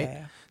 let's say, Yeah, right?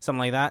 yeah. Something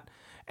like that.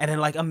 And then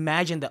like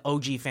imagine the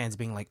OG fans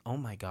being like, "Oh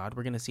my god,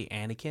 we're gonna see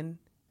Anakin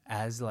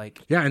as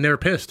like," Yeah, and they were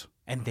pissed.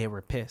 and they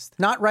were pissed.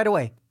 Not right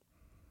away.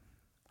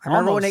 I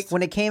remember Almost.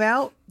 when it came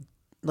out,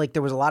 like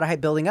there was a lot of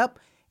hype building up,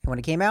 and when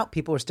it came out,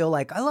 people were still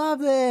like, "I love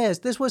this.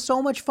 This was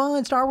so much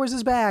fun. Star Wars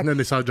is back." And then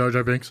they saw Jar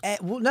Jar Binks.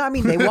 Well, no, I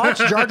mean they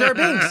watched Jar Jar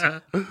Binks,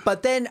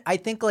 but then I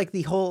think like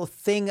the whole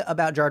thing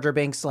about Jar Jar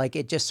Binks, like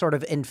it just sort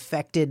of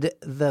infected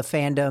the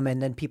fandom,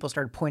 and then people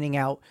started pointing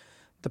out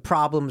the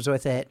problems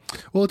with it.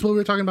 Well, it's what we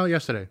were talking about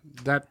yesterday.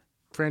 That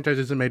franchise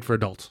isn't made for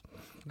adults.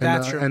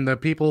 That's true. And the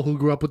people who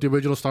grew up with the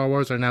original Star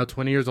Wars are now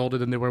 20 years older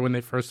than they were when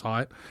they first saw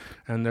it,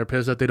 and they're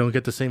pissed that they don't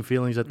get the same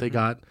feelings that they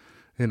got,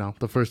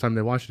 the first time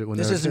they watched it. When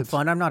This they were isn't kids.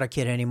 fun. I'm not a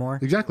kid anymore.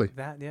 Exactly.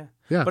 That yeah.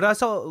 Yeah. But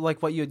also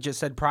like what you just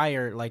said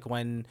prior, like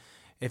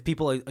if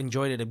people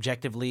enjoyed it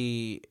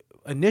objectively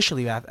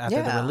initially after the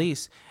Yeah.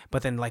 release,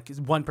 but then like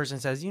one person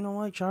says, "You know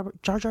what, Jar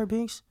Jar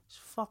Binks is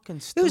fucking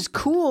It stupid." was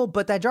cool,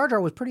 but that Jar Jar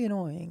was pretty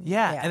annoying.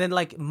 Yeah, and then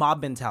like mob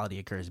mentality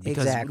occurs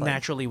because Exactly.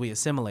 naturally we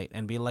assimilate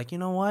and be like, you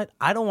know what?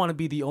 I don't want to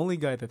be the only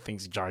guy that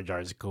thinks Jar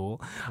Jar's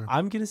cool.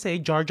 I'm gonna say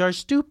Jar Jar's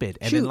stupid.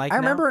 And Shoot, then like I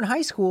now- remember in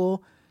high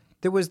school,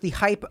 there was the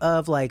hype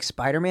of like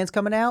Spider-Man's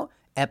coming out,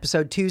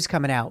 Episode 2's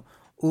coming out.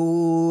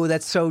 Ooh,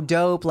 that's so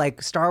dope!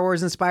 Like Star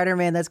Wars and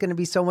Spider-Man, that's gonna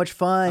be so much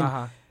fun.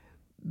 Uh-huh.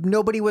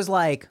 Nobody was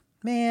like,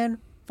 man,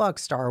 fuck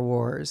Star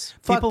Wars,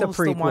 fuck people the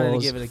still wanted to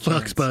prequels. give it a Fuck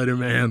chance.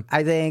 Spider-Man.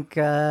 I think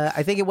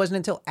it wasn't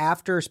until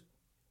after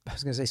I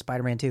was gonna say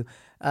Spider-Man 2.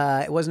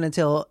 It wasn't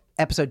until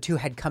Episode 2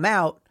 had come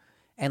out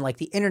and like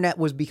the internet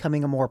was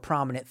becoming a more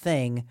prominent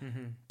thing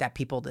that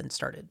people then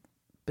started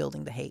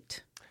building the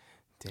hate.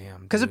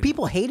 Damn. Because if dude.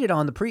 people hated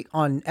on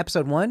on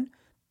Episode 1,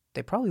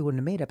 they probably wouldn't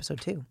have made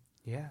Episode 2.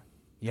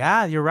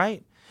 Yeah, you're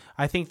right.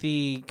 I think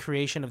the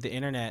creation of the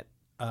internet.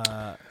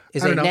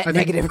 Is I a don't know. net I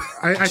think, negative.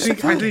 I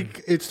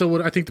think it still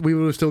would. I think we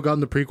would have still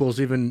gotten the prequels,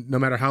 even no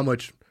matter how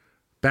much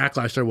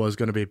backlash there was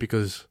going to be,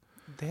 because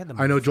They had the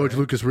I know money for George it.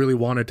 Lucas really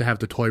wanted to have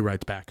the toy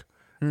rights back,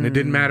 and it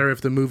didn't matter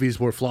if the movies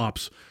were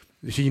flops.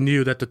 He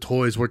knew that the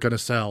toys were going to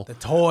sell. The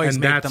toys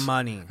And make the that's-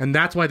 money. and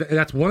that's why.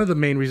 That's one of the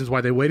main reasons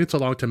why they waited so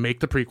long to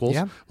make the prequels.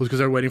 Yeah. Was because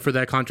they're waiting for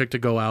that contract to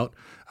go out.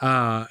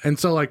 And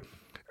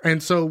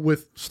so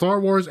with Star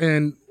Wars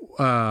and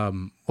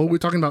what we're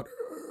talking about.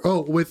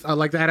 Oh, with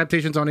like the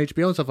adaptations on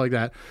HBO and stuff like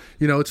that.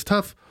 It's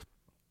tough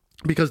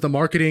because the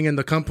marketing and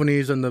the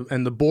companies and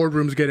the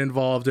boardrooms get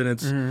involved, and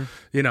it's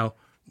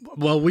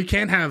well, we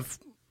can't have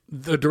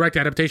the direct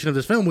adaptation of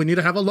this film. We need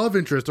to have a love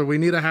interest, or they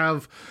need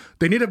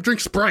to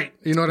drink Sprite.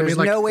 You know what There's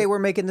I mean? no way we're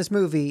making this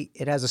movie.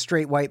 It has a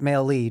straight white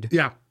male lead.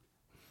 Yeah.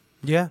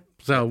 Yeah.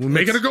 So we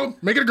make it a girl,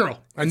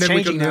 and then we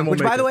changing can. now. Then we'll Which,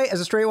 make by the it. way, as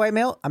a straight white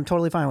male, I'm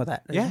totally fine with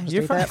that. I just Yeah, wanna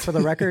you're state that fine. for the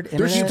record.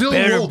 There's Internet. still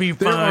Better roles. be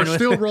There fine are with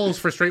still it. roles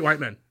for straight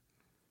white men.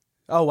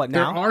 Oh, what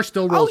now? There are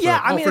still roles. Oh yeah,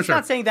 for it. I mean for it's sure.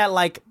 not saying that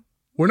like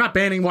We're not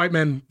banning white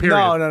men. Period.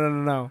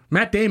 no.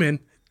 Matt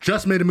Damon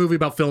just made a movie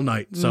about Phil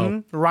Knight.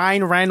 So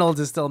Ryan Reynolds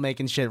is still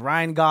making shit.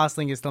 Ryan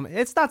Gosling is still.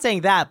 It's not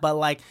saying that, but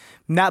like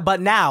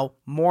now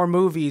more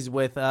movies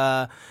with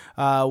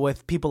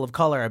people of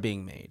color are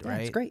being made,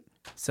 right? It's great.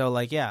 So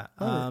like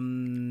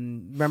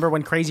remember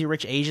when Crazy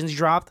Rich Asians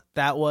dropped?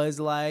 That was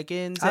like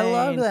insane. I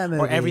love that Or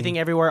movie. Everything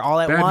Everywhere All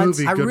at Bad Once.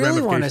 movie. I Good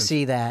really want to ramifications.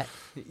 see that.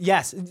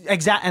 Yes,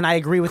 exact. And I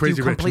agree with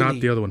Crazy you Rich, completely.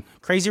 not the other one.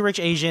 Crazy Rich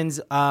Asians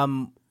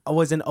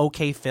was an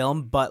okay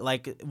film, but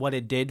like what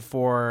it did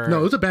for No,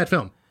 it was a bad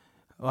film.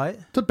 what?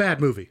 It's a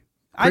bad movie.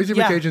 Crazy Rich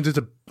yeah. Asians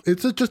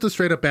it's just a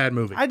straight up bad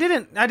movie. I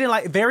didn't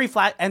like very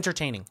flat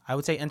entertaining. I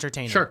would say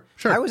entertaining. Sure.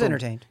 I was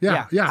entertained.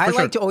 Yeah. Yeah. I for like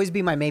sure. to always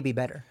be my maybe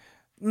better.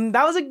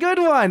 That was a good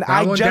one.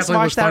 I one just definitely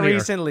watched was that funnier,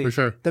 recently. For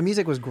sure. The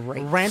music was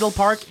great. Randall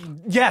Park.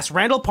 Yes,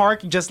 Randall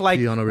Park just like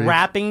Keanu Reeves.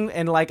 rapping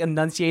and like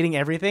enunciating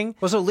everything.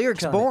 Well, so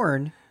Lyrics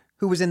Born,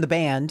 who was in the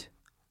band,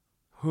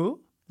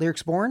 Who?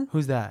 Lyrics Born,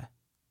 Who's that?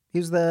 he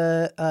was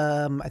the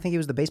I think he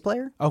was the bass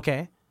player.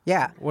 Okay.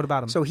 Yeah. What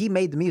about him? So he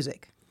made the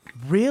music.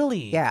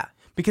 Really? Yeah.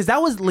 Because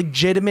that was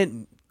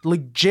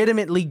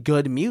legitimately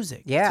good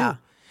music. Yeah. too.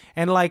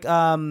 And like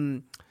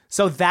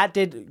so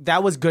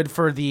that was good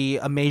for the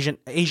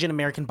Asian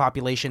American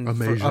population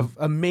Amazing. of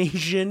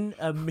amazing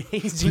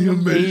Amazing.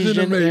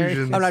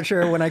 Americans. I'm not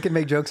sure when I can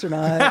make jokes or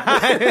not.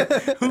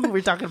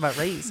 We're talking about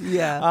race.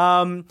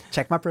 Yeah.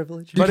 Check my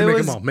privilege. You But can it make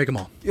was- them all. Make them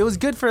all. It was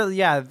good for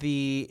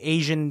the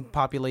Asian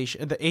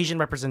population, the Asian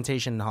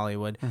representation in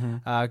Hollywood.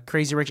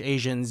 Crazy Rich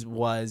Asians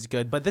was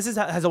good, but this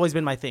has always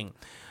been my thing.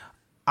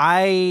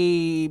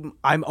 I'm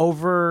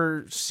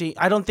overseeing.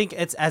 I don't think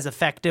it's as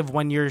effective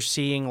when you're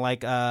seeing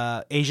like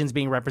Asians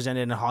being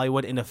represented in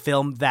Hollywood in a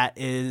film that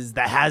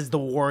has the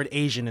word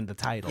Asian in the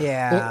title.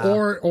 Yeah.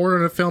 Or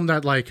in a film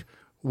that like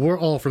we're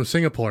all from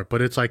Singapore,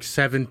 but it's like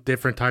 7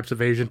 different types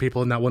of Asian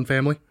people in that one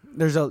family,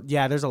 There's a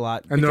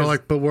lot, and they're because-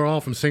 like, "But we're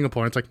all from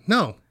Singapore." And it's like,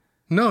 no,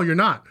 you're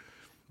not.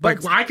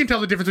 Like I can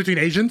tell the difference between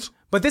Asians.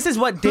 But this is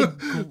what did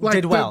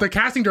Like well. the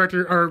casting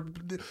director, or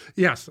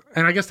yes,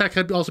 and I guess that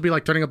could also be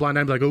like turning a blind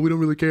eye and be like, oh, we don't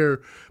really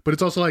care. But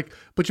it's also like,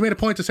 but you made a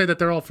point to say that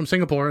they're all from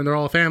Singapore and they're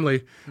all a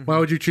family. Why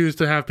would you choose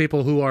to have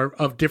people who are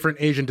of different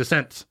Asian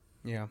descents?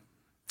 Yeah.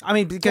 I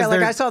mean, because Yeah, like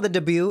they're- I saw the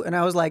debut and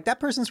I was like, that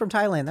person's from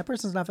Thailand. That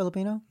person's not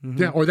Filipino.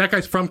 Yeah, or that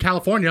guy's from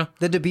California.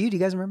 The debut, do you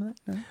guys remember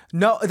that?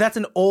 No? no, that's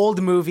an old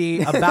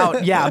movie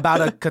about about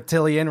a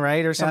cotillion,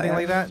 right, or something yeah.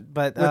 like that.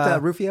 But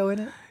With Rufio in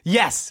it?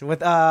 yes, with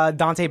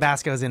Dante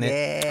Basco's in it.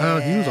 Yeah. Oh,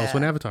 he was also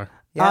an Avatar.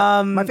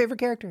 Yeah. My favorite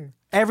character.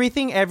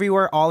 Everything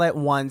Everywhere All at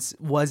Once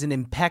was an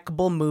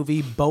impeccable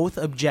movie, both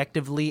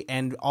objectively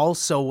and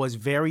also was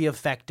very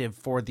effective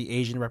for the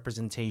Asian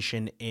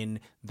representation in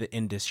the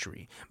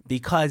industry.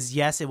 Because,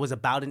 yes, it was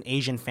about an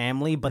Asian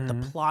family, but the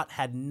plot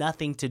had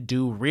nothing to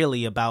do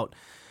really about,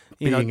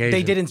 you know, Being they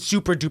Asian. didn't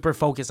super duper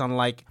focus on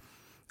like,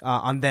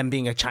 on them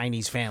being a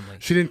Chinese family.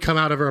 She didn't come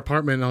out of her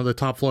apartment on the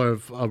top floor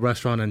of a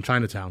restaurant in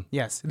Chinatown.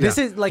 Yes. This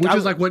Yeah. is like, which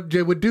is like what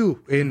they would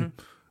do in,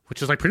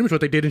 which is like pretty much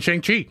what they did in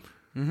Shang-Chi.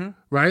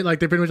 Right? Like,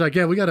 they're pretty much like,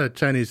 yeah, we got a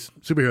Chinese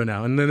superhero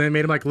now. And then they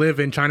made him like live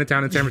in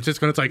Chinatown in San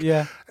Francisco. And it's like,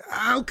 Yeah.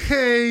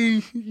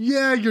 okay,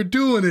 yeah, you're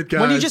doing it,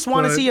 guys. when you just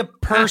want to but- see a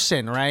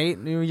person, right?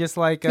 You're just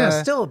like, I'm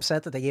still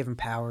upset that they gave him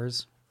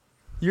powers.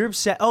 you're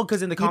upset. Oh,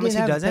 because in the comics he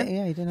didn't have- doesn't?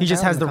 yeah, he didn't He have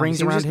just powers has in the comics. rings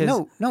He was around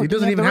just- his... No, He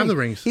doesn't even have the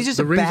rings. He's just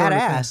The a rings aren't a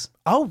thing. badass.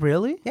 Oh,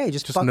 really? Yeah, he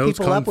just Just fucked knows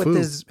people kung up with fu.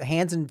 his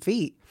hands and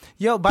feet.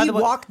 Yo, by He the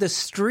way, walked the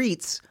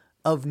streets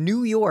of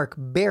New York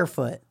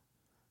barefoot,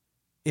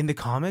 in the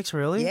comics,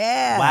 really?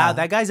 Yeah. Wow,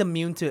 that guy's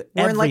immune to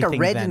wearing like a everything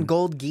red then. and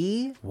gold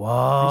gi,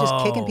 Whoa. and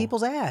just kicking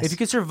people's ass. If you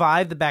could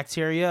survive the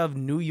bacteria of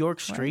New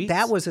York streets,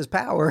 that was his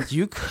power.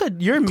 you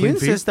could. Your immune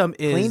feet? system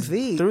is Clean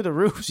feet. through the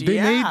roof. They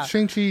yeah. made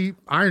Shang-Chi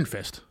Iron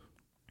Fist.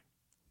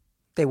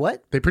 They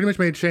what? They pretty much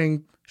made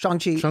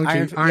Shang-Chi,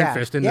 Iron yeah,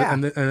 Fist in, yeah.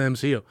 the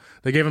MCU.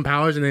 They gave him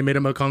powers and they made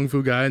him a kung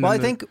fu guy. And Well,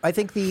 then I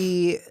think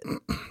the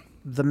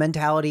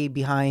mentality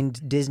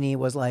behind Disney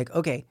was like,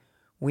 okay,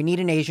 we need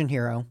an Asian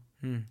hero.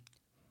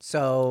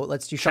 So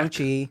let's do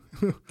Shang-Chi,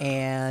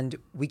 and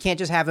we can't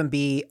just have him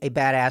be a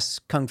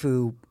badass kung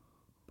fu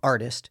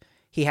artist.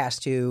 He has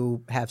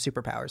to have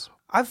superpowers.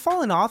 I've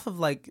fallen off of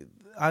like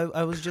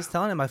I was just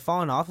telling him I've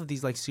fallen off of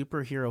these like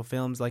superhero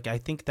films. Like I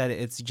think that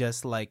it's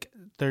just like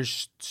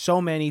there's so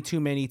many,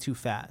 too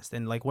fast.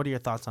 And like, what are your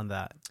thoughts on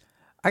that?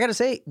 I gotta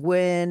say,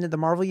 when the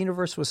Marvel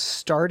Universe was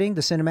starting,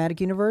 the cinematic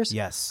universe,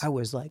 Yes. I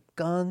was like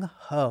gung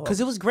ho. Because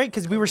it was great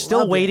because we were still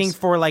Love waiting this.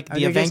 for like And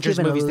the they're just Avengers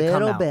giving movies to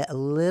come out. a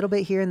little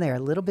bit here and there, a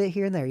little bit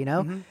here and there, you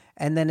know.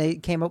 And then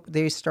it came up.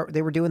 They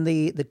were doing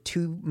the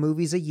 2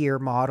 movies a year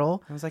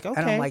model. I was like, And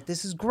okay. I'm like,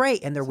 this is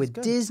great. And they're with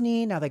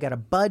Disney now. They got a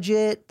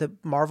budget. The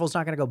Marvel's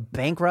not going to go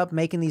bankrupt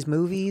making these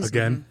movies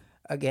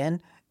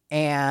again.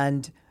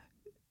 And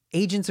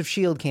Agents of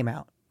Shield came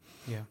out.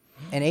 Yeah.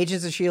 And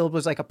Agents of Shield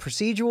was like a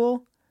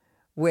procedural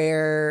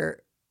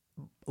where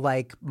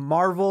like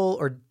Marvel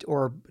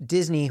or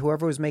Disney,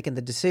 whoever was making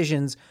the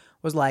decisions,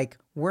 was like,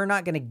 we're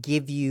not going to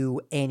give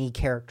you any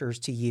characters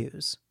to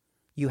use.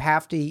 You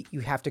have to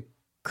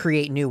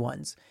create new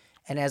ones.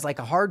 And as like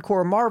a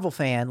hardcore Marvel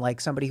fan, like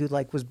somebody who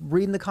like was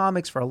reading the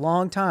comics for a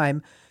long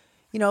time,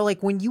 you know,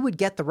 like when you would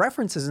get the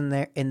references in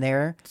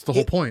there, it's the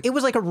whole point. It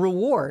was like a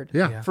reward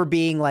for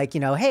being like, you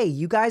know, hey,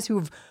 you guys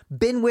who've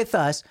been with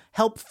us,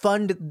 help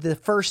fund the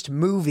first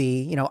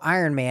movie, you know,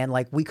 Iron Man.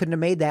 Like we couldn't have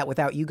made that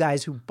without you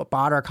guys who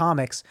bought our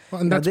comics.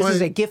 Well, and You know, that's this why-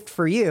 is a gift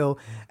for you.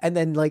 And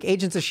then like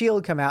Agents of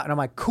S.H.I.E.L.D. come out and I'm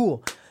like,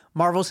 cool.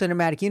 Marvel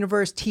Cinematic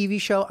Universe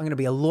TV show. I'm going to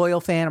be a loyal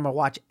fan. I'm going to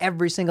watch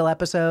every single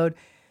episode.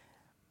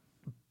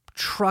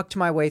 Trucked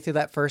my way through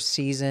that first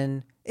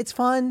season. It's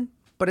fun,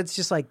 but it's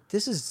just like,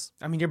 this is...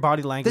 I mean, your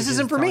body language This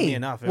isn't for telling me.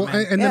 enough. Well,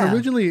 man. and then Yeah.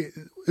 originally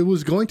it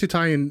was going to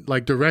tie in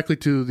like directly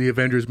to the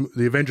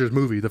Avengers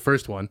movie, the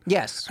first one.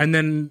 Yes. And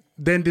then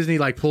Disney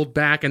like pulled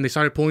back and they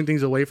started pulling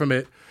things away from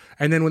it.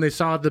 And then when they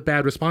saw the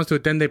bad response to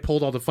it, then they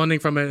pulled all the funding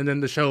from it, and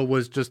then the show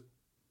was just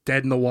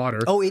dead in the water.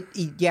 Oh,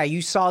 yeah,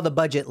 you saw the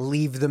budget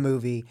leave the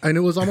movie. And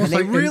it was almost And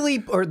they like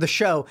really, or the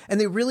show, and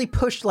they really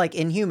pushed like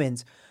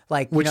Inhumans.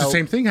 Like, Which you know, the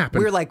same thing happened.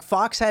 We were like,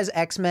 Fox has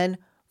X-Men,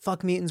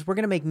 fuck mutants. We're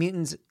going to make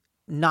mutants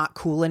not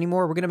cool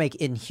anymore. We're going to make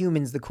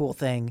Inhumans the cool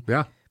thing.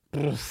 Yeah.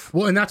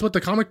 Well, and that's what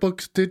the comic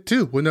books did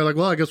too. When they're like,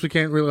 well, I guess we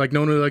can't really like no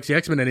one really likes the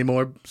X-Men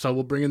anymore, so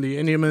we'll bring in the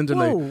Inhumans and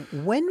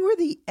Whoa, when were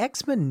the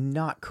X-Men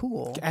not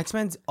cool?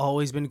 X-Men's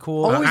always been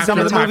cool. Always Some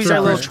of the been movies after are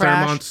a little Chris trash.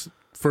 Claremont's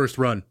first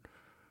run.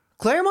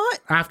 Claremont?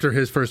 After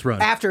his first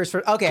run. After his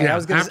first, okay, I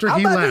was going after to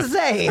he about left. to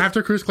say.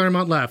 After Chris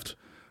Claremont left.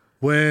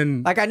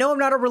 When Like, I know I'm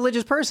not a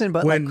religious person,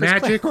 but when like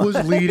Chris Magic Claremont-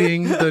 was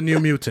leading the New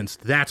Mutants,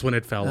 that's when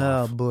it fell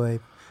Oh, off. boy.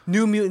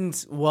 New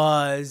Mutants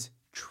was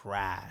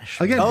trash.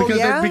 Again, Oh, because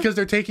yeah?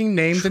 they're taking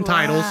names and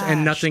titles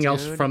and nothing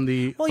else dude. from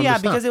the Well, from yeah, the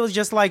stuff. because it was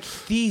just like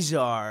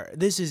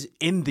this is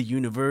in the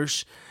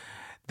universe.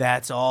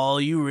 That's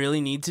all you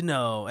really need to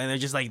know. And they're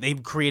just like they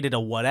created a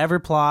whatever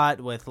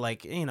plot with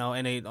like, you know,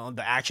 and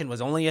the action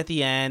was only at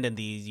the end, and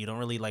you don't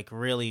really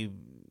really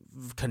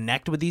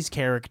connect with these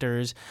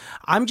characters.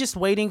 I'm just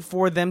waiting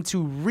for them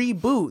to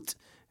reboot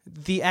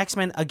the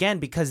X-Men again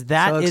because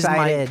that So is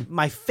excited.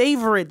 my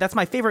favorite. That's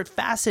my favorite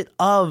facet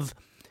of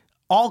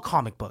all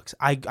comic books.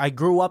 I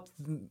grew up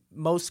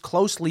most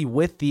closely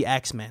with the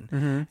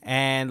X-Men,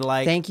 and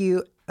like Thank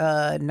you,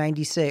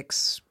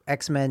 96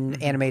 X-Men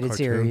animated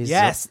series.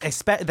 yes,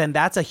 then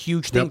that's a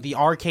huge thing. Yep. The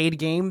arcade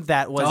game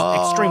that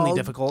was extremely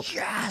difficult.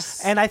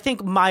 Yes. And I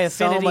think my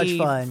So much affinity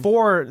fun.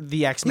 for the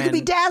You X-Men. could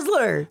be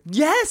Dazzler.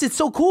 yes, it's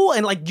so cool,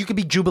 and like you could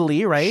be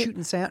Jubilee, right?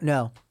 Shooting sound.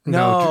 No.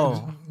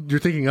 No. You're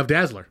thinking of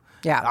Dazzler.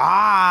 Yeah.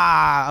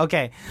 Ah,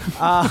 okay. She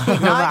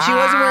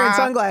wasn't wearing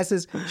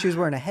sunglasses. She was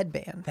wearing a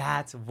headband.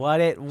 That's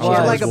what it She was.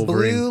 had like a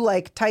Wolverine. blue,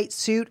 like tight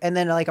suit, and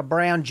then like a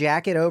brown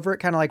jacket over it,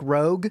 kind of like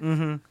Rogue,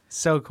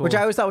 so cool. which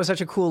I always thought was such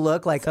a cool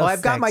look. Like, So oh,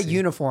 I've got my sexy.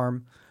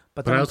 uniform,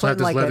 but But then I I'm also have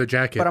putting this like leather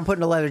jacket. But I'm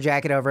putting a leather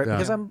jacket over it Yeah.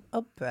 because I'm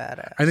a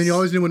badass. And then you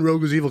always knew when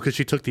Rogue was evil because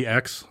she took the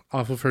X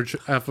off of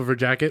her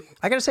jacket.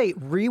 I gotta say,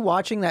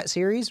 rewatching that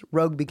series,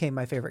 Rogue became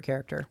my favorite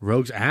character.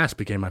 Rogue's ass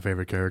became my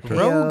favorite character.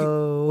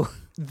 Yo.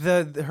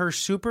 her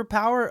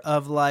superpower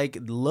of like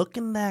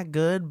looking that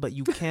good, but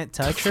you can't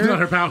touch Not her.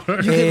 her power.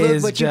 You can look,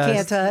 is but you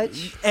can't just-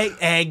 touch.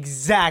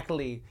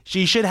 Exactly.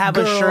 She should have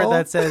a Girl. shirt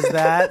that says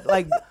that.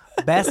 Like,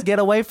 best get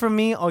away from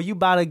me, or you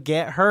about to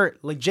get hurt,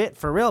 legit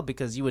for real,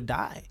 because you would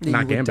die. You Not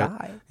would Gambit.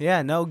 die.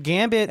 Yeah, no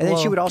Gambit. And then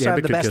she well, would also have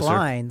Gambit the could best kiss her.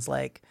 lines,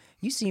 like,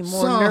 "You seem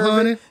more So, nervous.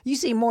 honey." You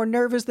seem more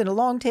nervous than a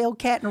long-tailed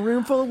cat in a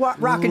room full of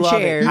rocking love it.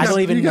 chairs." I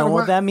don't even You know gotta what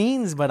wa- that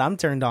means, but I'm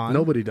turned on.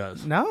 Nobody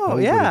does. No,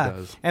 Nobody yeah,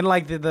 does. and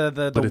like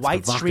the But it's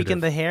white streak in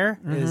evocative. the hair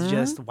is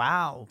just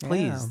wow.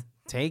 Please Yeah.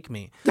 take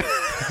me.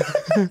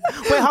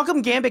 Wait, how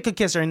come Gambit could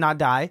kiss her and not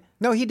die?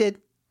 No, he did.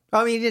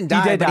 I mean, he didn't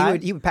die, did but die?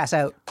 he would pass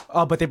out.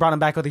 Oh, but they brought him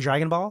back with the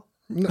Dragon Ball.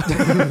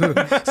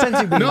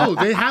 Senzu bean. No,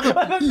 they have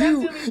a.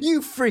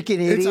 You freaking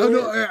idiot. It's, oh,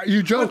 no,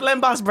 you joke.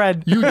 Lembas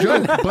bread. You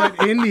joke,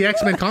 but in the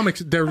X-Men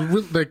comics,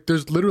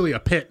 there's literally a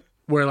pit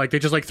where like they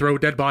just like throw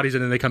dead bodies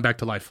in and they come back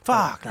to life.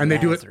 Fuck. And they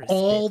do it Lazarus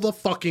all the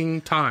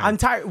fucking time. I'm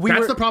tired- we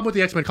That's were- the problem with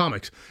the X-Men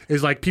comics.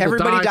 Is like people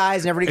Everybody die,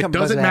 dies and everybody comes It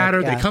doesn't back, matter.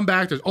 yeah. They come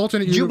back. There's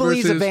alternate Jubilee's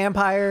universes. a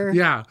vampire.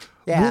 Yeah.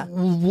 Yeah.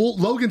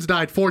 Logan's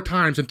died 4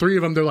 times, and 3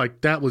 of them they're like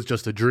that was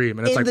just a dream,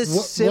 and it's In like the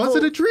was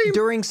it a dream?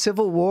 During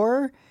Civil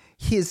War,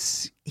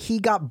 he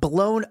got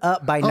blown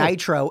up by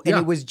Nitro, and yeah.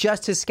 it was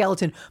just his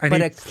skeleton.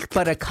 And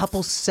But a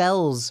couple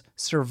cells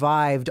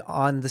survived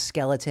on the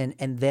skeleton,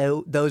 and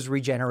those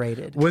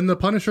regenerated. When the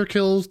Punisher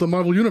kills the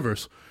Marvel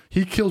Universe,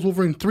 he kills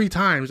Wolverine 3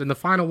 times, and the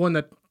final one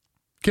that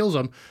kills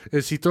him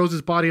is he throws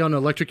his body on an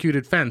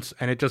electrocuted fence,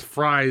 and it just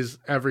fries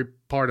every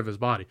part of his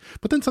body.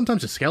 But then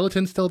sometimes his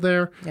skeleton's still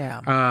there. Yeah.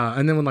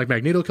 And then when like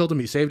Magneto killed him,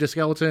 he saved his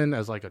skeleton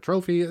as like a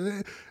trophy.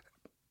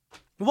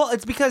 Well,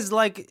 it's because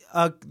like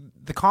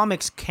the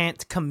comics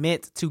can't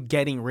commit to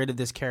getting rid of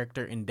this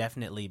character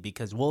indefinitely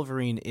because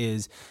Wolverine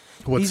is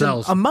What he's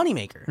sells. a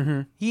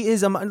moneymaker. He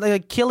is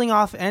like killing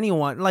off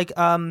anyone. Like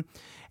and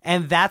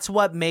that's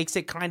what makes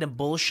it kind of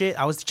bullshit.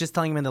 I was just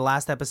telling him in the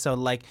last episode,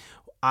 like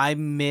I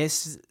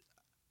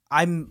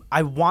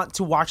want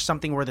to watch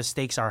something where the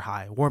stakes are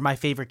high, where my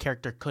favorite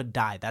character could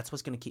die. That's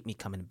what's going to keep me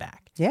coming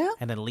back. Yeah.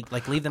 And then leave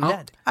them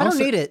dead. I don't I'll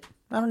say- need it.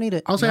 I don't need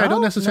it. I'll say I don't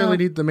No? necessarily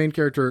No. need the main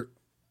character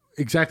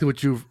exactly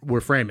what you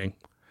were framing.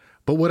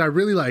 But what I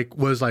really like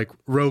was like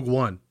Rogue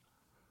One,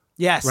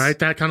 Yes. right?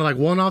 That kind of like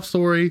one-off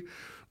story.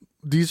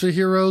 These are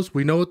heroes.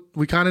 We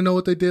kind of know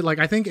what they did. Like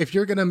I think if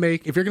you're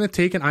gonna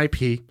take an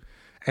IP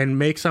and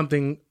make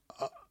something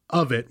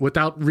of it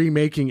without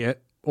remaking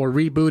it or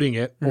rebooting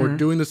it or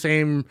doing the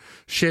same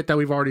shit that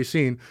we've already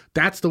seen,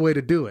 that's the way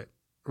to do it,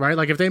 right?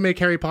 Like if they make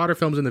Harry Potter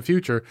films in the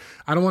future,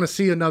 I don't want to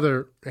see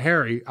another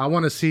Harry. I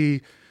want to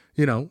see,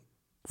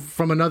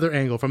 from another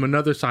angle, from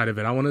another side of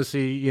it. I want to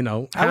see, I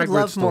would Hagrid's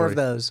love more of story.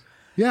 those.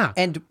 Yeah.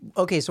 And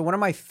okay, so one of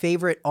my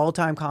favorite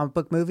all-time comic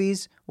book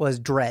movies was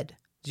Dredd.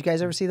 Did you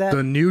guys ever see that?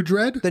 The new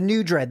Dredd? The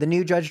new Dredd, the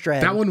new Judge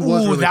Dredd. That one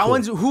was Ooh, really that cool.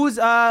 one's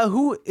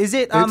who is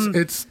it?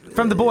 It's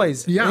from The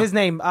Boys. Yeah. His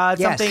name Yes.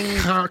 something.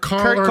 Carl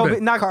Kurt Urban.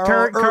 Cobain- not Carl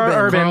Kurt Urban.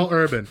 Urban. Carl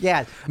Urban.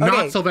 Yeah. Not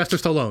Okay. Sylvester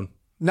Stallone.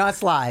 Not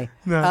Sly.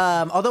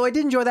 Although I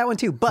did enjoy that one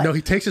too. But No,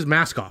 he takes his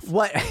mask off.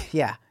 what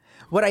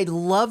I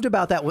loved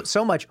about that was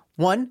so much,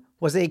 one,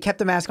 was they kept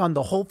the mask on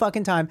the whole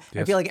fucking time.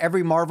 I feel like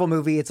every Marvel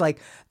movie, it's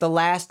like the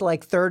last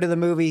like third of the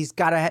movie's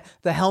got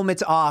the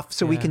helmet's off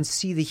so we can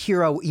see the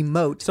hero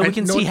emote. So we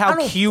can see how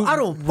cute I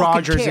don't fucking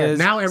Rogers care. is.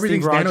 Now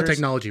everything's Steve Rogers.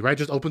 nanotechnology, right?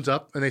 Just opens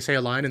up and they say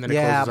a line and then it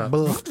Yeah. closes up.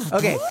 blah.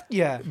 Okay.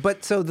 Yeah.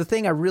 But so the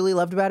thing I really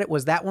loved about it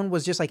was that one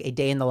was just like a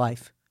day in the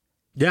life.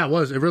 Yeah, it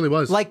was. It really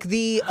was. Like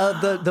the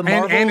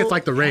Marvel. and it's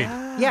like the raid.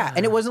 Yeah,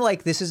 and it wasn't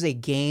like this is a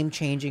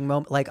game-changing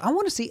moment. Like I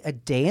want to see a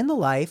day in the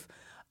life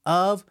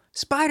of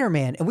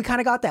Spider-Man, and we kind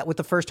of got that with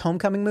the first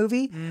Homecoming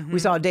movie. We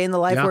saw a day in the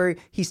life Yeah. where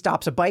he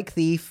stops a bike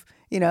thief,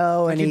 and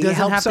it he doesn't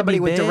helps have to somebody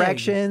be with big.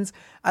 directions.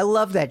 I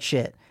love that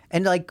shit.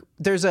 And like,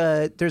 there's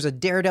a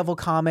Daredevil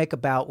comic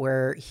about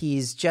where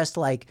he's just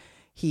like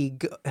he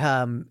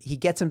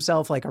gets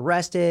himself like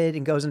arrested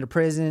and goes into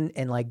prison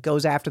and like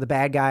goes after the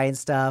bad guy and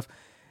stuff.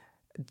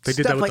 They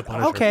did Stuff that with like- the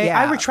Punisher. Okay, Yeah.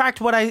 I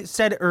retract what I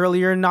said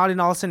earlier. Not in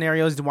all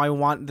scenarios do I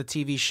want the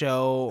TV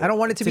show. I don't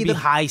want it to be the-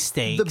 high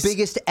stakes. The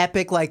biggest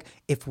epic, like,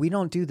 if we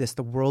don't do this,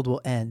 the world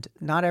will end.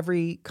 Not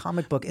every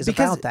comic book is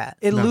because about that.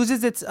 it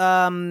loses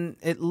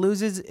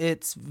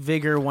its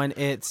vigor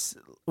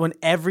when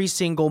every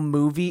single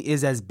movie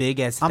is as big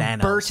as Thanos. I'm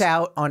burnt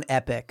out on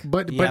epic.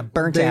 But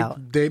burnt they, out.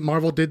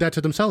 Marvel did that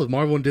to themselves.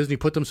 Marvel and Disney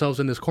put themselves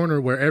in this corner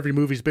where every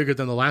movie's bigger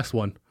than the last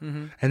one,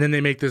 and then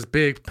they make this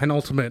big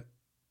penultimate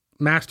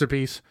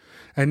masterpiece,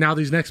 and now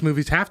these next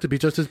movies have to be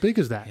just as big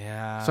as that.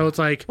 Yeah. So it's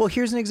like Well,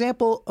 here's an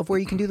example of where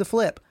you can do the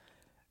flip.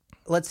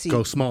 Let's see.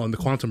 go small in the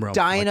quantum realm.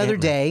 Die like Another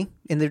Ant-Man.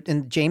 Day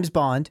in James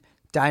Bond.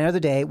 Die Another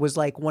Day was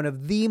like one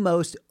of the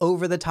most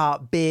over the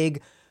top,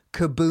 big,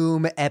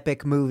 kaboom,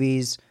 epic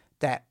movies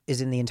that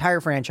is in the entire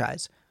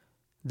franchise.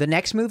 The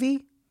next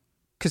movie,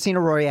 Casino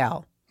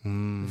Royale.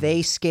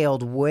 They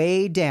scaled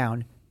way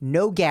down.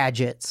 No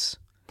gadgets.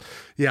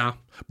 Yeah,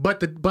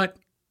 but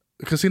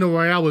Casino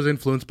Royale was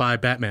influenced by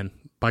Batman,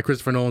 by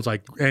Christopher Nolan's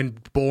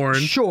and Bourne.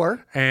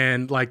 Sure.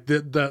 And like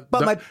But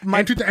my-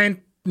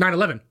 and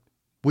 9/11.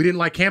 We didn't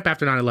like camp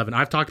after 9/11.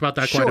 I've talked about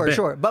that quite a bit.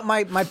 Sure. But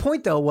my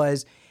point though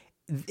was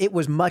it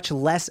was much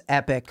less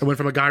epic. It went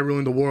from a guy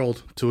ruling the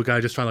world to a guy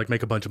just trying to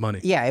make a bunch of money.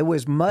 Yeah, it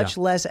was much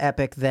less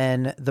epic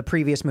than the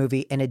previous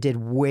movie, and it did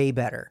way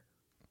better.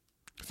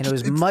 And it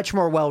was much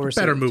more well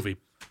received. Better movie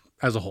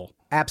as a whole.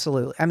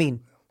 Absolutely. I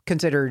mean,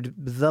 considered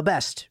the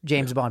best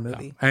James Bond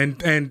movie.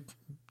 And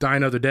Die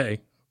Another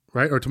Day,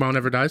 right? Or Tomorrow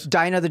Never Dies.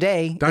 Die Another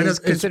Day is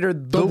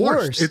considered the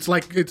worst. It's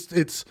like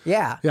it's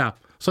Yeah. yeah.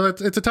 So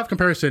it's a tough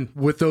comparison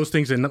with those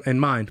things in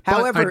mind. But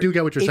However, I do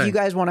get what you're if saying. you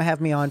guys want to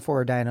have me on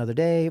for Die Another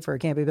Day, for It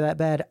Can't Be That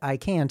Bad, I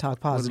can talk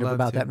positive love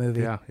about to. that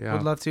movie. yeah.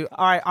 Would love to.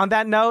 All right. On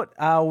that note,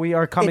 we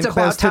are coming It's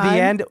close about to the time.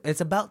 end.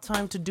 It's about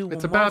time to do.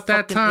 It's one about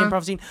that fucking time.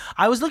 Improv scene.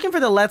 I was looking for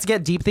the Let's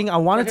Get Deep thing. I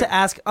wanted to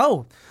ask.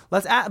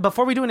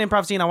 Before we do an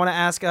improv scene, I want to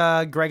ask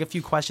Greg a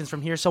few questions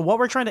from here. So what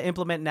we're trying to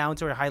implement now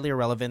into our highly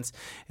irrelevance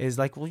is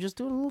like we'll just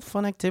do a little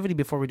fun activity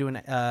before we do an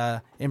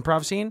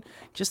improv scene,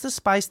 just to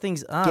spice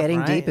things up. Getting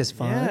right? deep is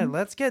fun. Yeah,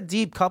 Let's Get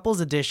Deep couples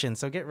edition.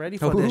 So get ready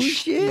for Oh, this.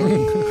 shit.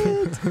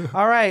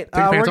 All right,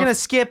 your we're pants gonna off.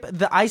 skip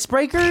the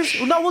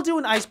icebreakers. No, we'll do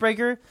an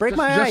icebreaker. Break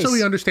my just ice. so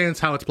he understands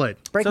how it's played.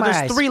 Break So my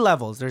there's ice. 3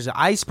 levels. There's an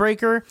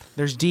icebreaker,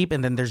 there's deep,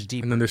 and then there's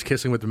deep. And then there's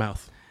kissing with the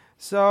mouth.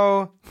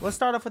 So let's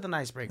start off with an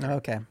icebreaker.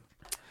 Okay.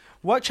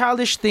 What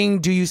childish thing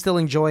do you still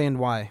enjoy and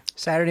why?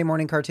 Saturday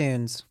morning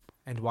cartoons.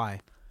 And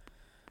why?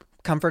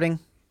 Comforting.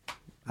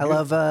 I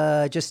love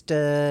just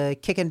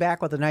kicking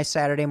back with a nice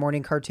Saturday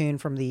morning cartoon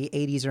from the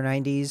 80s or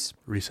 90s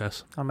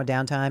Recess. on my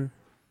downtime.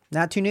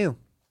 Not too new.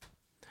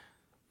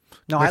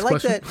 No, Next I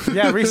like question. that.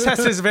 Yeah, Recess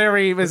is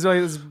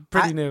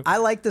pretty I, new. I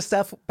like the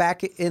stuff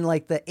back in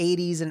like the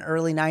 80s and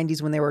early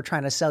 90s when they were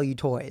trying to sell you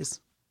toys.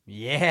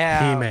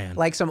 Yeah. He-Man.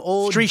 Like some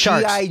old Street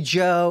Sharks. G.I.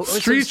 Joe.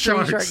 Some Street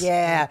Sharks. Shark,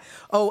 yeah.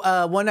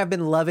 Oh, one I've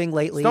been loving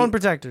lately Stone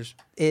Protectors.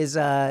 is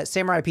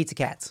Samurai Pizza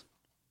Cats.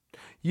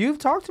 You've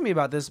talked to me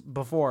about this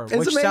before, It's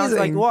which sounds like,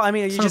 amazing. well, I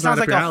mean, it Sounds just sounds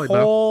right like up a your alley,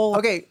 bro. whole.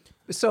 Okay,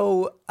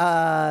 so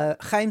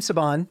Chaim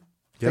Saban,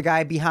 the Yep.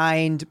 guy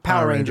behind Power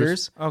Power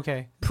Rangers. Rangers.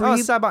 Okay. Pre-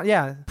 Saban,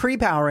 yeah.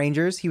 Pre-Power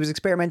Rangers, he was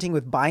experimenting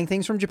with buying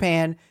things from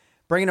Japan,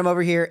 bringing them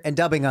over here, and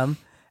dubbing them.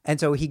 And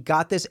so he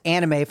got this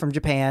anime from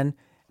Japan,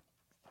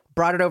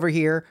 brought it over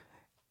here.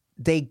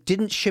 They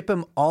didn't ship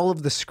him all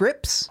of the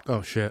scripts,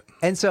 Oh shit.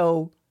 and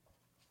so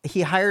he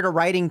hired a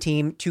writing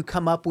team to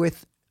come up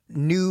with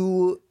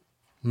new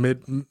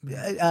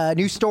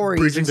stories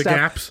Bridging and the stuff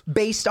gaps.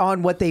 based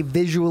on what they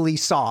visually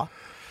saw.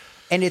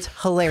 And it's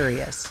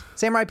hilarious.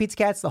 Samurai Pizza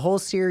Cats, the whole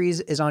series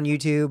is on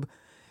YouTube.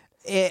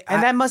 And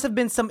that must have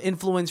been some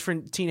influence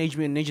from Teenage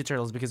Mutant Ninja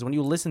Turtles because when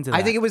you listen to that,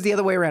 I think it was the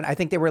other way around. I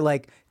think they were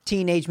like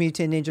Teenage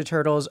Mutant Ninja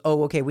Turtles.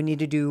 Oh, okay, we need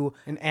to do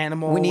an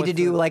animal. We need to with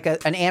do the- like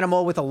an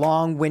animal with a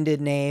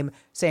long-winded name,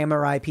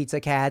 Samurai Pizza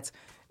Cats,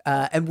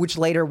 and which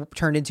later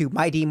turned into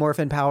Mighty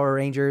Morphin Power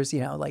Rangers.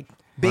 You know, like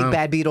Big Wow.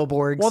 Bad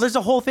Beetleborgs. Well, there's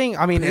a whole thing.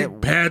 I mean,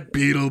 Bad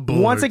Beetleborg.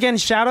 once again,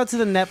 shout out to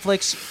the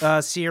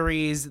Netflix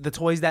series, The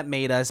Toys That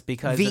Made Us,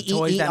 because the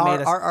toys that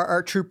made us.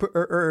 VEER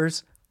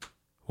troopers.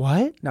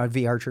 What? No,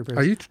 VR troopers.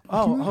 Are you?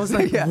 Oh, I was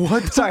like, Yeah.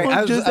 what the Sorry, fuck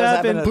I was just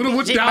having happened? a- Put a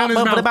witch down in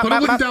his mouth. Put a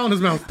witch down in his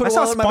mouth. I a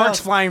saw wall in my sparks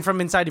mouth. flying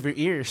from inside of your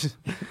ears.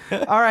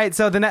 All right,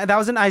 so then that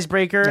was an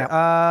icebreaker. Yeah.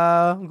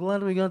 I'm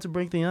glad we got to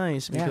break the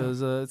ice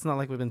because it's not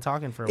like we've been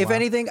talking for a If while.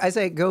 anything, I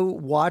say go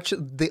watch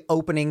the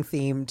opening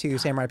theme to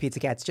Samurai Pizza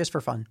Cats just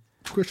for fun.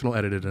 Christian will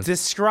edit it in.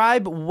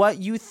 Describe what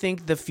you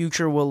think the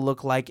future will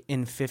look like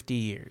in 50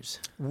 years.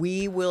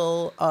 We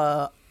won't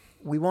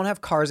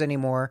have cars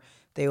anymore.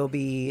 They will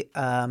be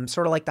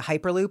sort of like the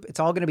Hyperloop. It's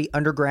all going to be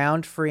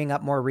underground, freeing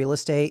up more real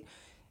estate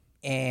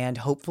and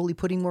hopefully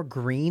putting more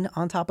green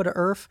on top of the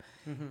earth.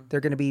 They're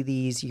going to be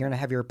these, you're going to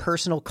have your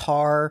personal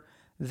car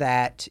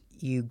that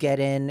you get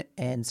in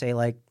and say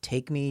like,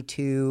 take me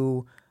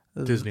to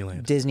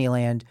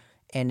Disneyland.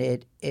 And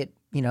it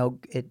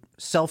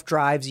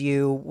self-drives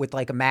you with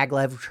like a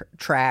maglev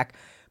track,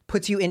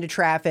 puts you into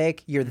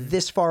traffic. You're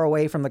this far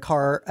away from the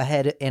car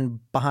ahead and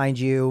behind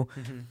you.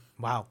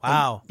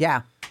 Wow.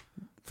 Yeah.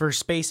 For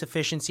space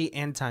efficiency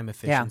and time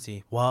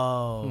efficiency.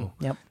 Whoa.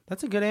 Yep.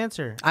 That's a good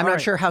answer. I'm All not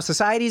right. sure how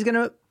society is going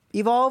to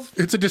evolve.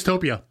 It's a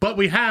dystopia, but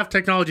we have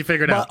technology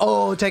figured But, out.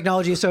 oh,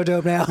 technology is so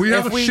dope now. We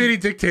have if a we- shitty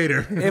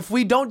dictator. If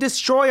we don't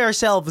destroy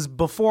ourselves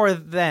before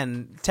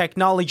then,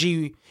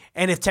 technology,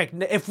 and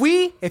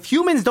if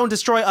humans don't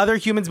destroy other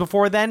humans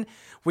before then,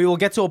 we will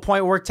get to a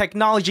point where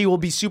technology will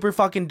be super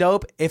fucking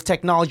dope if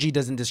technology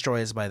doesn't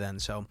destroy us by then.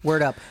 So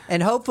Word up.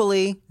 And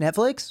hopefully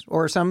Netflix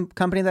or some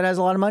company that has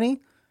a lot of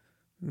money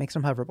make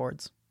some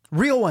hoverboards.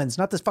 Real ones,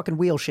 not this fucking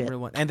wheel shit.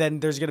 and then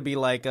there's gonna be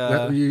like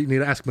You need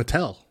to ask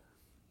Mattel.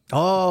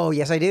 Oh,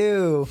 yes, I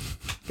do.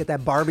 Get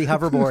that Barbie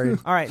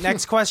hoverboard. all right,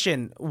 next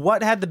question.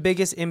 What had the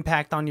biggest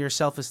impact on your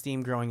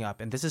self-esteem growing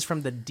up? And this is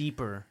from the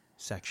deeper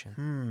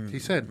section. He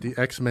said the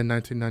X-Men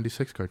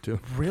 1996 cartoon.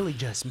 Really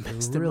just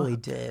mixed It them really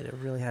up. did. It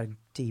really had a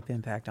deep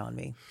impact on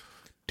me.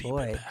 Deep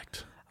Boy.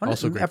 impact. I wanna-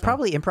 Also great film.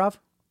 probably improv.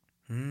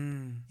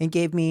 It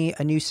gave me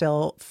a new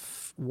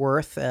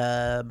self-worth,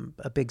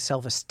 a big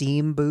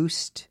self-esteem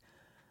boost.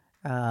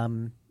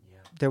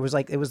 It was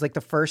like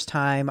the first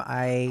time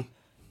I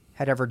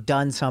had ever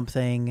done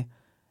something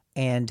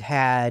and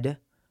had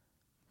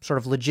sort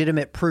of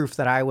legitimate proof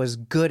that I was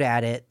good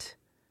at it,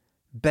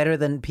 better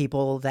than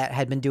people that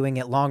had been doing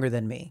it longer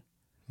than me.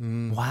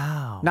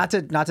 Wow. Not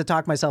to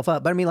talk myself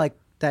up, but I mean like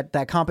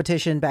that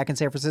competition back in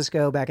San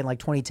Francisco back in like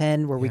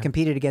 2010 where we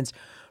competed against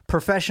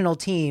professional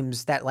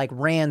teams that like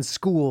ran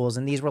schools,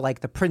 and these were like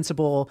the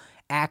principal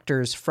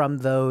actors from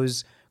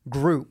those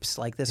groups.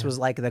 Like this was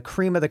like the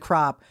cream of the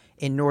crop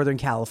in Northern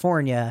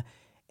California,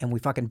 and we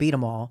fucking beat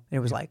them all. And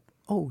it was like,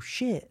 oh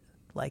shit,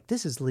 like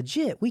this is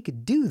legit. We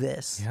could do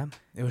this. Yeah.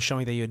 It was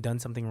showing that you had done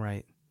something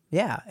right.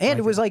 Yeah, and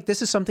it was like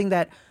this is something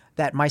that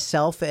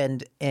myself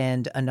and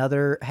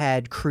another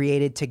had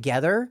created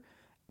together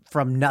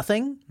from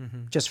nothing,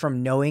 just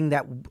from knowing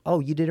that, oh,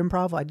 you did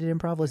improv, I did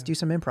improv, let's do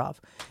some improv.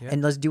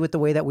 And let's do it the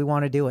way that we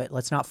want to do it.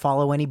 Let's not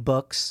follow any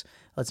books.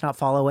 Let's not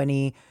follow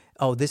any,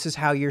 oh, this is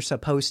how you're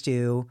supposed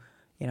to,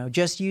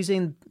 just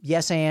using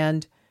yes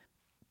and,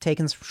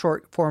 taking some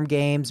short form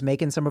games,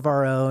 making some of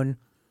our own,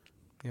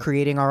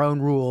 creating our own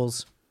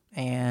rules,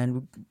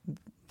 and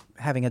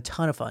having a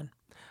ton of fun.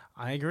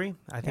 I agree.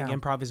 I think Yeah.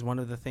 improv is one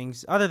of the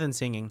things, other than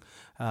singing,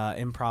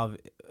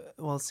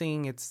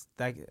 singing,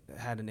 that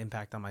had an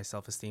impact on my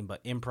self-esteem,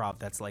 but improv,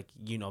 that's like,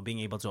 being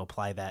able to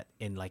apply that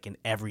in like an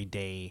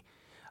everyday,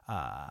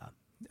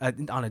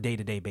 on a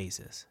day-to-day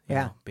basis. You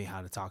Yeah. know, be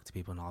how to talk to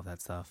people and all of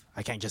that stuff.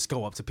 I can't just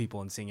go up to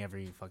people and sing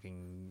every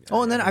fucking...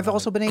 Oh, and then every I've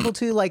also moment. been able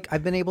to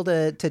I've been able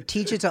to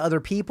teach it to other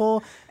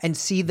people and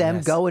see them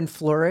Yes. go and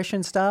flourish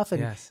and stuff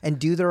and, Yes. and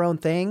do their own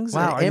things.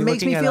 Wow, and are it you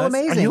makes me looking feel at us? Are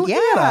amazing. you looking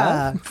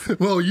Yeah.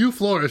 Well, you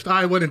flourished.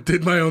 I went and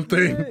did my own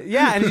thing.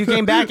 Yeah, and you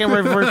came back and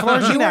we're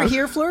flourishing You now. were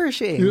here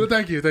flourishing.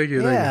 Thank you.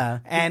 Yeah.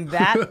 And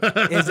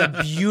that is a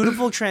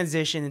beautiful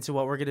transition into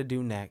what we're going to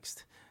do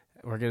next.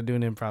 We're going to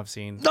do an improv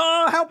scene.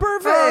 Oh, how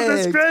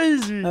perfect.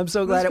 crazy. I'm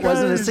so glad it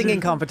wasn't a singing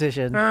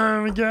competition.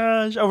 Oh my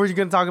gosh. Oh, we're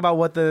going to talk about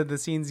what the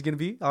scene's going to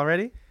be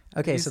already?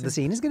 Okay, so the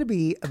scene is going to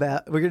be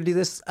about, we're going to do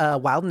this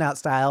Wild and Out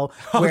style.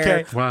 Where,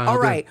 Okay. Wild all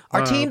right, our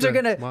and- teams are wild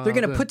going and- to, they're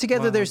going to wild put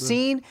together and- their wild and-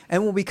 scene,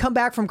 and when we come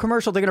back from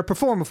commercial, they're going to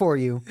perform for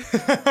you. It's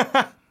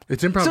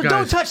improv, So guys.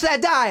 don't touch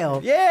that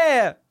dial.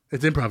 Yeah.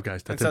 It's improv,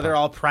 guys. That's So improv. they're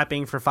all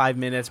prepping for 5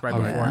 minutes right All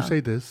right, before. you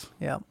say this.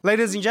 Yeah,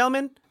 Ladies and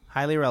gentlemen,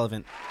 highly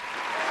relevant.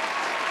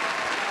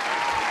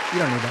 you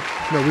don't need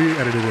that. No, we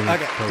edited it.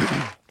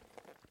 Okay.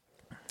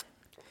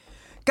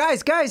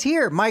 Guys,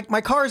 here, my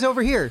car's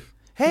over here.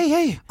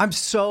 Hey. I'm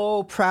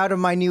so proud of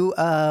my new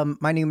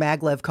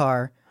maglev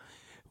car.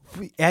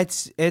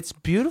 It's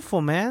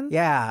beautiful, man.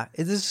 Yeah,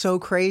 this is so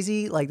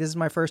crazy. Like, this is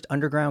my first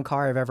underground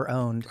car I've ever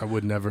owned. I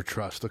would never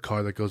trust a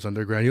car that goes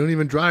underground. You don't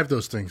even drive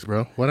those things,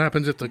 bro. What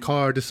happens if the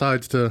car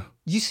decides to...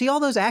 You see all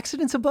those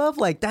accidents above?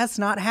 Like, that's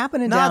not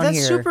happening No, down that's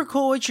here. super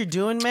cool what you're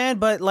doing, man.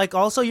 But like,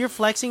 also you're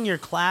flexing your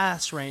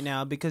class right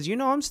now because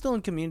I'm still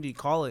in community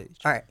college.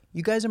 All right,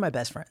 you guys are my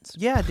best friends.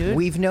 Yeah, dude.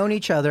 We've known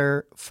each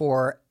other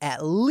for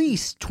at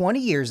least 20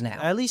 years now.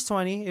 At least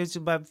 20. It's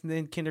about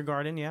in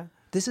kindergarten. Yeah.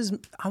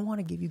 I want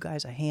to give you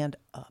guys a hand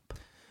up.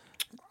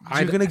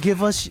 You're gonna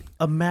give us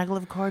a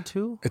maglev card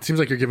too? It seems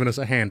like you're giving us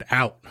a hand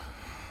out.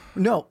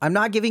 No, I'm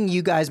not giving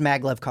you guys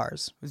maglev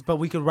cars But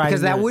we could ride because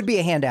in that the- would be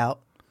a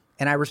handout,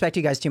 and I respect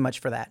you guys too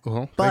much for that.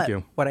 Well, but thank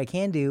you. what I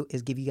can do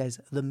is give you guys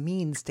the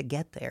means to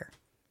get there,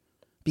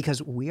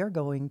 because we are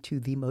going to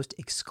the most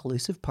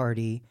exclusive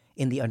party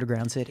in the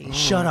underground city.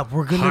 Shut up.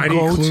 We're gonna Heidi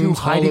go to Klum's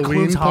Heidi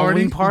Halloween Klum's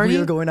Halloween party.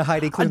 We are going to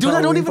Heidi Klum's Dude,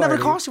 I don't Halloween even have a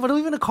party. costume. I don't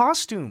even have a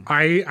costume.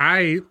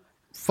 I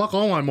fuck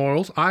all my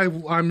morals.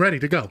 I'm ready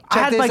to go. I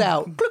Check had this my-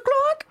 out. Click,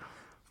 clock.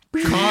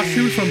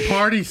 Costumes from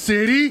Party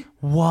City.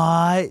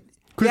 What?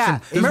 Yeah,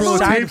 This roll of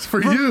Side- tapes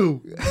for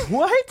you.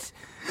 What?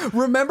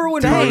 Remember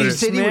when Dude, Party Thanks,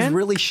 City was man.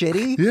 really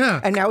shitty?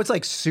 Yeah. And now it's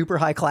like super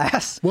high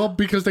class. Well,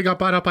 because they got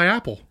bought out by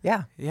Apple.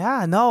 Yeah.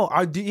 Yeah, no.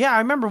 I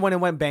remember when it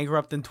went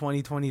bankrupt in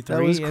 2023,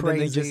 That was and then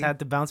they just crazy. had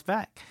to bounce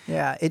back.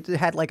 Yeah. It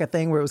had like a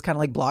thing where it was kind of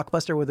like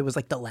Blockbuster, where there was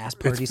like the last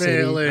Party It's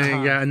City.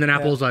 failing. Yeah. And then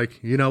Apple's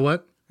like, you know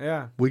what?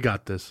 Yeah. We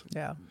got this.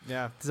 Yeah.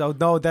 Yeah. So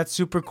no, that's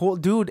super cool,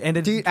 dude. And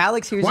it, Dude,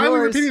 Alex, here's Why are we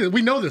yours. repeating it?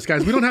 We know this,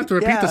 guys. We don't have to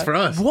repeat Yeah. this for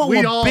us. whoa, we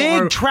a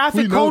big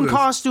traffic we know cone this.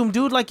 costume,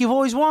 dude, like you've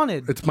always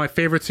wanted. It's my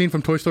favorite scene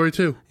from Toy Story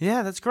 2.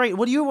 Yeah, that's great.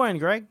 What are you wearing,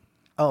 Greg?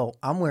 Oh,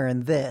 I'm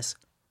wearing this.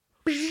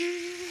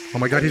 Oh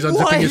my god, he's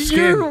unzipping his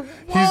skin.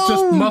 He's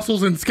just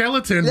muscles and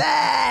skeleton. It's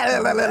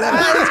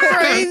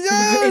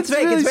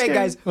fake, really it's fake, scary.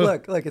 guys.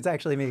 Look, it's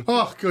actually me.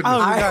 Oh goodness.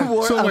 I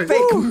wore So a wait.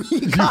 fake me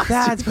costume.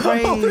 That's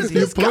crazy.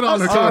 You put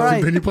on a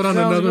costume, then you put on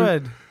Sounds another.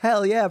 good.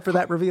 Hell yeah, for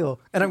that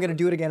reveal. And I'm going to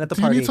do it again at the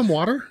Do you party. need some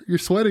water? You're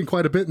sweating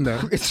quite a bit in there.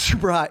 It's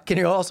super hot. Can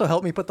you also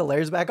help me put the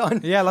layers back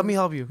on? Yeah, let me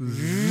help you.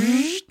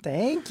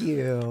 Thank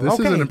you. This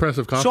is an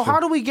impressive costume. So how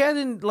do we get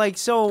in? Like,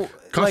 so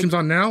Costumes like,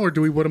 on now, or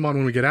do we put them on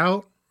when we get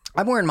out?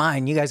 I'm wearing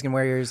mine. You guys can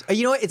wear yours.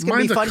 You know what? It's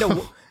going to be Mine's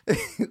fun a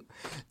to...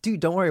 Dude,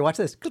 don't worry. Watch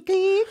this. Click,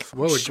 click.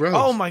 Whoa, it grows.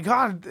 Oh my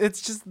god!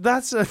 It's just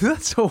that's a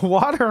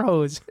water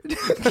hose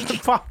that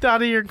popped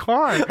out of your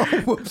car.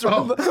 Whoops.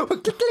 Oh.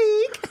 Click,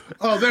 click.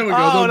 Oh, there we go.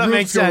 Oh, the that roof's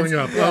makes sense.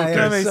 going up. Yeah, okay.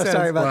 yeah, makes so sense.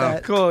 sorry about Wow.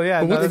 that. Cool.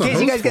 Yeah. But what's In the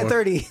case you guys hose get for?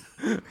 30.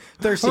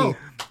 Thirsty.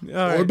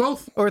 Oh. Or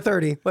both? Or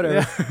 30.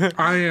 Whatever.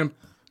 I am.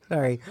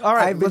 Sorry. All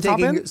right, I've been let's hop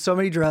taking in. so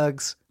many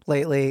drugs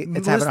lately. It's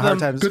List having a hard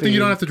them. time Good thing you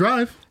don't have speaking. to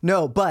drive.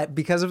 No, but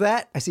because of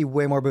that, I see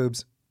way more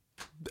boobs.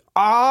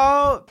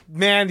 Oh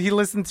man, he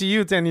listened to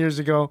you 10 years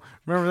ago.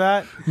 Remember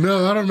that?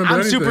 No, I don't remember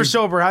I'm anything. super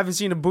sober. I haven't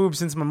seen a boob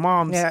since my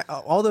mom's. Yeah,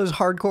 all those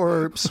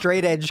hardcore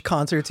straight edge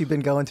concerts you've been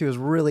going to has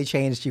really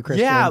changed you,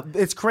 Christian. Yeah,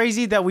 it's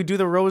crazy that we do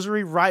the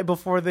rosary right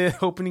before the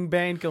opening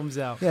band comes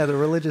out. Yeah, the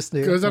religious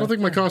dude. Because I don't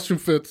think my costume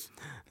fits.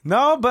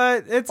 No,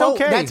 but it's Oh,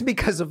 okay. that's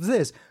because of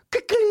this.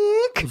 Click,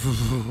 click.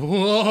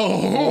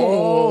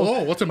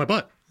 Whoa. What's in my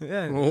butt?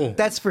 Yeah. Oh.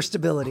 That's for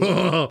stability.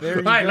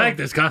 There you I go. like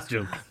this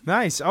costume.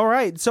 Nice. All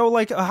right. So,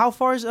 like, how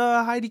far is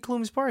Heidi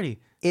Klum's party?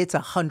 It's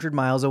 100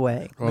 miles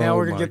away. Now Oh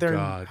we're gonna my get there.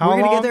 God. How We're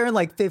gonna long? get there in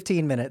like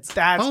 15 minutes.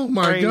 That's Oh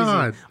my crazy.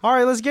 God. All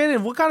right, let's get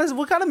in. What kind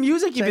of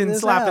music you Check been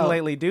this slapping out.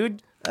 lately,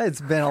 dude? It's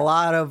been a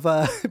lot of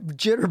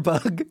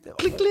jitterbug.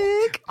 Click,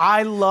 click.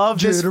 I love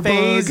this Jitterbug.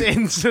 phase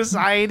in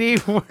society.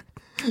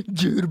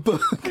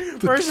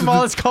 Jitterbug. First of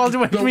all, it's called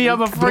 "Wake Me Up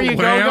Before You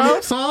Go Wham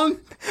Go." song?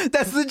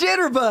 That's the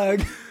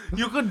jitterbug.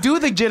 You could do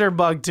the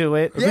jitterbug to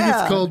it, I think Yeah,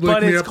 it's called Wake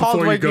but Me it's Up called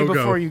Before You "Wake Me Go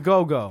Before Go. You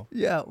Go Go."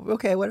 Yeah,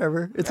 okay,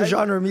 whatever. It's a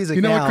genre of music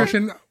You know now. what,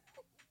 Christian?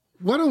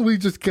 Why don't we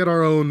just get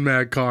our own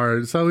mag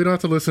card so we don't have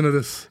to listen to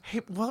this?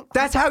 Hey, well,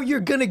 That's how you're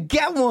gonna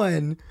get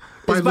one.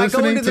 By is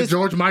listening to this,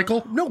 George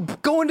Michael? No,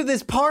 going to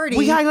this party.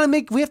 we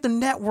have to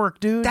network,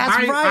 dude.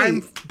 That's right.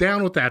 I'm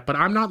down with that, but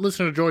I'm not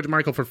listening to George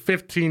Michael for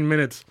 15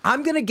 minutes.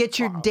 I'm gonna get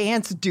your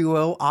dance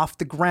duo off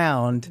the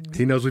ground.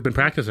 He knows we've been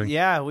practicing.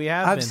 yeah, we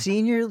have. I've been.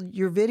 seen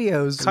your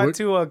videos. Cut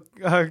to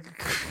a.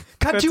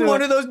 Cut to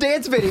one of those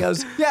dance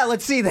videos. Yeah,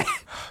 let's see that.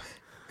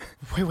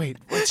 Wait.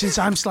 Since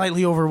I'm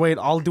slightly overweight,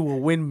 I'll do a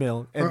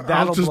windmill, and I'll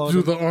that'll just blow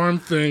do them. the arm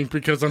thing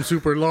because I'm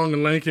super long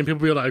and lanky, and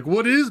people be like,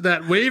 "What is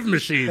that wave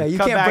machine?" Yeah, you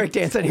Cut can't back. break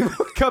dance anymore.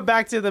 Cut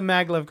back to the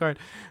maglev card.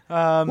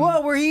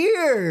 Whoa, we're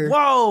here.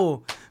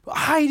 Whoa,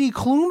 Heidi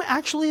Klum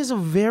actually is a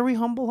very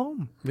humble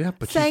home. Yeah,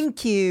 but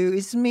Thank you.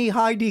 It's me,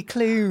 Heidi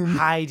Klum.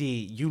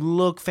 Heidi, you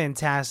look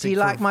fantastic. Do you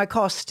for- like my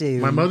costume?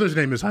 my mother's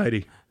name is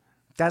Heidi.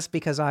 That's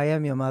because I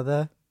am your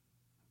mother.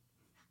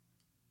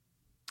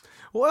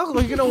 Well,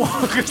 are you gonna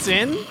walk us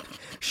in?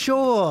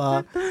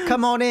 Sure.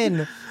 Come on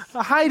in.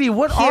 Heidi,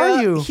 what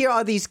are you? Here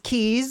are these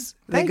keys.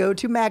 They Thank- go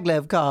to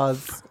maglev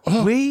cards.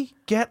 We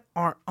get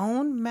our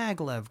own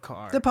maglev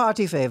card. The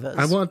party favors.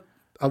 I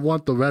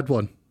want the red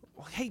one.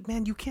 Hey,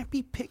 man, you can't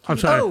be picky. I'm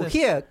sorry. Oh,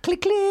 here.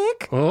 Click,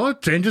 click. Oh,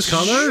 it changes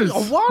colors.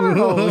 A water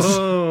hose.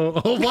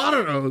 Oh,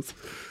 water hose.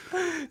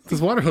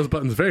 This water hose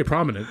button is very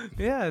prominent.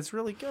 Yeah, it's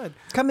really good.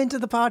 Come into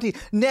the party.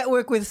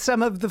 Network with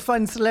some of the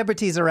fun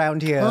celebrities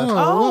around here.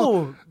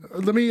 Oh,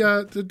 Let me,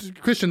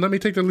 Christian, let me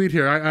take the lead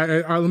here.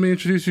 I let me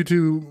introduce you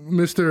to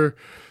Mrs.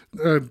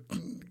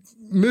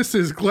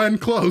 Glenn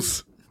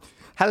Close.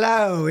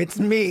 Hello, it's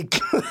me,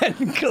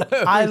 Glenn Close.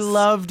 I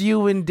loved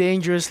you in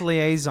Dangerous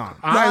Liaison.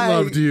 I Right.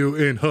 loved you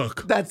in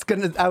Hook.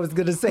 I was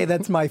gonna say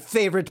that's my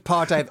favorite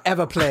part I've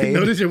ever played.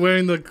 Notice you're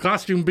wearing the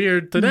costume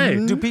beard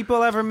today. Do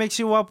people ever mix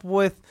you up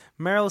with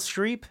Meryl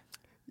Streep?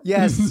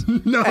 Yes.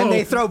 No. And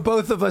they throw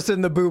both of us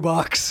in the boo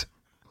box.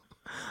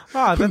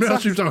 Oh, that's Meryl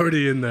Streep's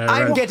already in there.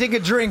 I'm right? getting a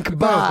drink. Oh,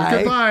 Bye.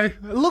 goodbye.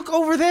 look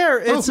over there.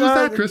 It's who's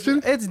that,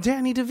 Christian? It's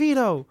Danny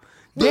DeVito.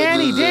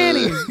 Danny.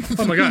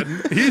 Oh my God,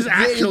 he's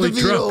actually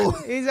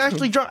drunk. He's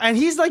actually drunk, and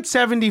he's like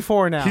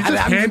 74 now. He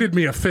just handed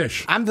me a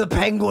fish. I'm the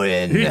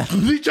penguin.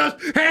 He just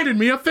handed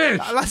me a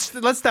fish.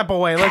 Let's step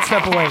away. Let's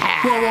step away.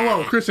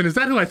 Whoa, Christian, is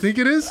that who I think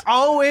it is?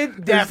 Oh,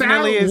 it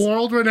definitely is is. that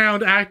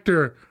world-renowned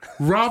actor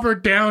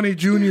Robert Downey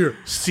Jr.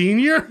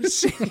 Senior?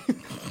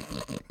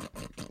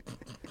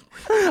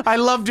 I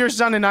loved your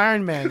son in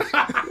Iron Man.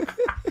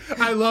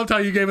 I loved how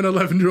you gave an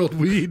 11-year-old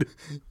weed.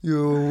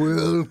 You're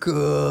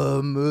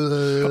welcome.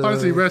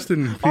 Honestly, rest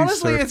in peace.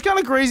 Honestly, sir. it's kind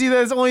of crazy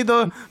that it's only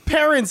the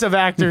parents of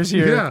actors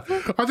here. Yeah.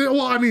 Are they,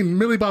 well, I mean,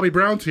 Millie Bobby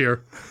Brown's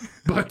here.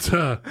 but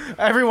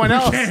Everyone we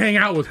else. can't hang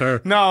out with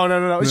her.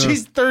 No.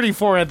 She's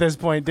 34 at this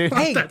point, dude.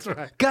 Hey, That's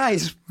right.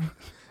 guys,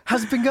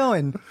 how's it been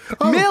going?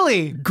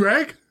 Millie.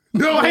 Greg?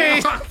 No,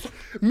 Wait.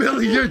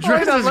 Millie, you're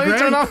dressed as Let me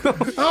turn Greg.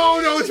 off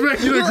Oh no, it's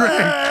regular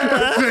Greg.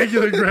 It's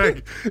regular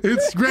Greg.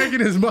 It's Greg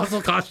in his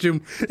muscle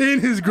costume,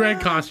 in his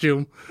Greg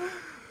costume.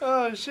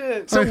 Oh,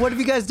 shit. So, what have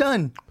you guys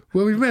done?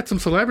 Well, we've met some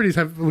celebrities.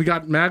 We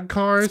got Mad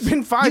Cars,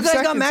 Been 5 You guys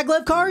seconds. got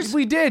maglev cars?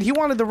 We did. He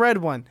wanted the red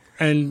one.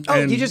 and Oh,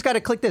 and you just got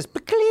to click this.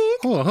 Click.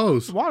 a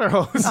hose. Water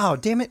hose. Oh,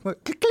 damn it.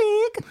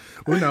 Click.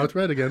 Well, now it's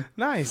red again.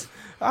 Nice.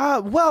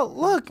 Well,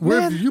 look, Where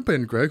man. have you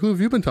been, Greg? Who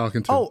have you been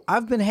talking to? Oh,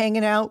 I've been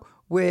hanging out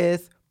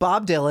with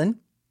Bob Dylan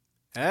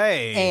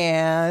Hey.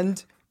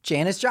 and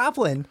Janis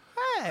Joplin.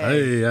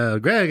 Hey,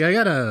 Greg, I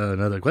got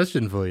another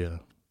question for you.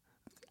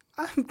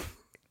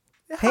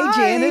 Hey,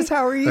 Janice,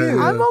 how are you?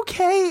 I'm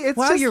okay. It's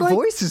wow, just your like,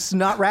 voice is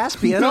not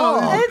raspy at No,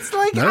 all. It's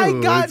like No, I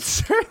got it's-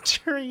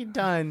 surgery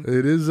done.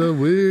 It is a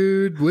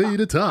weird way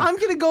to talk. I'm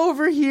gonna go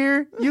over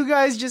here. You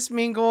guys just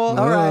mingle.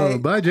 All right.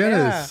 Bye,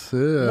 Janice.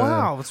 Yeah.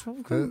 Wow, it's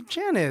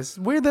Janice.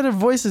 Weird that her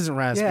voice isn't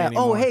raspy Yeah.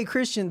 anymore. Oh, hey,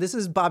 Christian, this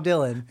is Bob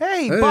Dylan.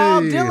 Hey, Hey,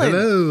 Bob Dylan.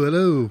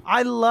 Hello.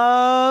 I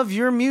love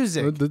your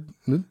music.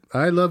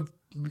 I love.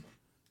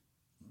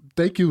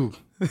 Thank you.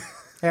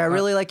 Hey, I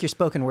really like your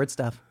spoken word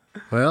stuff.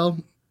 Well,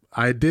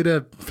 I did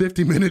a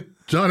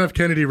 50-minute John F.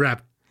 Kennedy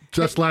rap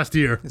just last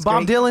year.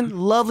 Bob great. Dylan,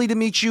 lovely to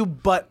meet you,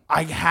 but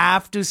I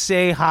have to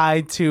say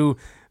hi to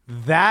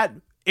that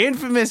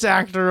infamous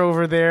actor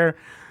over there,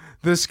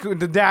 the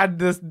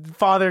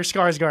father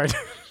Skarsgård.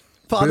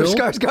 Father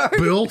Skarsgård.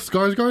 Bill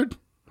Skarsgård?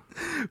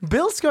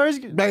 Bill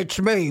Skarsgård. That's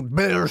me,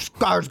 Bill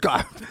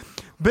Skarsgård.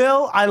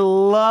 Bill, I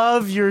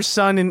love your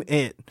son in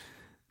It.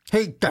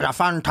 He did a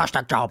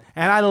fantastic job.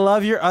 And I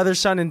love your other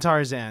son in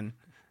Tarzan.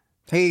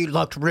 He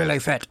looked really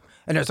fit.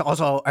 And it's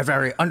also a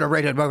very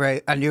underrated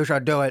movie, and you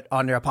should do it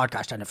on your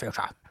podcast in the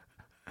future.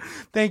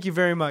 Thank you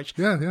very much.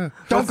 Yeah.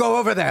 Don't go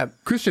over there.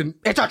 Christian.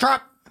 It's a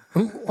trap.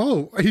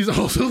 Oh, he's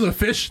also the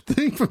fish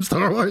thing from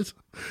Star Wars.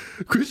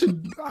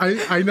 Christian,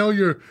 I know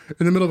you're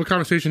in the middle of a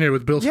conversation here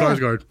with Bill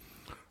Skarsgård,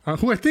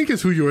 who I think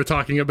is who you were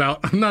talking about.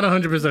 I'm not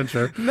 100%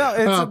 sure.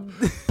 No,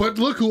 but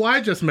look who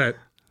I just met.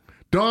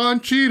 Don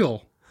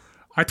Cheadle.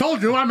 I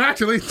told you I'm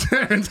actually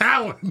Terrence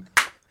Howard.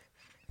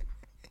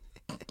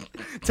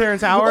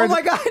 Terrence Howard. Oh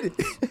my God.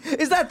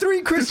 Is that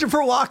 3 Christopher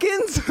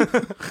Walkens?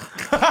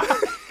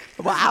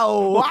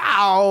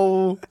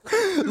 Wow.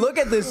 Look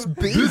at this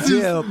beat This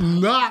dip.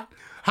 is not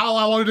how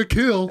I wanted to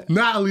kill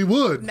Natalie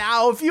Wood.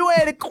 Now, if you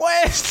had a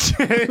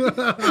question,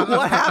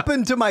 What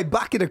happened to my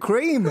bucket of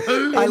cream?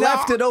 I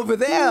left it over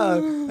there,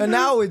 and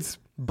now it's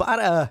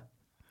butter.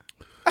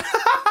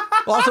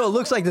 Also, it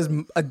looks like there's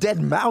a dead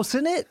mouse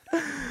in it.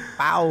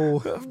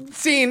 Wow.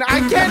 scene. I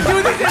can't do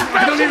these impressions.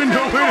 I don't even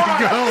know where to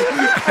go.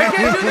 I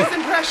can't do these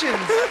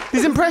impressions.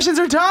 These impressions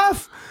are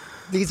tough.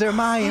 These are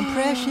my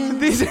impressions.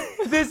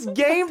 This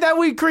game that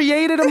we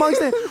created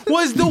amongst it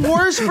was the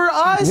worst for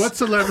us. What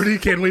celebrity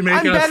can we make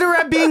I'm us? better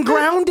at being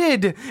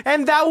grounded,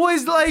 and that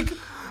was like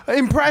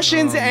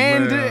impressions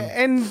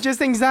and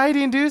just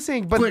anxiety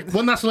inducing. But Quick,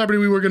 one last celebrity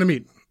we were going to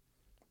meet.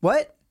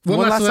 What? one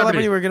last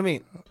celebrity we're gonna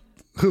meet.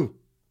 Who?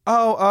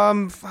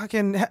 Oh,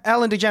 fucking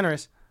Ellen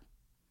DeGeneres.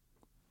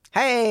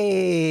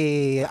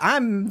 Hey,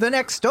 I'm the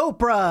next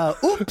Oprah.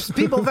 Oops,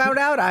 people found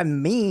out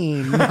I'm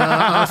mean.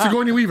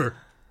 Sigourney Weaver.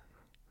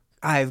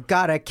 I've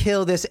got to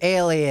kill this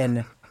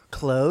alien.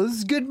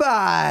 Close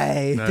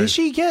goodbye. Nice. Did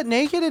she get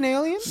naked in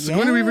Alien?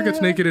 Sigourney Weaver gets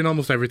naked in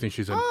almost everything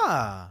she's in.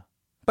 Ah.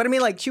 But I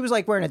mean, like, she was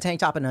like wearing a tank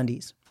top and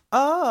undies.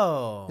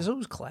 Oh. So it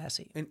was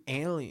classy. An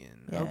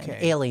Alien. Yeah, Okay.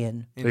 an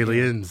alien.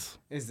 Aliens.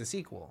 Is the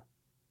sequel.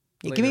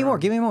 Yeah, give me more.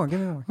 Give me more. Give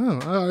me more.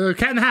 Oh,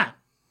 Cat in the Hat.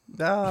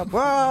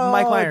 Whoa.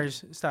 Mike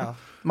Myers style.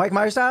 Mike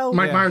Myers style?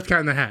 Mike Myers, Cat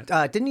in the Hat.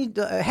 Didn't he?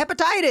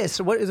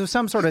 Hepatitis. What is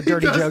some sort of He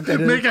dirty does joke? That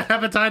make a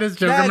hepatitis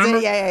joke, That's it,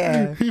 remember?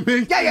 yeah. He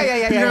makes,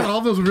 Yeah. He had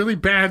all those really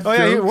bad Oh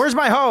yeah. jokes. Where's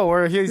my hoe?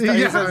 Or he says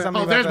Yeah. something Oh,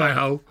 about there's that. my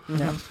hoe.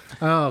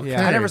 Oh,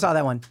 Yeah. I never saw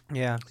that one.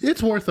 Yeah.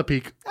 It's worth a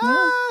peek.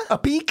 A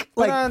peek?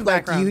 on Like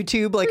background.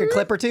 YouTube, like a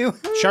clip or two?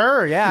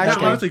 Sure. Yeah. Yeah,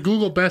 Actually. honestly,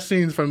 Google best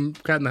scenes from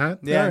Cat in the Hat.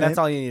 Yeah. All That's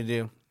right. all you need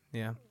to do.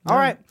 Yeah. All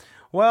right.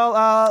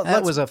 Well,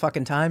 That was a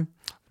fucking time.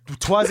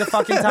 twas a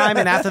fucking time,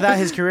 and after that,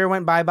 his career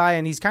went bye,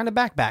 and he's kind of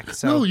back.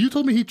 So No, you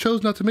told me he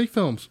chose not to make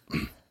films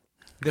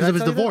because I of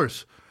his tell you that?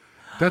 divorce.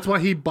 That's why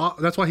he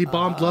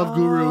bombed Love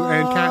Guru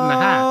and Cat in the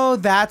Hat. Oh,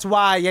 that's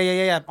why.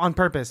 Yeah. On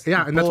purpose.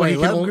 Yeah, and that's why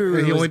Boy, Love he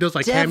Guru only was does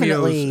like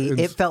definitely, cameos.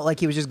 it felt like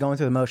he was just going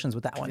through the motions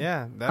with that one.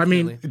 Yeah. I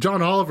Definitely. mean,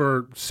 John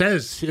Oliver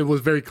says it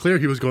was very clear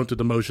he was going through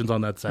the motions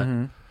on that set.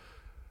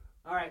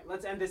 All right.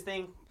 Let's end this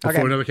thing. Before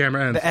Okay. another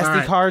camera ends. The SD All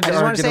right. cards I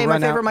just are want to going say to my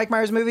run out. favorite Mike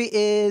Myers movie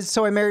is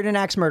So I Married an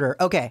Axe Murderer.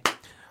 Okay.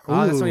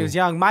 Oh, that's when he was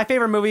young. My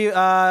favorite movie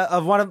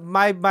of one of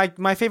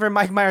my favorite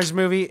Mike Myers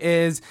movie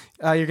is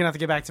You're Gonna Have to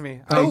Get Back to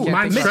Me. I Oh, can't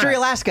mine's think of Mystery Shrek.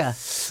 Alaska.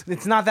 it.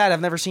 It's not that.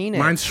 I've never seen it.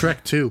 Mine's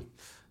Shrek 2.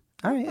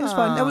 All right, it was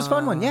fun. That was a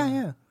fun one.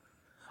 Yeah.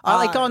 I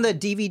like on the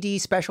DVD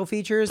special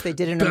features. They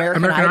did an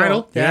American,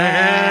 Idol?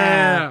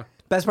 Yeah.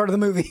 Best part of the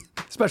movie.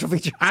 Special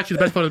feature. Actually,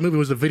 the best part of the movie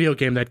was the video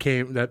game that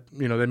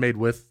they made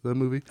with the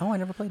movie. Oh, I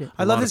never played it.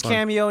 I love lot of his fun.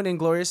 cameo in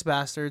Inglourious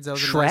Bastards. That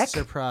was a Shrek? nice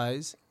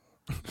surprise.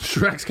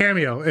 Shrek's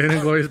cameo in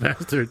Inglourious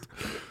Basterds.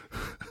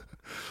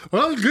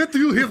 Well, get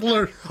you,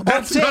 Hitler.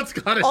 That's not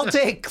Scottish. I'll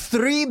take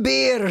 3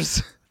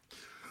 beers.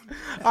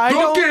 I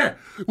don't. Okay,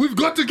 we've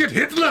got to get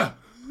Hitler.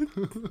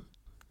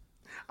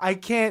 I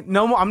can't.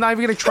 No more. I'm not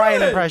even gonna try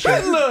an impression.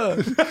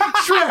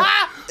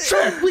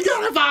 Shrek, we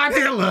gotta find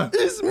Hitler.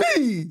 It's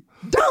me,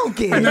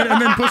 Donkey. And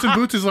then Puss in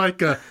Boots is like,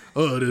 the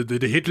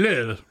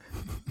Hitler.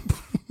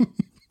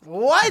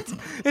 What?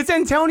 It's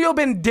Antonio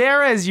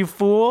Banderas, you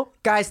fool.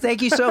 Guys,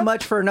 thank you so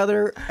much for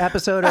another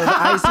episode of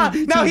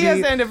ICTV. No, he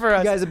has to end it for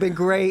us. You guys have been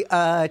great.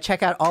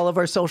 Check out all of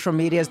our social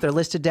medias. They're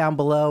listed down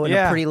below in a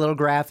Yeah. pretty little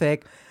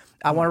graphic.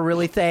 I want to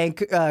really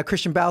thank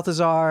Christian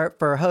Balthazar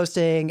for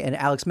hosting and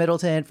Alex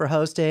Middleton for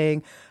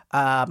hosting.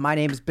 My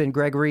name has been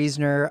Greg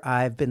Reisner.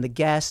 I've been the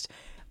guest.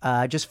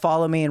 Just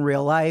follow me in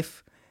real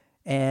life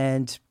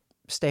and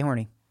stay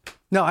horny.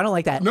 No, I don't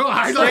like that. No,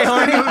 I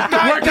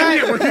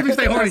like We're keeping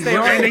Stay Horny.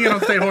 We're ending it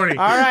on Stay Horny.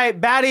 All right,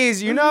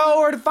 baddies, you know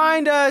where to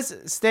find us.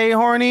 Stay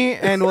horny,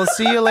 and we'll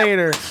see you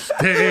later.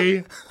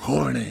 Stay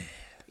horny.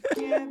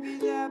 Can't be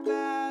that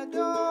bad,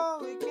 oh.